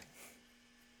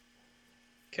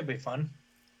 Could be fun.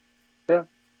 Yeah.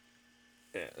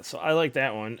 Yeah, so I like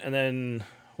that one. And then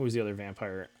who was the other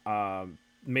vampire?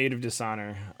 Maid of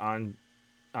Dishonor,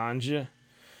 Anja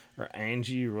or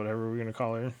Angie or whatever we're gonna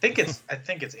call her. I think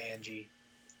it's Angie.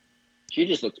 She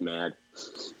just looks mad.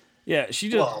 Yeah,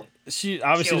 she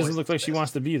obviously doesn't look like she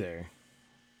wants to be there.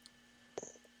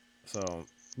 So,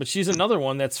 but she's another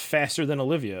one that's faster than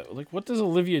Olivia. Like, what does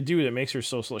Olivia do that makes her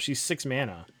so slow? She's 6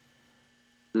 mana.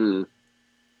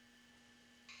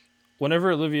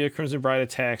 Whenever Olivia Crimson Bride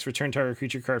attacks, return target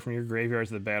creature card from your graveyard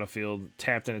to the battlefield,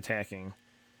 tapped and attacking.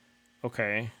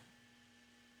 Okay.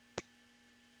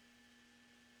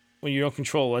 When you don't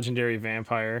control a legendary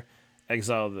vampire,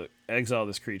 exile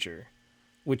this creature.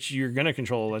 Which you're gonna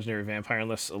control a legendary vampire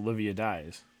unless Olivia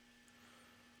dies.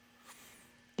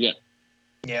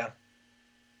 Yeah.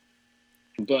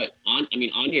 But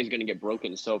Anya is going to get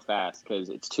broken so fast because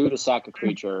it's 2 to sack a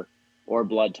creature or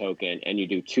blood token, and you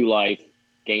do 2 life,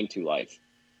 gain 2 life.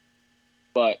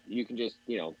 But you can just,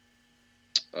 God,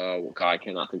 I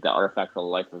cannot think that artifact for the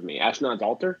life of me. Ashnod's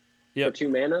Altar for 2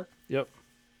 mana. Yep.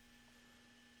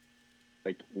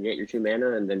 Like, you get your 2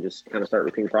 mana and then just kind of start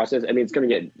repeating the process. I mean, it's going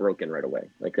to get broken right away.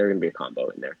 Like, there's going to be a combo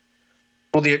in there.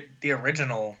 Well, the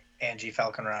original Angie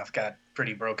Falconrath got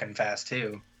pretty broken fast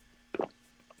too.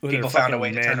 With People their found a fucking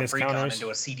way to turn a madness Precon counters. into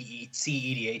a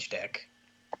CEDH deck.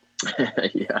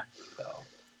 Yeah. So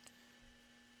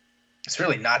it's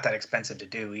really not that expensive to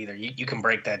do either. You can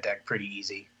break that deck pretty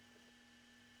easy.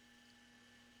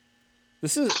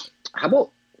 This is. How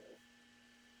about...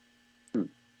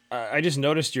 I just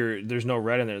noticed there's no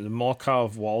red in there. The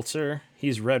Malkov Waltzer,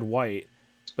 he's red-white,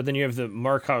 but then you have the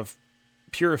Markov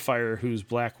Purifier, who's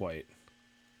black-white.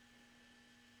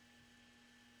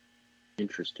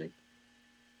 Interesting.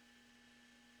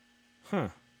 Huh.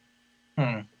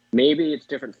 Maybe it's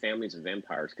different families of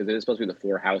vampires, because it is supposed to be the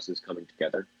 4 houses coming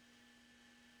together.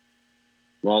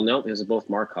 Well, no, these are both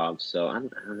Markovs, so I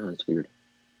don't know. It's weird.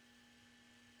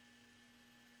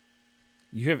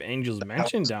 You have Angels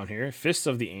mentioned down here. Fists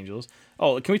of the Angels.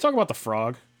 Oh, can we talk about the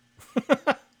frog?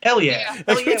 Hell yeah!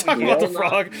 Hell Can we yeah, talk we about do. the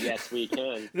frog? Yes, we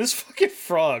can. This fucking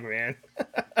frog, man.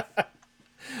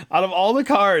 Out of all the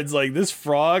cards, like, this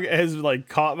frog has, like,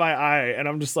 caught my eye, and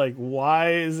I'm just like,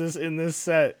 why is this in this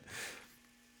set?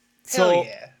 Hell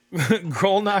yeah!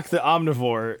 Grolnak the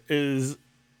Omnivore is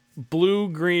blue,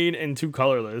 green, and 2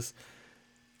 colorless.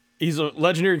 He's a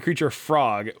legendary creature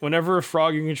frog. Whenever a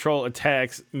frog you control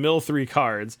attacks, mill 3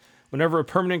 cards. Whenever a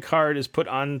permanent card is put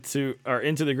onto or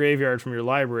into the graveyard from your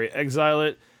library, exile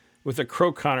it with a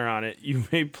croak counter on it. You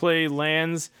may play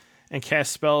lands and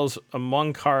cast spells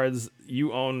among cards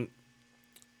you own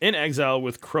in exile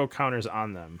with croak counters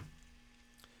on them.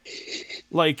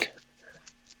 Like,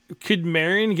 could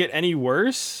Marion get any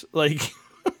worse? Like,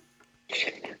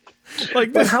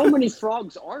 But how many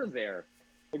frogs are there?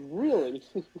 Like, really?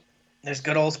 There's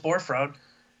good old Spore Frog.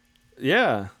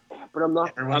 Yeah. But I'm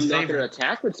not Everyone's going to favorite.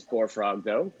 attack with Spore Frog,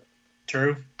 though.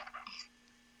 True.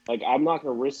 Like, I'm not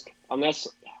going to risk... Unless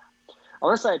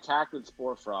I attack with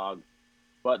Spore Frog,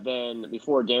 but then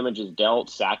before damage is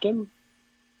dealt, sack him.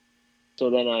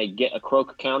 So then I get a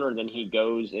croak counter, and then he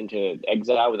goes into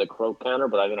exile with a croak counter,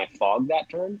 but then I fog that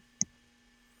turn.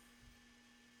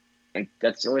 Like,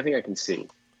 that's the only thing I can see.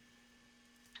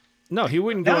 No, he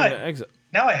wouldn't go No, into exile.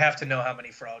 Now I have to know how many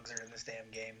frogs are in this damn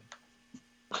game.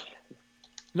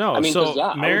 No, I mean, so 'cause, I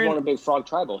would Marion, want a big frog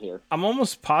tribal here. I'm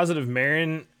almost positive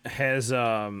Marion has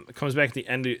comes back at the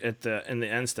end in the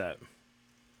end step.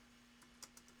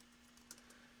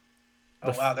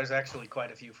 Oh wow, there's actually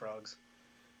quite a few frogs.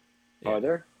 Yeah. Are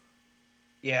there?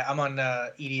 Yeah, I'm on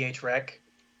EDH Rec,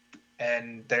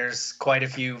 and there's quite a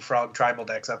few frog tribal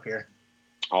decks up here.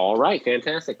 All right,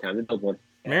 fantastic. Time to build one.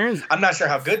 Marion's I'm not sure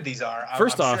how good these are.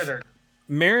 First I'm off- sure they're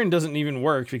Marion doesn't even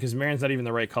work because Marion's not even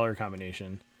the right color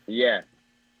combination. Yeah.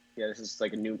 Yeah, this is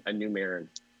like a new Marin.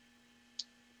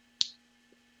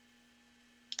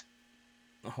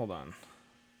 Hold on.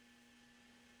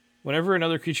 Whenever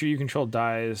another creature you control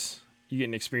dies, you get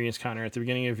an experience counter. At the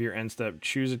beginning of your end step,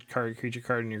 choose a creature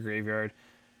card in your graveyard.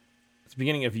 At the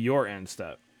beginning of your end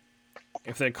step.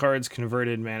 If that card's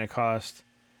converted mana cost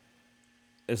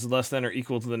is less than or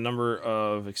equal to the number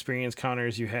of experience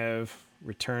counters you have,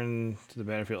 return to the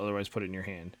battlefield, otherwise put it in your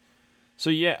hand.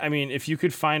 So yeah, I mean, if you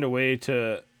could find a way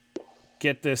to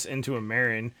get this into a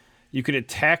Marin, you could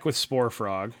attack with Spore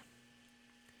Frog,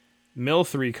 mill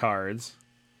 3 cards,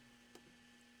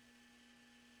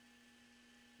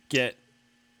 get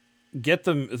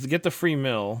the free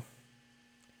mill.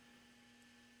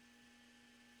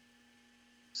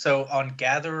 So on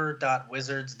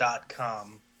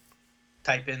gatherer.wizards.com,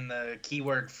 type in the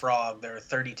keyword frog. There are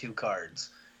 32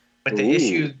 cards. But the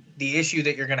Ooh. issue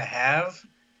that you're going to have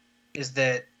is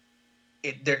that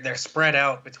they're spread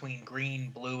out between green,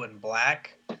 blue, and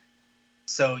black.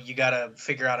 So you got to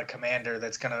figure out a commander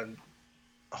that's going to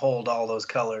hold all those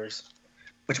colors.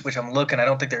 Which I'm looking. I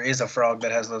don't think there is a frog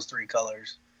that has those 3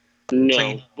 colors. No,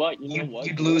 So but you know what?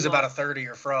 You'd lose about a third of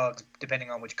your frogs depending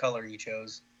on which color you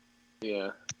chose. Yeah.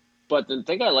 But the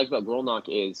thing I like about Grolnak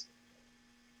is,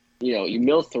 you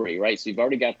mill 3, right? So you've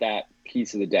already got that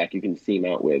piece of the deck you can theme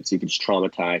out with, so you can just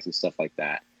traumatize and stuff like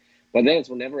that. But then it's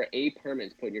whenever a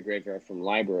permanent is put in your graveyard from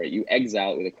library, you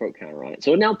exile it with a croak counter on it.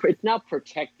 So it's now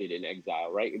protected in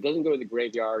exile, right? It doesn't go to the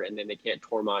graveyard and then they can't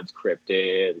Tormod's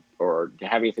Cryptid or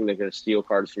have anything that's going to steal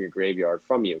cards from your graveyard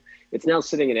from you. It's now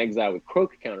sitting in exile with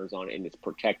croak counters on it and it's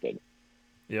protected.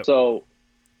 Yep. So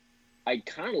I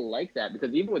kind of like that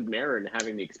because even with Marin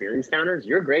having the experience counters,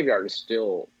 your graveyard is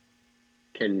still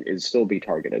be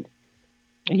targeted.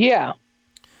 Yeah.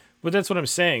 But that's what I'm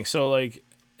saying. So like,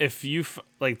 if you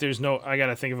there's no, I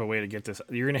gotta think of a way to get this.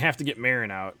 You're gonna have to get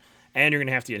Marin out, and you're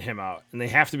gonna have to get him out, and they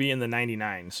have to be in the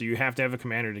 99. So you have to have a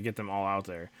commander to get them all out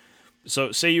there.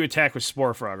 So say you attack with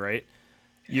Spore Frog, right?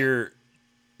 You're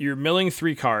milling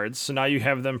 3 cards, so now you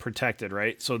have them protected,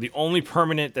 right? So the only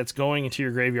permanent that's going into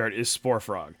your graveyard is Spore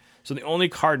Frog. So the only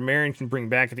card Marin can bring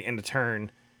back at the end of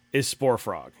turn is Spore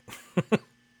Frog.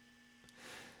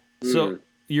 So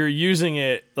you're using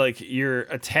it like you're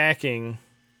attacking.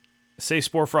 Say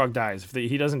Spore Frog dies. If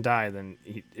he doesn't die, then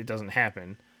it doesn't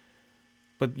happen.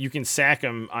 But you can sack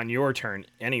him on your turn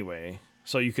anyway.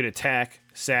 So you could attack,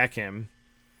 sack him,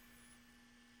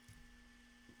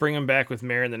 bring him back with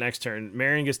Marin the next turn.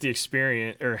 Marin gets the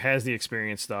experience, or has the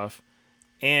experience stuff,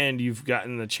 and you've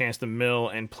gotten the chance to mill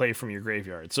and play from your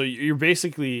graveyard. So you're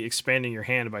basically expanding your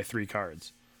hand by 3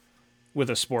 cards with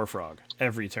a Spore Frog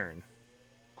every turn.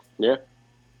 Yeah.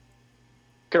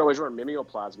 Could always run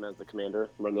Mimeoplasma as the commander.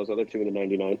 Run those other 2 in the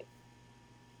 99.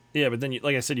 Yeah, but then,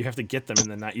 like I said, you have to get them in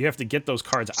the night. You have to get those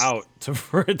cards out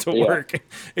for it to Yeah. work.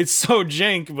 It's so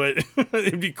jank, but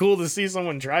it'd be cool to see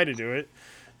someone try to do it.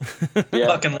 Yeah.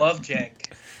 Fucking love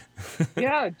jank.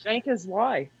 Yeah, jank is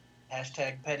life.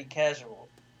 Hashtag petty casual.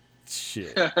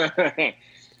 Shit.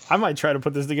 I might try to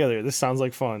put this together. This sounds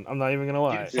like fun. I'm not even gonna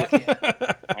lie. Dude, fuck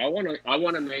yeah. I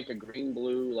want to make a green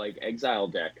blue like exile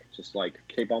deck. Just like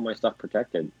keep all my stuff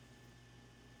protected.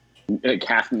 Like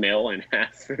half mill and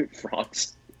half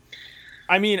frogs.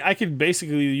 I mean, I could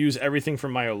basically use everything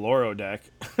from my Oloro deck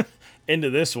into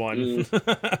this one.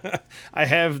 I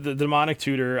have the Demonic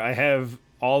Tutor. I have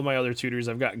all of my other tutors.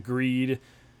 I've got Greed,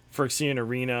 Phyrexian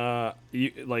Arena,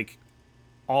 like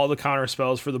all the counter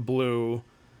spells for the blue.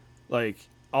 Like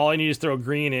all I need is throw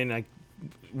green in, like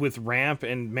with ramp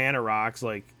and mana rocks.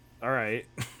 Like, all right,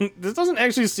 this doesn't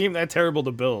actually seem that terrible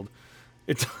to build.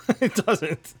 It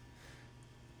doesn't.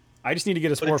 I just need to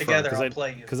get a Put Spore it together, Frog I'll play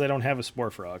you. because I don't have a Spore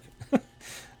Frog. I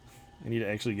need to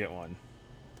actually get one.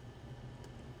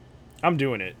 I'm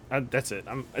doing it. That's it.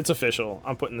 It's official.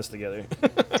 I'm putting this together.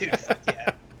 Dude, fuck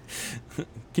yeah.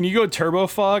 Can you go Turbo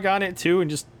Fog on it too and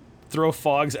just throw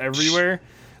fogs everywhere?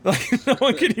 Like no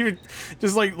one can even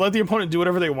just like let the opponent do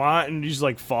whatever they want and you just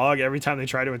like fog every time they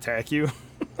try to attack you.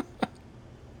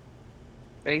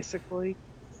 Basically.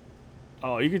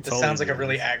 Oh, you could This totally. sounds like do a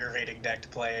really this. aggravating deck to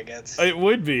play against. It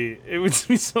would be. It would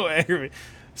be so aggravating.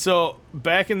 So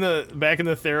back in the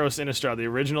Theros Innistrad, the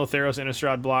original Theros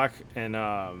Innistrad block, and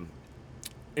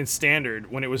in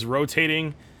Standard, when it was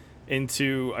rotating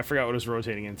into, I forgot what it was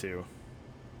rotating into.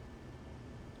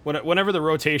 Whenever the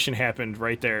rotation happened,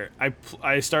 right there,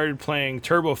 I started playing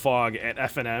Turbo Fog at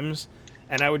FNMs,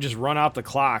 and I would just run out the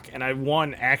clock, and I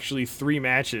won actually 3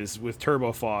 matches with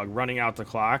Turbo Fog running out the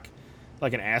clock,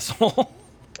 like an asshole.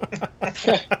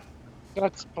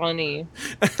 That's funny.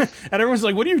 And everyone's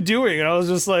like, "What are you doing?" And I was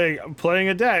just like, "I'm playing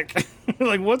a deck."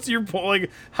 Like, what's your point?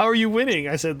 Like, how are you winning?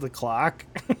 I said, "The clock."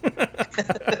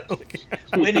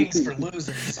 Winnings for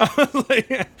losers. I was like,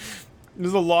 it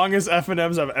was the longest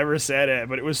FNMs I've ever sat at,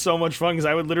 but it was so much fun because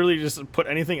I would literally just put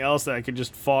anything else that I could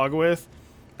just fog with.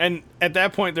 And at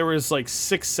that point, there was like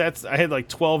 6 sets. I had like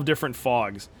 12 different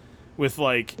fogs with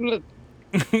like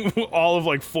all of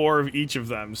like 4 of each of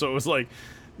them. So it was like,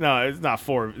 no, it's not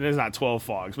 4. There's not 12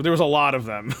 fogs, but there was a lot of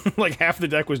them. Like half the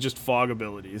deck was just fog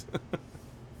abilities.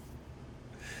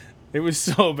 It was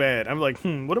so bad. I'm like,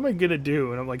 what am I gonna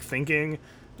do? And I'm like thinking, and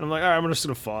I'm like, all right, I'm just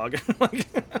gonna fog. Like,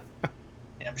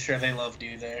 Yeah, I'm sure they loved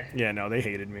you there. yeah, no, they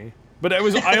hated me. But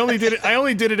I only did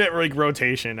it at like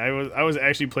rotation. I was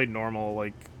actually played normal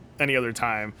like any other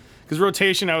time. Because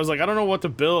rotation, I was like, I don't know what to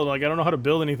build. Like, I don't know how to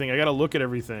build anything. I gotta look at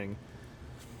everything.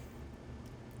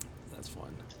 That's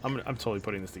fun. I'm totally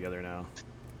putting this together now.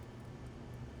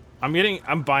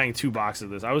 I'm buying 2 boxes of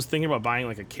this. I was thinking about buying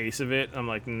like a case of it. I'm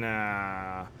like,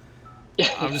 nah.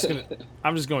 I'm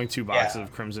just going 2 boxes Yeah.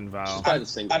 of Crimson Vow. Buy the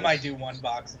singles. I might do 1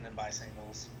 box and then buy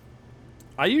singles.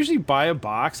 I usually buy a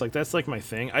box, like that's like my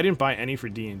thing. I didn't buy any for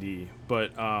D&D,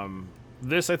 but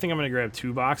this I think I'm gonna grab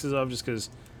 2 boxes of just because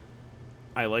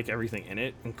I like everything in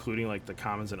it, including like the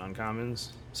commons and uncommons.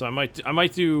 So I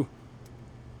might do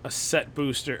a set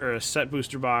booster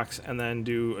box and then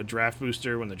do a draft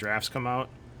booster when the drafts come out.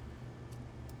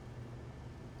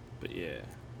 But yeah,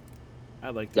 I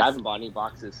like. Yeah, I this. haven't bought any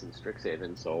boxes since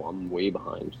Strixhaven, so I'm way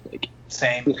behind. Like,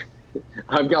 Same.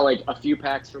 I've got like a few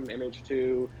packs from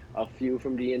MH2, a few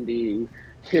from D&D.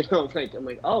 You know, I'm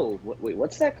like, oh, wait,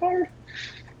 what's that card?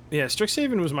 Yeah,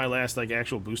 Strixhaven was my last like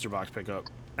actual booster box pickup.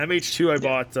 MH2 I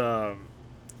bought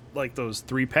like those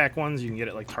 3-pack ones you can get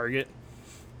at like Target.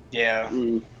 Yeah.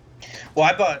 Mm. Well,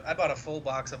 I bought a full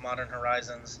box of Modern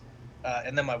Horizons,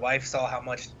 and then my wife saw how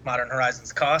much Modern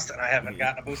Horizons cost, and I haven't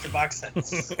gotten a booster box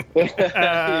since.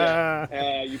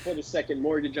 Yeah. You put a second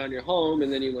mortgage on your home,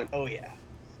 and then you went. Oh yeah.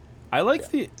 I like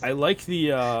the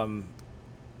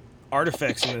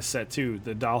artifacts in this set too.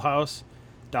 The Dollhouse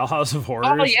of Horrors.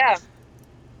 Oh yeah,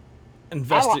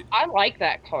 I I like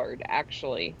that card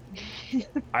actually.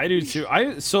 I do too.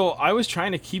 I was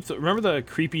trying to keep remember the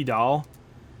creepy doll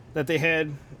that they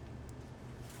had.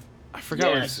 I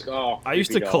forgot Yes. I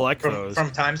used to creepy doll. collect From, those.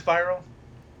 from Time Spiral.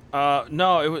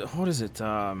 No, it was what is it?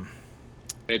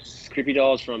 It's creepy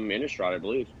dolls from Innistrad, I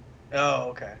believe.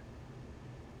 Oh, okay.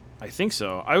 I think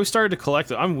so. I started to collect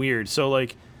them. I'm weird. So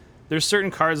like, there's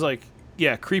certain cards like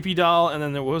creepy doll, and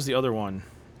then what was the other one?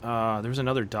 There was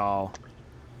another doll.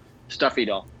 Stuffy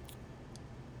doll.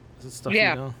 Is it Stuffy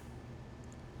Yeah. doll?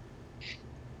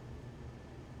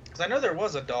 Because I know there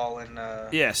was a doll in.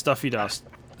 Yeah, Stuffy doll.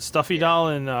 Stuffy doll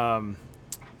and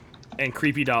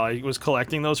creepy doll. I was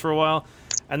collecting those for a while,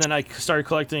 and then I started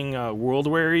collecting World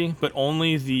Weary, but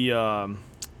only the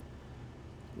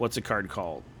what's a card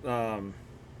called?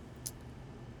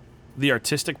 The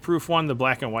artistic proof one, the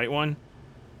black and white one,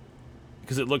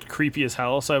 because it looked creepy as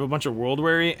hell. So I have a bunch of World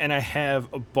Weary, and I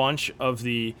have a bunch of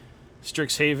the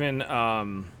Strixhaven.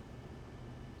 God,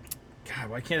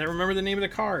 why can't I remember the name of the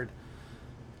card?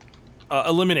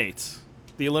 Eliminates.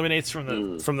 The Eliminates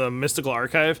from the Mystical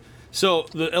Archive. So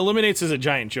the Eliminates is a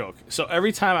giant joke. So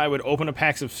every time I would open a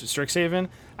pack of Strixhaven,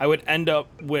 I would end up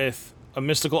with a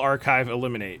Mystical Archive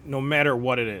Eliminate, no matter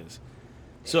what it is.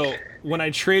 So when I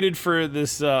traded for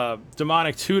this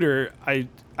Demonic Tutor, I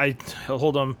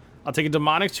hold him. I'll take a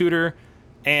Demonic Tutor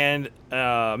and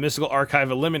Mystical Archive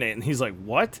Eliminate, and he's like,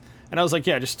 "What?" And I was like,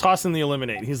 "Yeah, just toss in the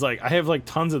Eliminate." He's like, "I have like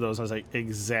tons of those." I was like,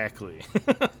 "Exactly."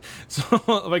 So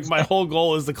like my whole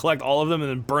goal is to collect all of them and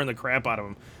then burn the crap out of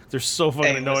them. They're so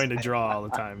fucking annoying to draw all the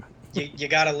time. You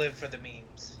gotta live for the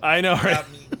memes. I know, right?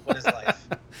 Without memes, what is life?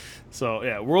 So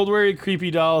yeah, World Weary, Creepy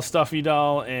Doll, Stuffy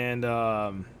Doll, and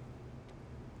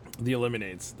the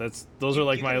Eliminates. Those are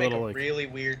like you my can make little a like. really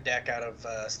weird deck out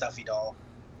of Stuffy Doll.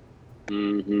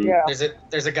 Mm-hmm. Yeah.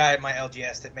 There's a guy at my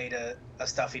LGS that made a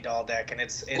Stuffy Doll deck, and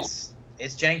it's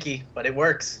janky, but it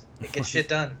works. It gets shit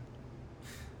done.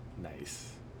 Nice.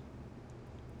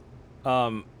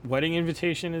 Wedding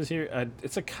Invitation is here.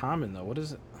 It's a common though. What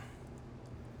is it?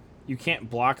 You can't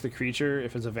block the creature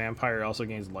if it's a vampire. It also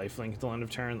gains lifelink until end of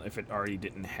turn if it already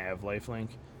didn't have lifelink.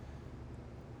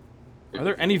 Are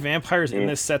there any vampires in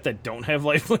this set that don't have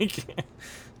lifelink?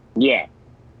 Yeah.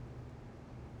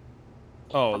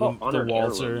 Oh, How about the Honored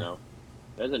Waltzer. Heirloom, though?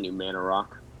 There's a new mana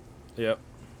rock. Yep.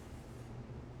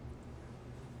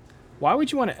 Why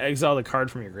would you want to exile the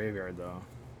card from your graveyard though?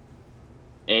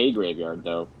 A graveyard,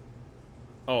 though.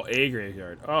 Oh, a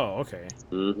graveyard. Oh, okay.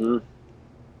 Mm-hmm.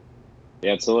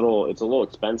 Yeah, it's a little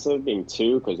expensive being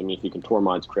 2, because I mean, if you can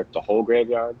Tormod's Crypt the whole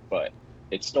graveyard, but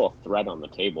it's still a threat on the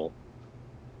table.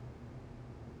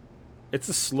 It's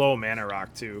a slow mana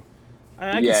rock too.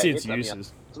 I can see its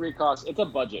uses. 3 costs. It's a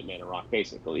budget mana rock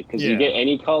basically, because Yeah. you get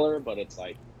any color, but it's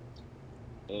like,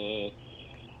 it's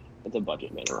a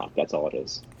budget mana rock. That's all it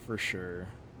is. For sure.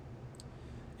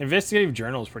 Investigative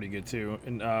Journal is pretty good too.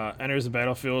 And enters the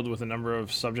battlefield with a number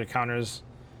of subject counters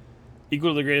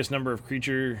equal to the greatest number of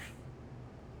creatures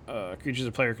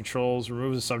the player controls.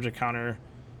 Removes a subject counter.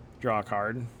 Draw a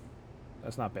card.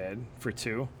 That's not bad for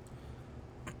 2.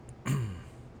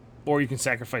 Or you can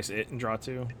sacrifice it and draw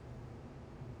 2.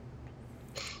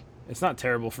 It's not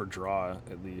terrible for draw,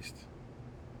 at least.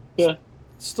 Yeah.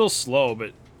 It's still slow,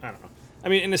 but I don't know. I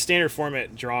mean, in the standard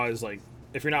format, draw is like,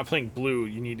 if you're not playing blue,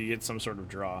 you need to get some sort of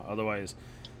draw. Otherwise,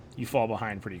 you fall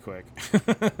behind pretty quick.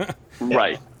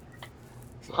 Right.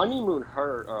 Honeymoon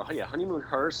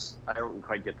Hearse. I don't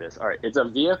quite get this. All right, it's a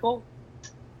vehicle.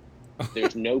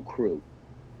 There's no crew.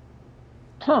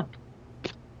 Huh.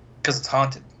 Because it's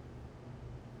haunted.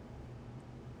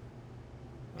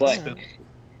 But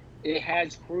it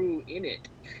has crew in it.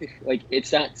 Like,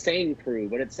 it's not saying crew,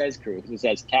 but it says crew. It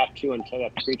says tap 2 on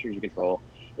tap creatures you control.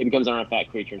 It becomes an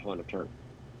artifact creature until end of turn.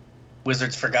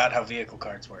 Wizards forgot how vehicle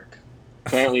cards work.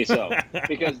 Apparently so.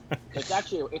 Because it's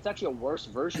actually a worse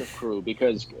version of crew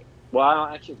because, well,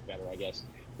 actually it's better, I guess.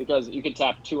 Because you can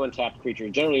tap 2 untapped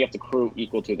creatures. Generally, you have to crew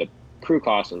equal to the crew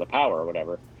cost or the power or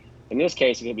whatever. In this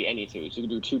case, it can be any 2. So you can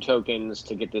do 2 tokens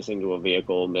to get this into a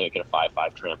vehicle, make it a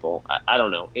 5/5 trample. I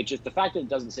don't know. It just, the fact that it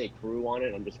doesn't say crew on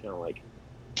it, I'm just kind of like...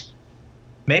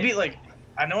 Maybe, like,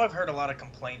 I know I've heard a lot of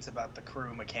complaints about the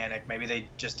crew mechanic. Maybe they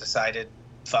just decided,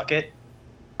 fuck it,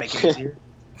 make it easier.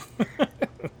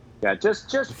 Yeah, just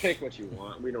pick what you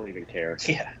want. We don't even care.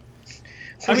 Yeah.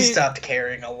 I We mean- stopped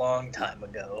caring a long time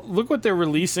ago. Look what they're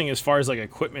releasing as far as like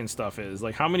equipment stuff is.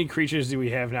 Like, how many creatures do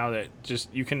we have now that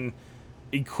just you can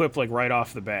equip like right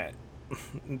off the bat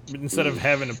instead of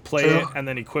having to play it True. and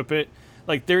then equip it?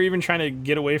 Like, they're even trying to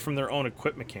get away from their own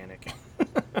equip mechanic.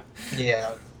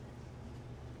 Yeah.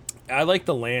 I like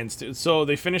the lands too. So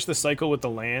they finished the cycle with the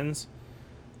lands.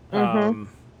 Mhm.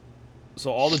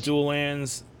 So all the dual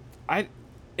lands.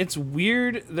 It's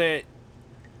weird that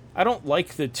I don't like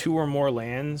the 2 or more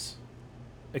lands.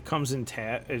 It comes in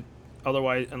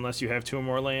otherwise, unless you have 2 or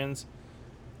more lands.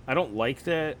 I don't like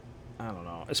that. I don't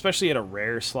know. Especially at a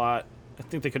rare slot. I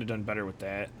think they could have done better with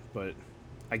that, but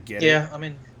I get it. Yeah, I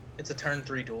mean, it's a turn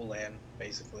 3 dual land,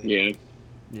 basically. Yeah.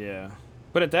 Yeah.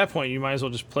 But at that point, you might as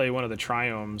well just play one of the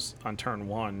triomes on turn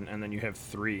 1, and then you have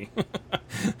 3.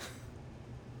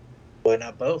 Why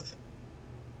not both?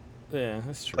 Yeah,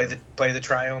 that's true. Play the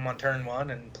triome on turn 1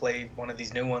 and play one of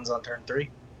these new ones on turn 3.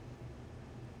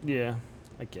 Yeah,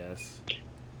 I guess.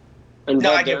 And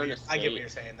No, I Voldaren get what Estate, you're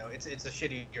saying though. It's a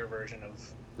shittier version of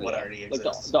what yeah, already like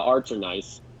exists. the arts are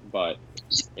nice, but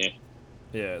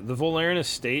Yeah, the Volaren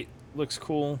Estate looks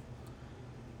cool.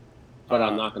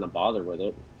 I'm not gonna bother with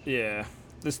it. Yeah,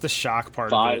 this the shock part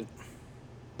 5. of it.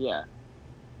 Yeah.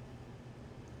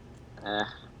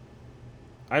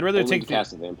 I'd rather Only take to the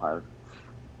cast a vampire.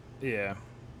 yeah.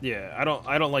 I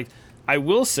don't like. I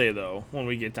will say though, when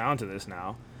we get down to this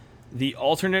now, the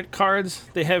alternate cards,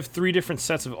 they have 3 different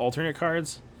sets of alternate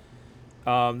cards.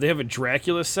 They have a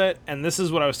Dracula set, and this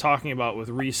is what I was talking about with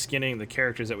reskinning the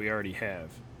characters that we already have.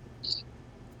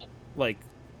 Like,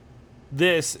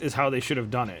 this is how they should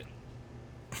have done it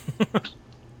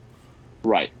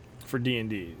Right. for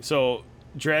D&D. So,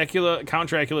 Count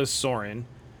Dracula is Sorin.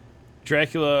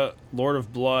 Dracula, Lord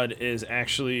of Blood, is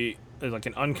actually like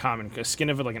an uncommon, a skin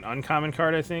of it like an uncommon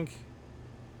card, I think.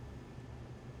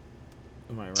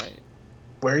 Am I right?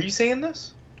 Where are you seeing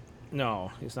this?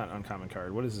 No, it's not an uncommon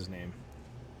card. What is his name?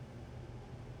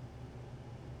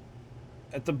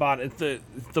 At the bottom, it's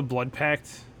the Blood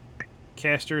Pact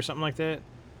caster or something like that.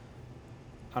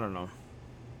 I don't know.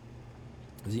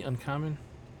 Is he uncommon?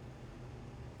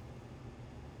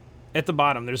 At the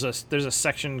bottom, there's a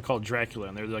section called Dracula,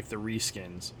 and they're like the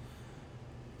reskins.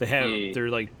 They have they're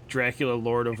like Dracula,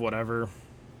 Lord of whatever.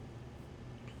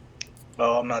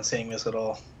 Oh, I'm not seeing this at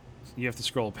all. You have to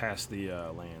scroll past the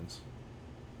lands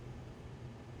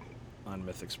on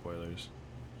Mythic Spoilers.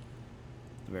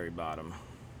 The very bottom.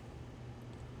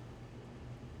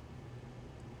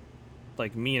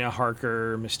 Like Mina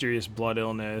Harker, Mysterious Blood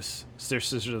Illness,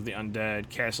 Sisters of the Undead,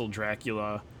 Castle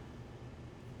Dracula,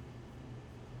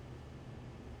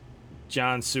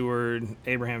 John Seward,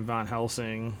 Abraham von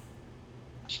Helsing.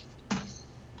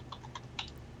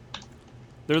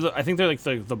 I think they're like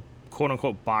the quote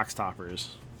unquote box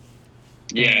toppers.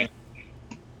 Yeah.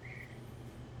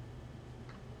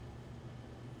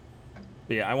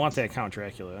 But yeah, I want that Count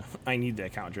Dracula. I need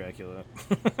that Count Dracula.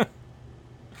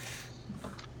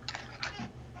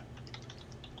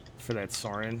 For that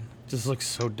Sorin. Just looks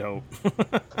so dope.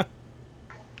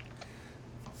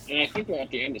 And I think we're at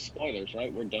the end of spoilers,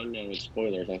 right? We're done now with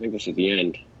spoilers. I think this is the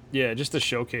end. Yeah, just the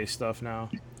showcase stuff now.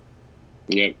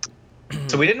 Yep.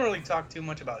 So we didn't really talk too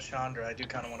much about Chandra. I do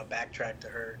kind of want to backtrack to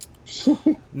her.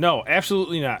 No,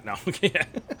 absolutely not. No. Yeah.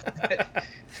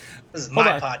 This is Hold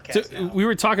my on. podcast So, now. we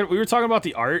were talking about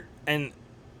the art, and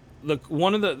look,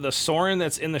 one of the Sorin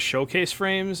that's in the showcase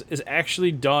frames is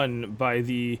actually done by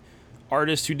the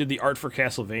artist who did the art for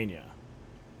Castlevania.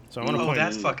 So I want to Oh, point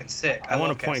that's fucking sick. I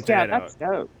wanna love point Castlevania. Yeah, that that's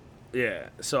dope. yeah.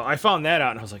 So I found that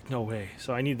out and I was like, no way.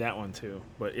 So I need that one too.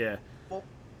 But yeah.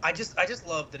 I just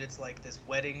love that it's like this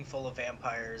wedding full of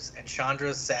vampires, and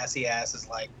Chandra's sassy ass is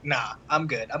like, nah, I'm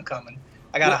good. I'm coming.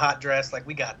 I got Well- a hot dress. Like,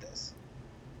 we got this.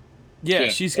 Yeah,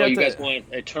 she's Oh, got you the guys want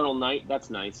Eternal Night? That's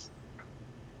nice.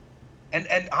 And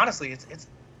honestly, it's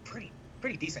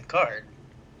pretty decent card.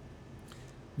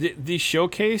 the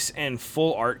showcase and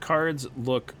full art cards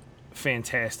look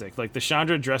fantastic. Like the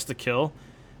Chandra Dress to Kill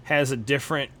has a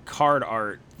different card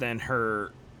art than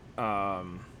her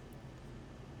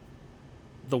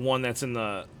the one that's in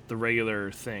the regular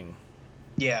thing,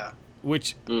 Yeah.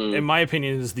 which in my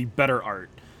opinion is the better art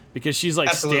because she's like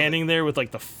Absolutely. standing there with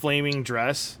like the flaming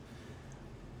dress.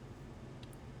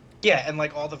 Yeah, and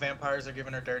like all the vampires are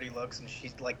giving her dirty looks, and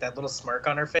she's like that little smirk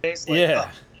on her face. Like, Yeah.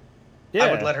 oh, Yeah.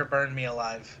 I would let her burn me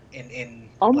alive. In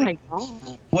Oh like, my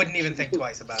god. wouldn't even think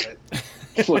twice about it.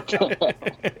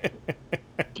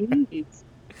 Jeez.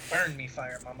 Burn me,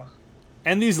 fire mama.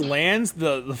 And these lands,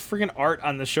 the freaking art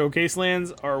on the showcase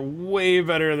lands are way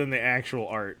better than the actual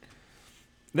art.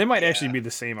 They might Yeah. actually be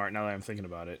the same art now that I'm thinking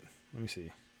about it. Let me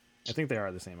see. I think they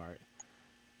are the same art.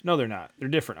 No, they're not. They're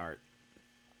different art.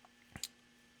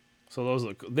 So those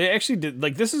look. They actually did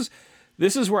like this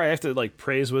is where I have to like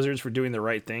praise Wizards for doing the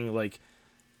right thing. Like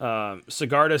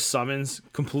Sigarda Summons,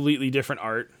 completely different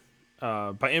art.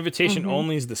 By Invitation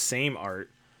Only is the same art,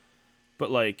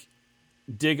 but like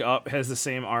Dig Up has the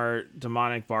same art.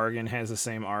 Demonic Bargain has the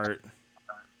same art.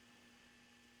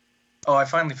 Oh, I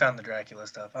finally found the Dracula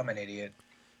stuff. I'm an idiot.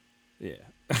 Yeah.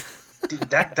 Dude,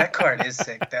 that card is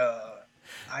sick though.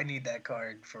 I need that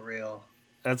card for real.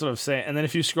 That's what I'm saying. And then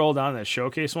if you scroll down that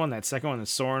showcase one, that second one, the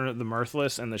Sorin the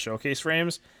Mirthless and the showcase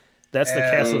frames, that's the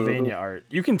Castlevania art.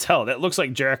 You can tell that looks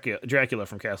like Dracula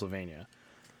from Castlevania.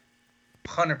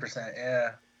 100%,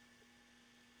 yeah.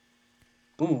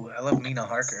 Ooh, I love Nina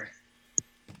Harker.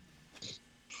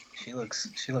 She looks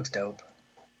dope.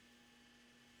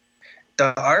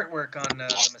 The artwork on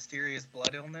the Mysterious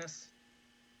Blood Illness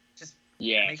just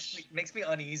Yes. makes me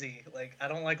uneasy. Like, I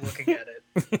don't like looking at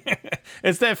it.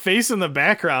 It's that face in the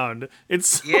background.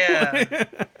 It's Yeah.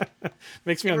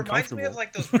 makes me It reminds uncomfortable. me of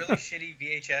like those really shitty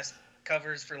VHS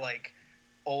covers for like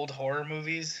old horror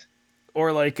movies.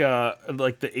 Or like the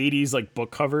 80s like book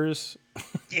covers.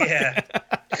 Yeah.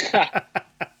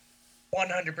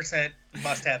 100%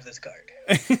 must have this card.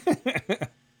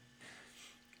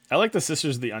 I like the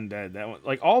Sisters of the Undead. That one,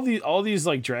 like all these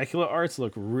like Dracula arts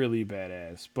look really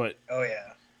badass, but Oh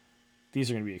yeah. these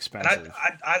are gonna be And expensive.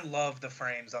 I love the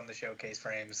frames on the showcase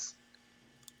frames.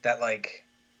 That like,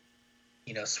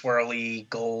 you know, swirly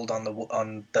gold on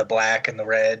the black and the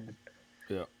red.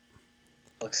 Yeah.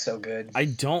 Looks so good. I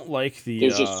don't like the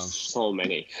There's just so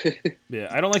many. yeah.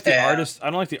 I don't like the Yeah. artist. I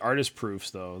don't like the artist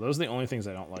proofs though. Those are the only things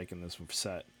I don't like in this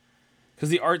set. Because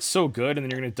the art's so good, and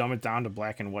then you're gonna dumb it down to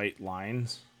black and white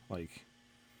lines. Like,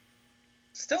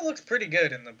 Still looks pretty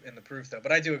good in the proof though,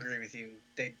 but I do agree with you.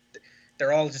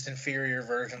 They're all just inferior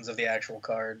versions of the actual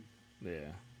card. yeah.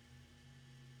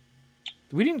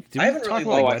 Did I we haven't talk really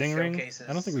about liked wedding ring? showcases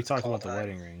I don't think we talked all about the time.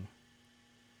 wedding ring.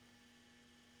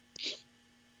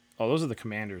 Oh, those are the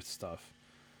commander stuff.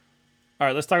 All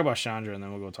right, let's talk about Chandra, and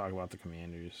then we'll go talk about the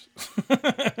commanders.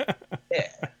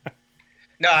 Yeah.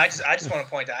 No, I just want to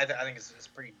point out. I think it's a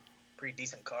pretty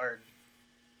decent card.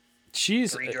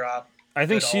 She's 3-drop. I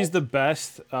think good she's alt. the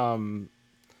best.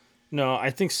 No, I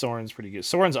think Soren's pretty good.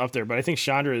 Soren's up there, but I think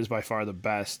Chandra is by far the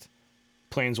best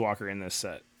planeswalker in this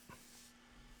set.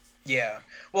 Yeah.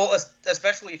 Well,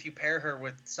 especially if you pair her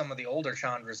with some of the older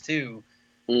Chandras too.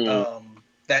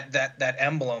 That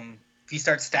emblem. If you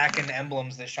start stacking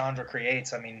emblems that Chandra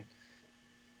creates, I mean,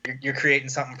 you're creating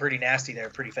something pretty nasty there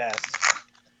pretty fast.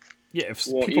 Yeah, if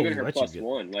Well, people even her let you plus get.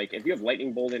 one. Like, if you have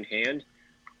Lightning Bolt in hand,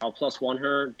 I'll +1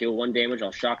 her, deal 1 damage,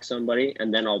 I'll shock somebody,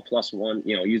 and then I'll +1,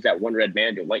 use that 1 red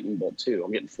mana to Lightning Bolt too.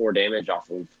 I'm getting 4 damage off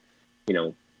of,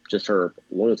 just her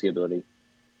loyalty ability.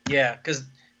 Yeah, because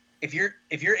if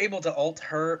you're able to ult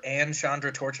her and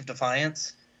Chandra Torch of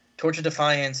Defiance,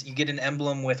 you get an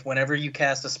emblem with whenever you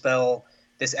cast a spell,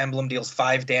 this emblem deals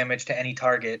 5 damage to any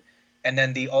target, and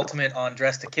then the ultimate on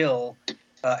Dress to Kill,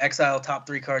 exile top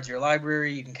 3 cards of your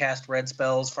library. You can cast red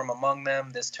spells from among them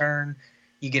this turn.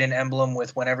 You get an emblem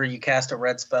with whenever you cast a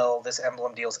red spell, this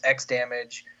emblem deals X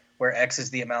damage, where X is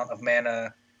the amount of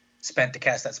mana spent to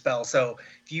cast that spell. So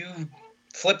if you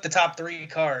flip the top 3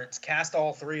 cards, cast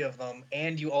all 3 of them,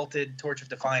 and you ulted Torch of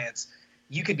Defiance,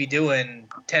 you could be doing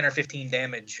 10 or 15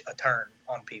 damage a turn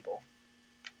on people.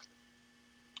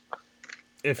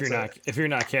 If you're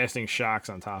not casting shocks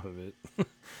on top of it.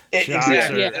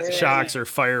 Exactly. Yeah. Shocks or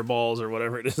fireballs or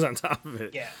whatever it is on top of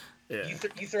it. Yeah. Yeah. You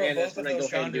throw Yeah, that's both of when I those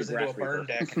go ahead and do Chandras into a Graph burn Reaper.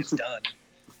 deck and it's done.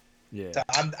 Yeah. So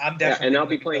I'm Yeah, definitely. and I'll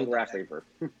be gonna playing building Graph that. Reaper.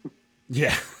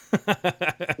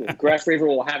 Yeah. Graph Reaper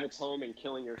will have its home in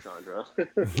killing your Chandra.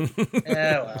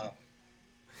 Yeah, well.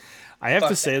 I have to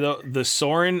Fuck say though, the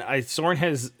Sorin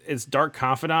has its Dark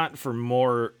Confidant for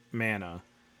more mana,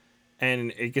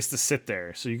 and it gets to sit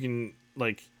there, so you can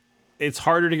like, it's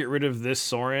harder to get rid of this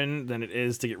Sorin than it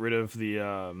is to get rid of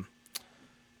the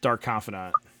Dark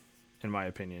Confidant, in my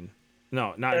opinion.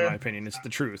 No, not in my opinion. It's the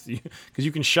truth, because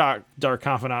you can shock Dark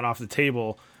Confidant off the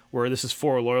table, where this is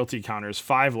 4 loyalty counters,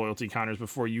 5 loyalty counters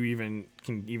before you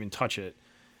can touch it.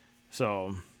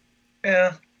 So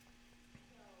Yeah.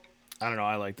 I don't know.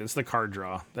 I like this. It's the card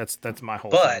draw. That's my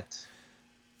whole thing. But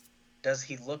does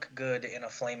he look good in a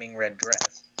flaming red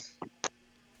dress?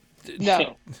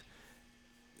 No.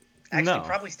 Actually, No.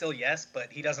 probably still yes,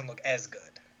 but he doesn't look as good.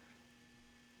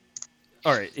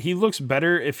 All right, he looks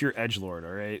better if you're edgelord.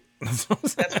 All right, That's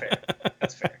fair.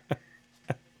 That's fair.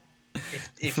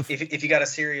 If you got a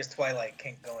serious Twilight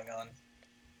kink going on.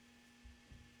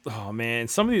 oh man,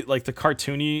 some of the like the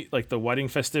cartoony, like the wedding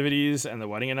festivities and the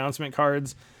wedding announcement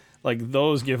cards, like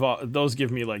those give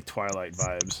me like Twilight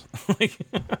vibes. Like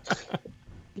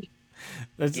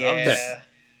Yeah.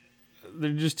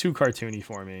 they're just too cartoony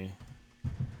for me.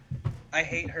 I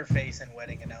hate her face in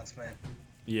wedding announcement.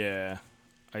 Yeah,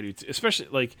 I do too. Especially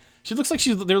like she looks like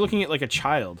they're looking at like a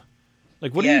child.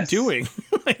 Like what Yes. are you doing?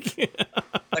 Like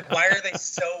Like, why are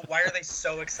they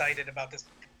so excited about this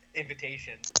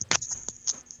invitation?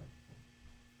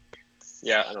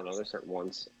 Yeah, I don't know. There's certain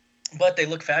ones. But they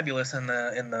look fabulous in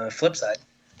the flip side.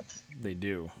 they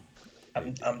do.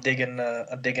 I'm digging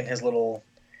his little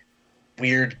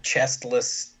weird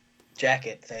chestless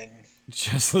jacket thing.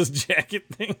 Chestless jacket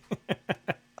thing.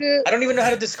 I don't even know how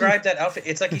to describe that outfit.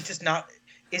 It's like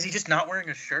is he just not wearing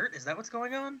a shirt? Is that what's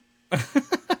going on?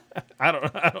 I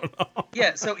don't know.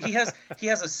 Yeah, so he has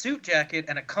a suit jacket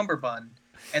and a cummerbund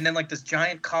and then like this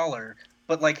giant collar,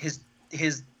 but like his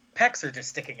pecs are just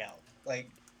sticking out. Like,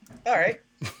 all right.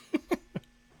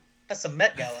 That's some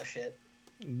Met Gala shit.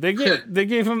 They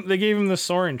gave him the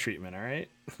Soren treatment, all right?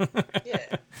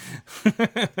 Yeah.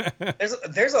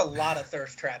 There's a lot of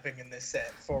thirst trapping in this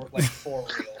set for real.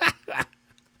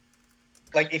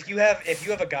 Like if you have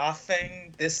a goth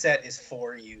thing, this set is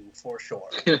for you for sure.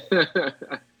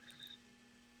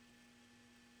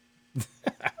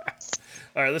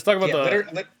 All right, let's talk about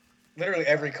Literally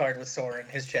every card with Soren,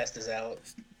 his chest is out.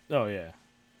 Oh yeah,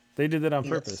 they did that on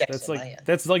He's a purpose. sexy man.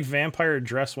 That's like vampire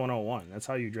dress 101. That's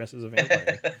how you dress as a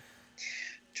vampire,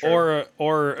 True.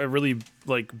 or a really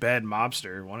like bad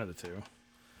mobster. One of the two.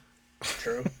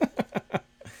 True.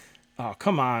 Oh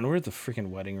come on, where'd the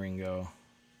freaking wedding ring go?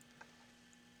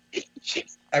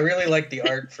 I really like the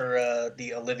art for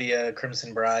the Olivia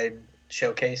Crimson Bride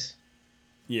showcase.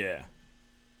 Yeah,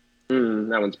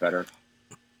 That one's better.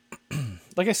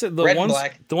 like I said, the Red and ones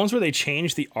black. where they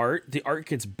change the art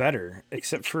gets better,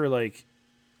 except for like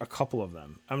a couple of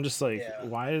them. I'm just like, Yeah.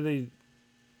 why do they?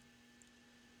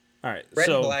 All right, Red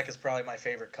so and black is probably my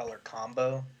favorite color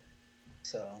combo.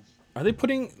 So they're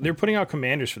putting out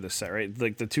commanders for this set, right?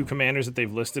 Like the two commanders that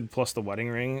they've listed plus the wedding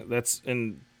ring.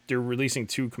 They're releasing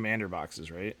 2 commander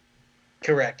boxes, right?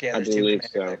 correct, yeah. I There's 2 believe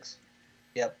commander so. decks.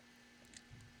 Yep,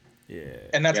 Yeah.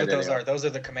 and that's Yeah, what there those they are. are. Those are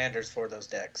the commanders for those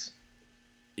decks.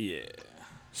 Yeah.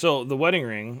 So the wedding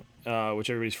ring, which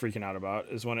everybody's freaking out about,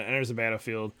 is when it enters the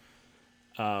battlefield.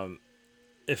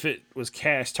 If it was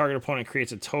cast, target opponent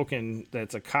creates a token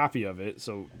that's a copy of it.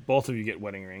 So both of you get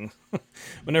wedding rings.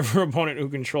 Whenever an opponent who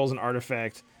controls an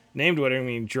artifact named wedding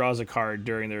ring draws a card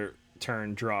during their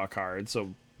turn, draw a card.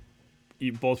 So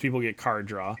both people get card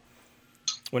draw.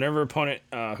 Whenever opponent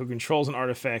who controls an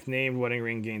artifact named wedding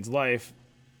ring gains life,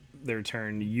 their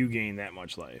turn, you gain that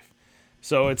much life.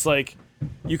 So it's like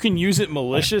you can use it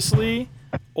maliciously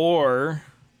or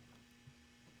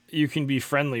you can be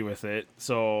friendly with it.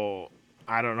 So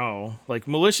I don't know. Like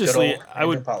maliciously, Good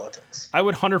old politics. I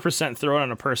would 100% throw it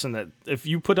on a person that if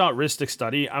you put out Ristic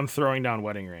Study, I'm throwing down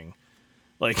wedding ring.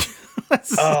 Like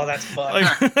that's, Oh, that's fun.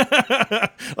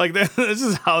 like this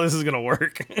is how this is gonna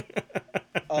work.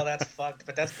 Oh, that's fucked.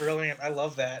 But that's brilliant. I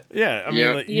love that. Yeah, I mean,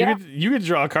 Yeah. like, Yeah. you could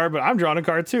draw a card, but I'm drawing a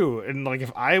card too. And like,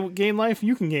 if I gain life,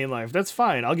 you can gain life. That's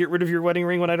fine. I'll get rid of your wedding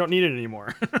ring when I don't need it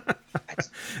anymore.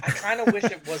 I kind of wish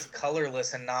it was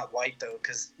colorless and not white though,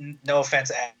 because no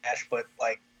offense, Ash, but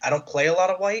like I don't play a lot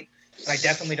of white. And I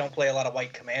definitely don't play a lot of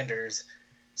white commanders,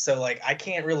 so like I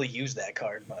can't really use that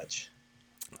card much.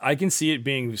 I can see it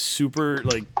being super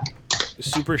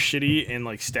shitty in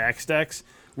like stacks decks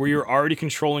where you're already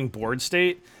controlling board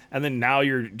state, and then now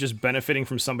you're just benefiting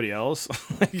from somebody else.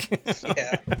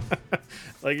 Yeah.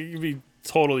 Like it could be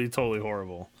totally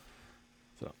horrible.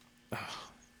 So,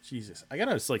 Jesus, I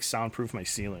gotta like soundproof my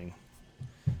ceiling.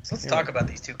 So let's talk about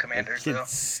these 2 My commanders kid's though.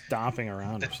 stomping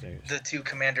around upstairs. The 2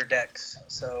 commander decks.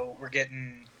 So we're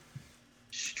getting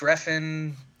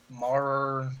Streffen,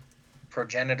 Marrer,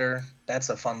 Progenitor. That's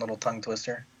a fun little tongue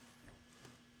twister.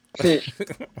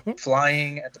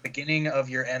 Flying at the beginning of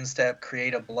your end step,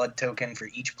 create a blood token for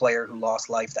each player who lost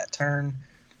life that turn.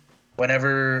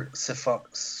 Whenever Sir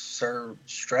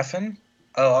Streffen,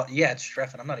 oh yeah, it's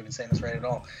Streffen. I'm not even saying this right at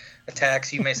all.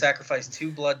 Attacks, you may sacrifice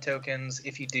 2 blood tokens.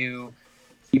 If you do,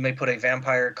 you may put a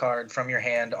vampire card from your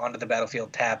hand onto the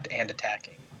battlefield tapped and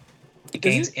attacking. It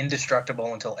gains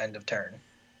indestructible until end of turn.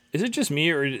 Is it just me,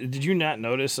 or did you not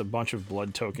notice a bunch of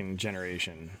blood token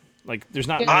generation? Like, there's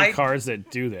not Yeah. many cards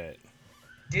that do that.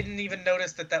 Didn't even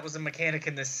notice that was a mechanic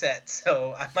in this set,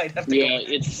 so I might have to Yeah, go back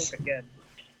and it's- look again.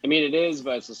 I mean, it is,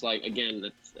 but it's just like,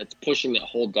 again, it's pushing that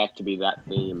whole deck to be that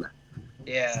theme.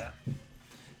 Yeah.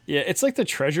 Yeah, it's like the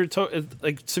treasure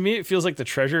like to me, it feels like the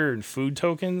treasure and food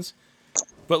tokens,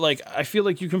 But like, I feel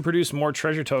like you can produce more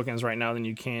treasure tokens right now than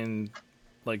you can,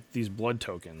 like, these blood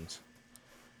tokens.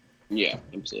 Yeah,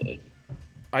 absolutely.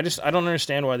 I don't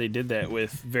understand why they did that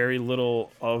with very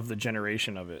little of the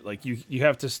generation of it. Like, you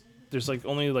have to. There's like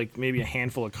only like maybe a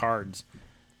handful of cards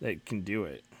that can do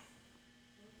it.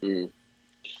 Mm.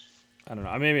 I don't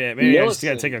know. Maybe I just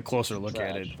gotta take a closer look Trash.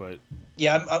 at it. But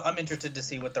Yeah, I'm interested to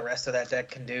see what the rest of that deck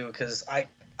can do because I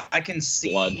can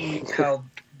see Blood. how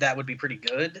that would be pretty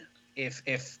good if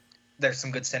there's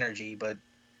some good synergy. But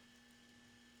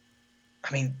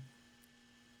I mean,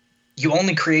 you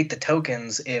only create the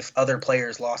tokens if other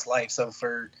players lost life.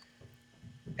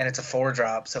 And it's a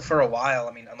 4-drop. So for a while,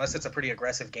 I mean, unless it's a pretty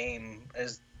aggressive game,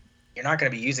 you're not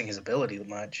going to be using his ability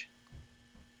much.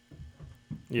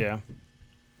 yeah,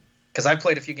 Because I've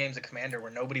played a few games of Commander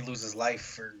where nobody loses life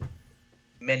for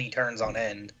many turns on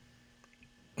end.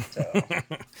 So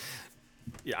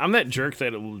yeah. I'm that jerk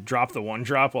that will drop the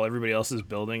 1-drop while everybody else is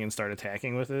building and start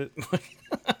attacking with it.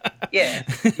 yeah,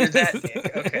 you're that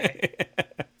dick. Okay.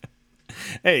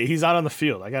 Hey, he's out on the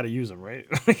field. I gotta use him, right?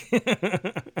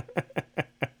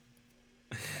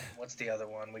 What's the other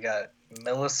one? We got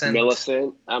Millicent.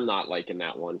 Millicent, I'm not liking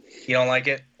that one. You don't like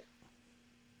it?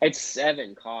 It's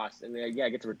 7 cost, and then, yeah,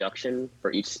 it gets a reduction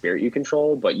for each spirit you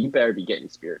control, but you better be getting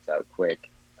spirits out quick.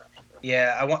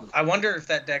 Yeah, I wonder if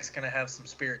that deck's gonna have some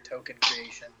spirit token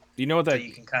creation. You know what So that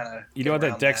you can kind of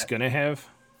that deck's gonna have?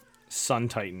 Sun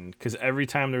Titan, because every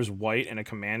time there's white and a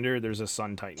commander, there's a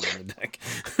Sun Titan in the deck.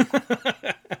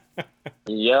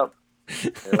 Yep.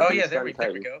 Oh yeah, there we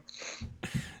go.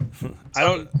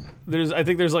 I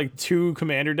think there's like 2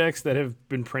 commander decks that have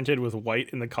been printed with white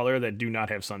in the color that do not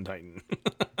have Sun Titan.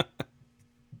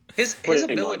 His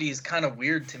Pretty ability much. is kind of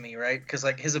weird to me, right? Because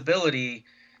like his ability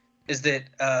is that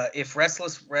if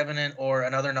Restless Revenant or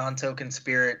another non-token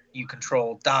spirit you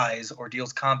control dies or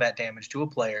deals combat damage to a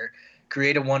player,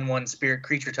 create a 1/1 spirit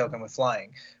creature token with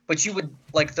flying. But you would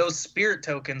like those spirit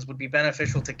tokens would be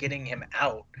beneficial to getting him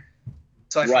out.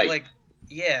 So I Right. feel like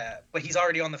yeah, but he's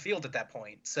already on the field at that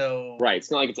point. So Right, it's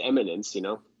not like it's Eminence, you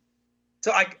know?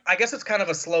 So I guess it's kind of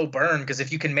a slow burn because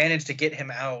if you can manage to get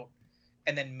him out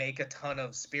and then make a ton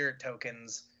of spirit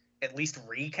tokens, at least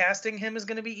recasting him is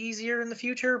going to be easier in the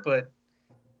future. But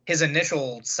his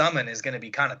initial summon is going to be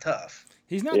kind of tough.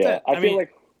 He's not Yeah, that. I feel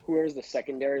like whoever's the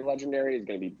secondary legendary is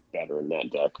going to be better in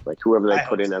that deck. Like whoever they I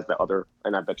put hope in so. as the other,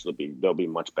 and I bet you they'll be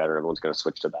much better. Everyone's going to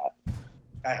switch to that.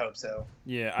 I hope so.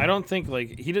 Yeah, I don't think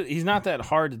like he's not that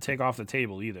hard to take off the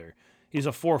table either. He's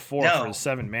a 4/4 No. for his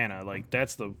 7 mana. Like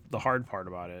that's the hard part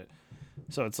about it.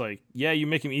 So it's like, yeah, you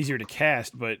make him easier to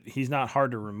cast, but he's not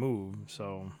hard to remove.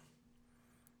 So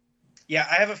Yeah,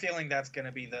 I have a feeling that's going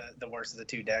to be the worst of the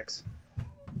 2 decks.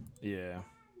 yeah,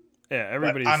 But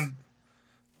everybody's going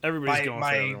for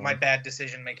my my bad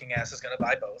decision making ass is going to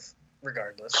buy both,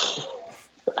 regardless.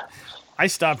 I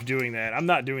stopped doing that. I'm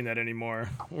not doing that anymore.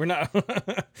 We're not.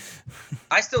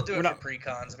 I still do We're it not- for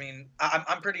precons. I mean,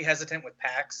 I'm pretty hesitant with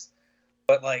packs,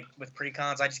 but like with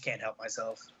precons, I just can't help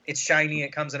myself. It's shiny.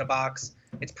 It comes in a box.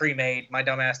 It's pre-made. My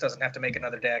dumbass doesn't have to make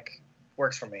another deck.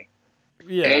 Works for me.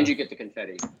 Yeah. And you get the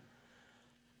confetti.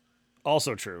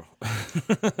 Also true.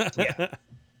 Yeah.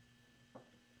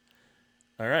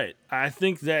 All right. I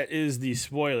think that is the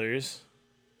spoilers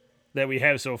that we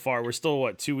have so far. We're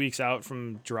still 2 weeks out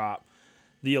from drop.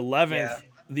 The 11th. Yeah.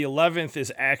 The 11th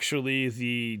is actually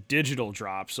the digital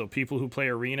drop. So people who play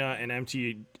Arena and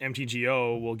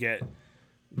MTGO will get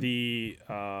the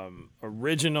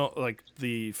original, like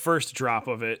the first drop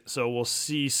of it. So we'll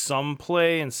see some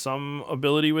play and some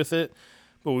ability with it,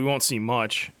 but we won't see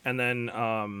much. And then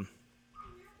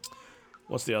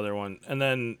what's the other one? And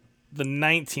then the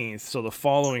 19th, so the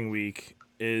following week,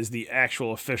 is the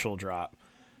actual official drop.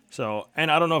 So, and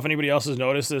I don't know if anybody else has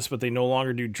noticed this, but they no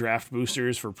longer do draft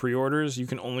boosters for pre-orders. You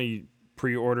can only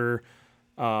pre-order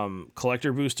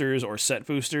collector boosters or set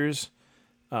boosters.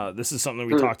 This is something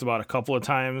that we talked about a couple of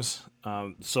times.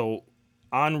 So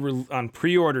on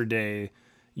pre-order day,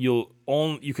 you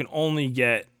can only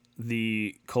get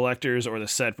the collectors or the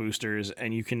set boosters,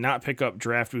 and you cannot pick up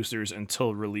draft boosters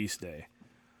until release day.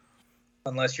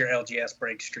 Unless your LGS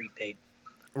breaks street date,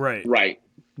 Right. Right.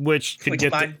 Which could which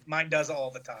get mine does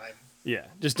all the time. yeah.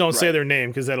 Just don't say Right. their name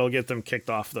because that'll get them kicked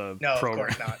off the No, program.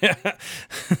 of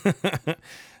course not.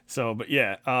 So, but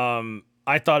yeah,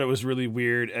 I thought it was really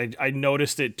weird. I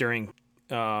noticed it during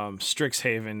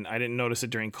Strixhaven. I didn't notice it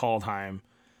during Kaldheim,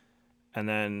 and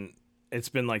then it's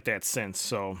been like that since.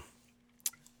 So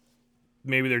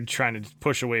maybe they're trying to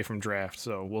push away from draft.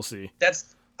 So we'll see.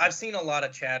 I've seen a lot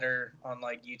of chatter on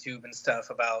like YouTube and stuff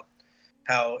about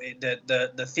how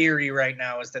the theory right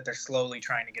now is that they're slowly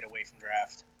trying to get away from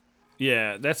draft.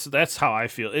 Yeah, that's how I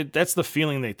feel. That's the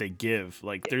feeling that they give.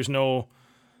 Like there's no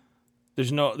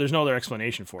other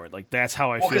explanation for it. Like that's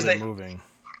how I Well, feel 'cause they're they- moving.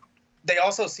 They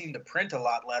also seem to print a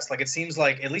lot less. Like it seems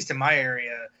like, at least in my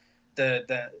area,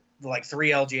 the like 3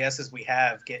 LGSs we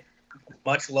have get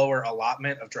much lower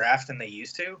allotment of draft than they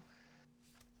used to.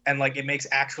 And like it makes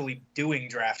actually doing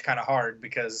draft kind of hard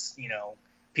because,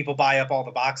 people buy up all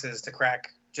the boxes to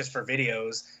crack just for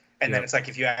videos. And then Yep. it's like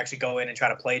if you actually go in and try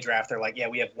to play draft, they're like, yeah,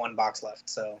 we have 1 box left.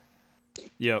 So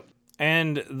Yep.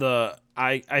 And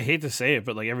I hate to say it,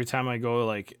 but like every time I go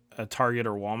like a Target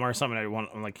or Walmart or something,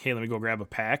 I'm like, hey, let me go grab a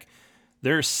pack.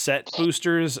 There's set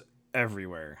boosters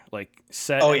everywhere. Like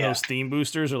set Oh, and yeah. those theme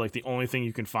boosters are like the only thing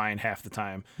you can find half the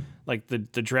time. Like the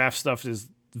draft stuff is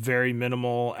very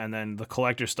minimal, and then the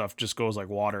collector stuff just goes like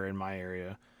water in my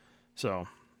area. So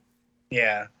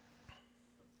yeah.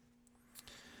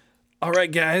 all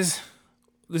right, guys.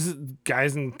 This is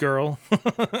guys and girl.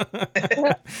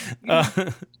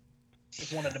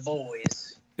 She's one of the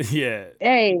boys. Yeah.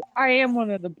 Hey, I am one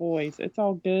of the boys. It's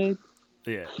all good.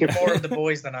 Yeah. You're more of the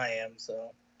boys than I am,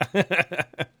 so.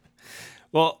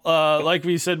 Well, like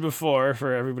we said before,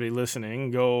 for everybody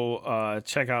listening, go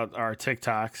check out our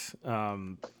TikToks.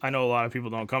 I know a lot of people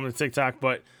don't come to TikTok,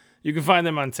 but you can find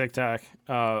them on TikTok.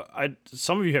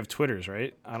 Some of you have Twitters,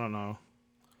 right? I don't know.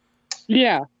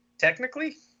 Yeah.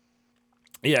 Technically?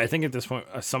 Yeah, I think at this point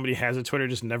somebody has a Twitter,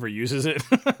 just never uses it.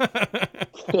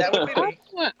 That would be me.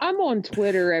 I'm on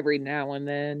Twitter every now and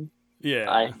then.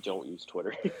 Yeah, I don't use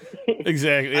Twitter.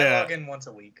 exactly. I Yeah, log in once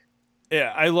a week.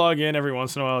 yeah. I log in every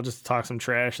once in a while just to talk some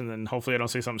trash, and then hopefully I don't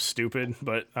say something stupid.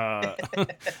 But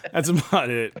that's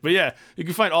about it. But yeah, you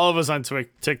can find all of us on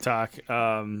TikTok.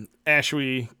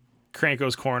 Ashwy,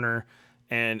 Cranko's Corner,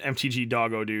 and MTG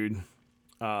Doggo Dude.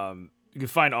 You can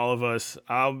find all of us.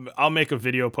 I'll make a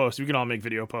video post. We can all make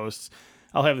video posts.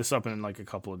 I'll have this up in like a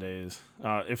couple of days,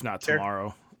 if not Sure.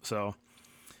 tomorrow. So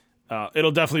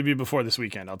it'll definitely be before this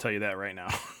weekend. I'll tell you that right now.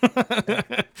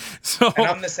 So And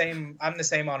I'm the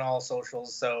same on all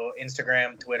socials. So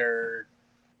Instagram, Twitter,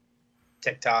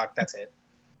 TikTok, that's it.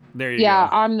 there you Yeah,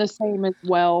 go. I'm the same as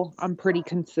well. I'm pretty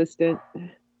consistent.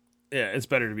 Yeah, it's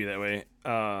better to be that way.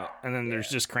 And then there's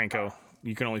just Cranko.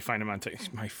 You can only find him on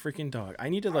my freaking dog. I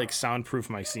need to like soundproof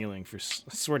my ceiling I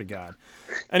swear to God.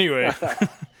 Anyway,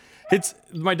 it's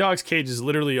my dog's cage is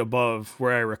literally above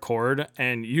where I record,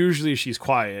 and usually she's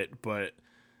quiet, but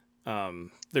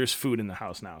there's food in the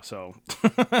house now, so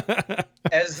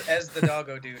As the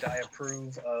doggo dude, I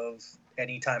approve of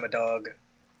any time a dog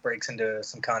breaks into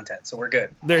some content. So we're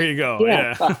good. there you go.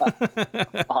 Yeah.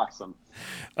 Yeah. Awesome.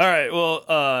 All right.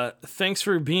 Well, thanks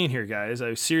for being here, guys.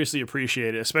 I seriously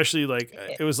appreciate it. Especially like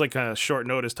it was like a short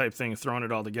notice type thing, throwing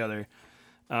it all together.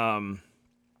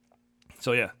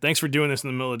 So yeah, thanks for doing this in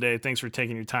the middle of the day. Thanks for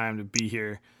taking your time to be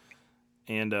here.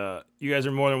 And you guys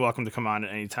are more than welcome to come on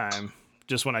at any time,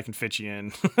 just when I can fit you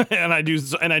in. and I do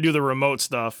the remote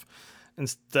stuff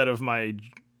instead of my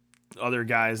other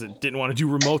guys that didn't want to do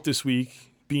remote this week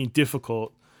being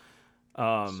difficult.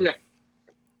 Yeah.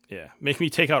 Yeah, make me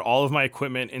take out all of my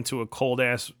equipment into a cold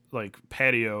ass like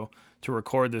patio to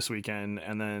record this weekend,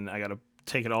 and then I gotta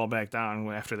take it all back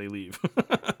down after they leave.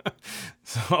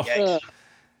 So Yikes.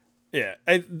 yeah,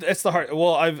 that's the hard.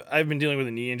 Well, I've been dealing with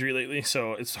a knee injury lately,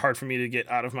 so it's hard for me to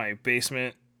get out of my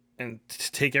basement and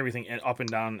take everything up and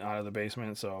down out of the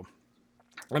basement. So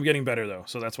I'm getting better though,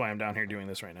 so that's why I'm down here doing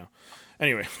this right now.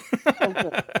 Anyway,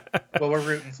 Well, we're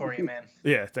rooting for you, man.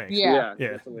 yeah, thanks. Yeah.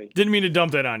 Yeah. Definitely. Didn't mean to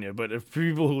dump that on you, but if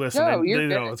people who listen, No, they you're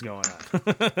know good. what's going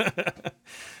on.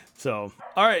 So,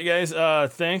 all right, guys.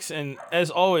 Thanks, and as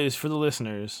always, for the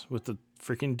listeners with the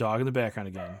freaking dog in the background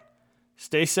again,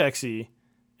 stay sexy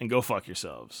and go fuck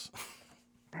yourselves.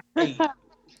 Hey.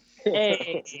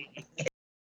 Hey.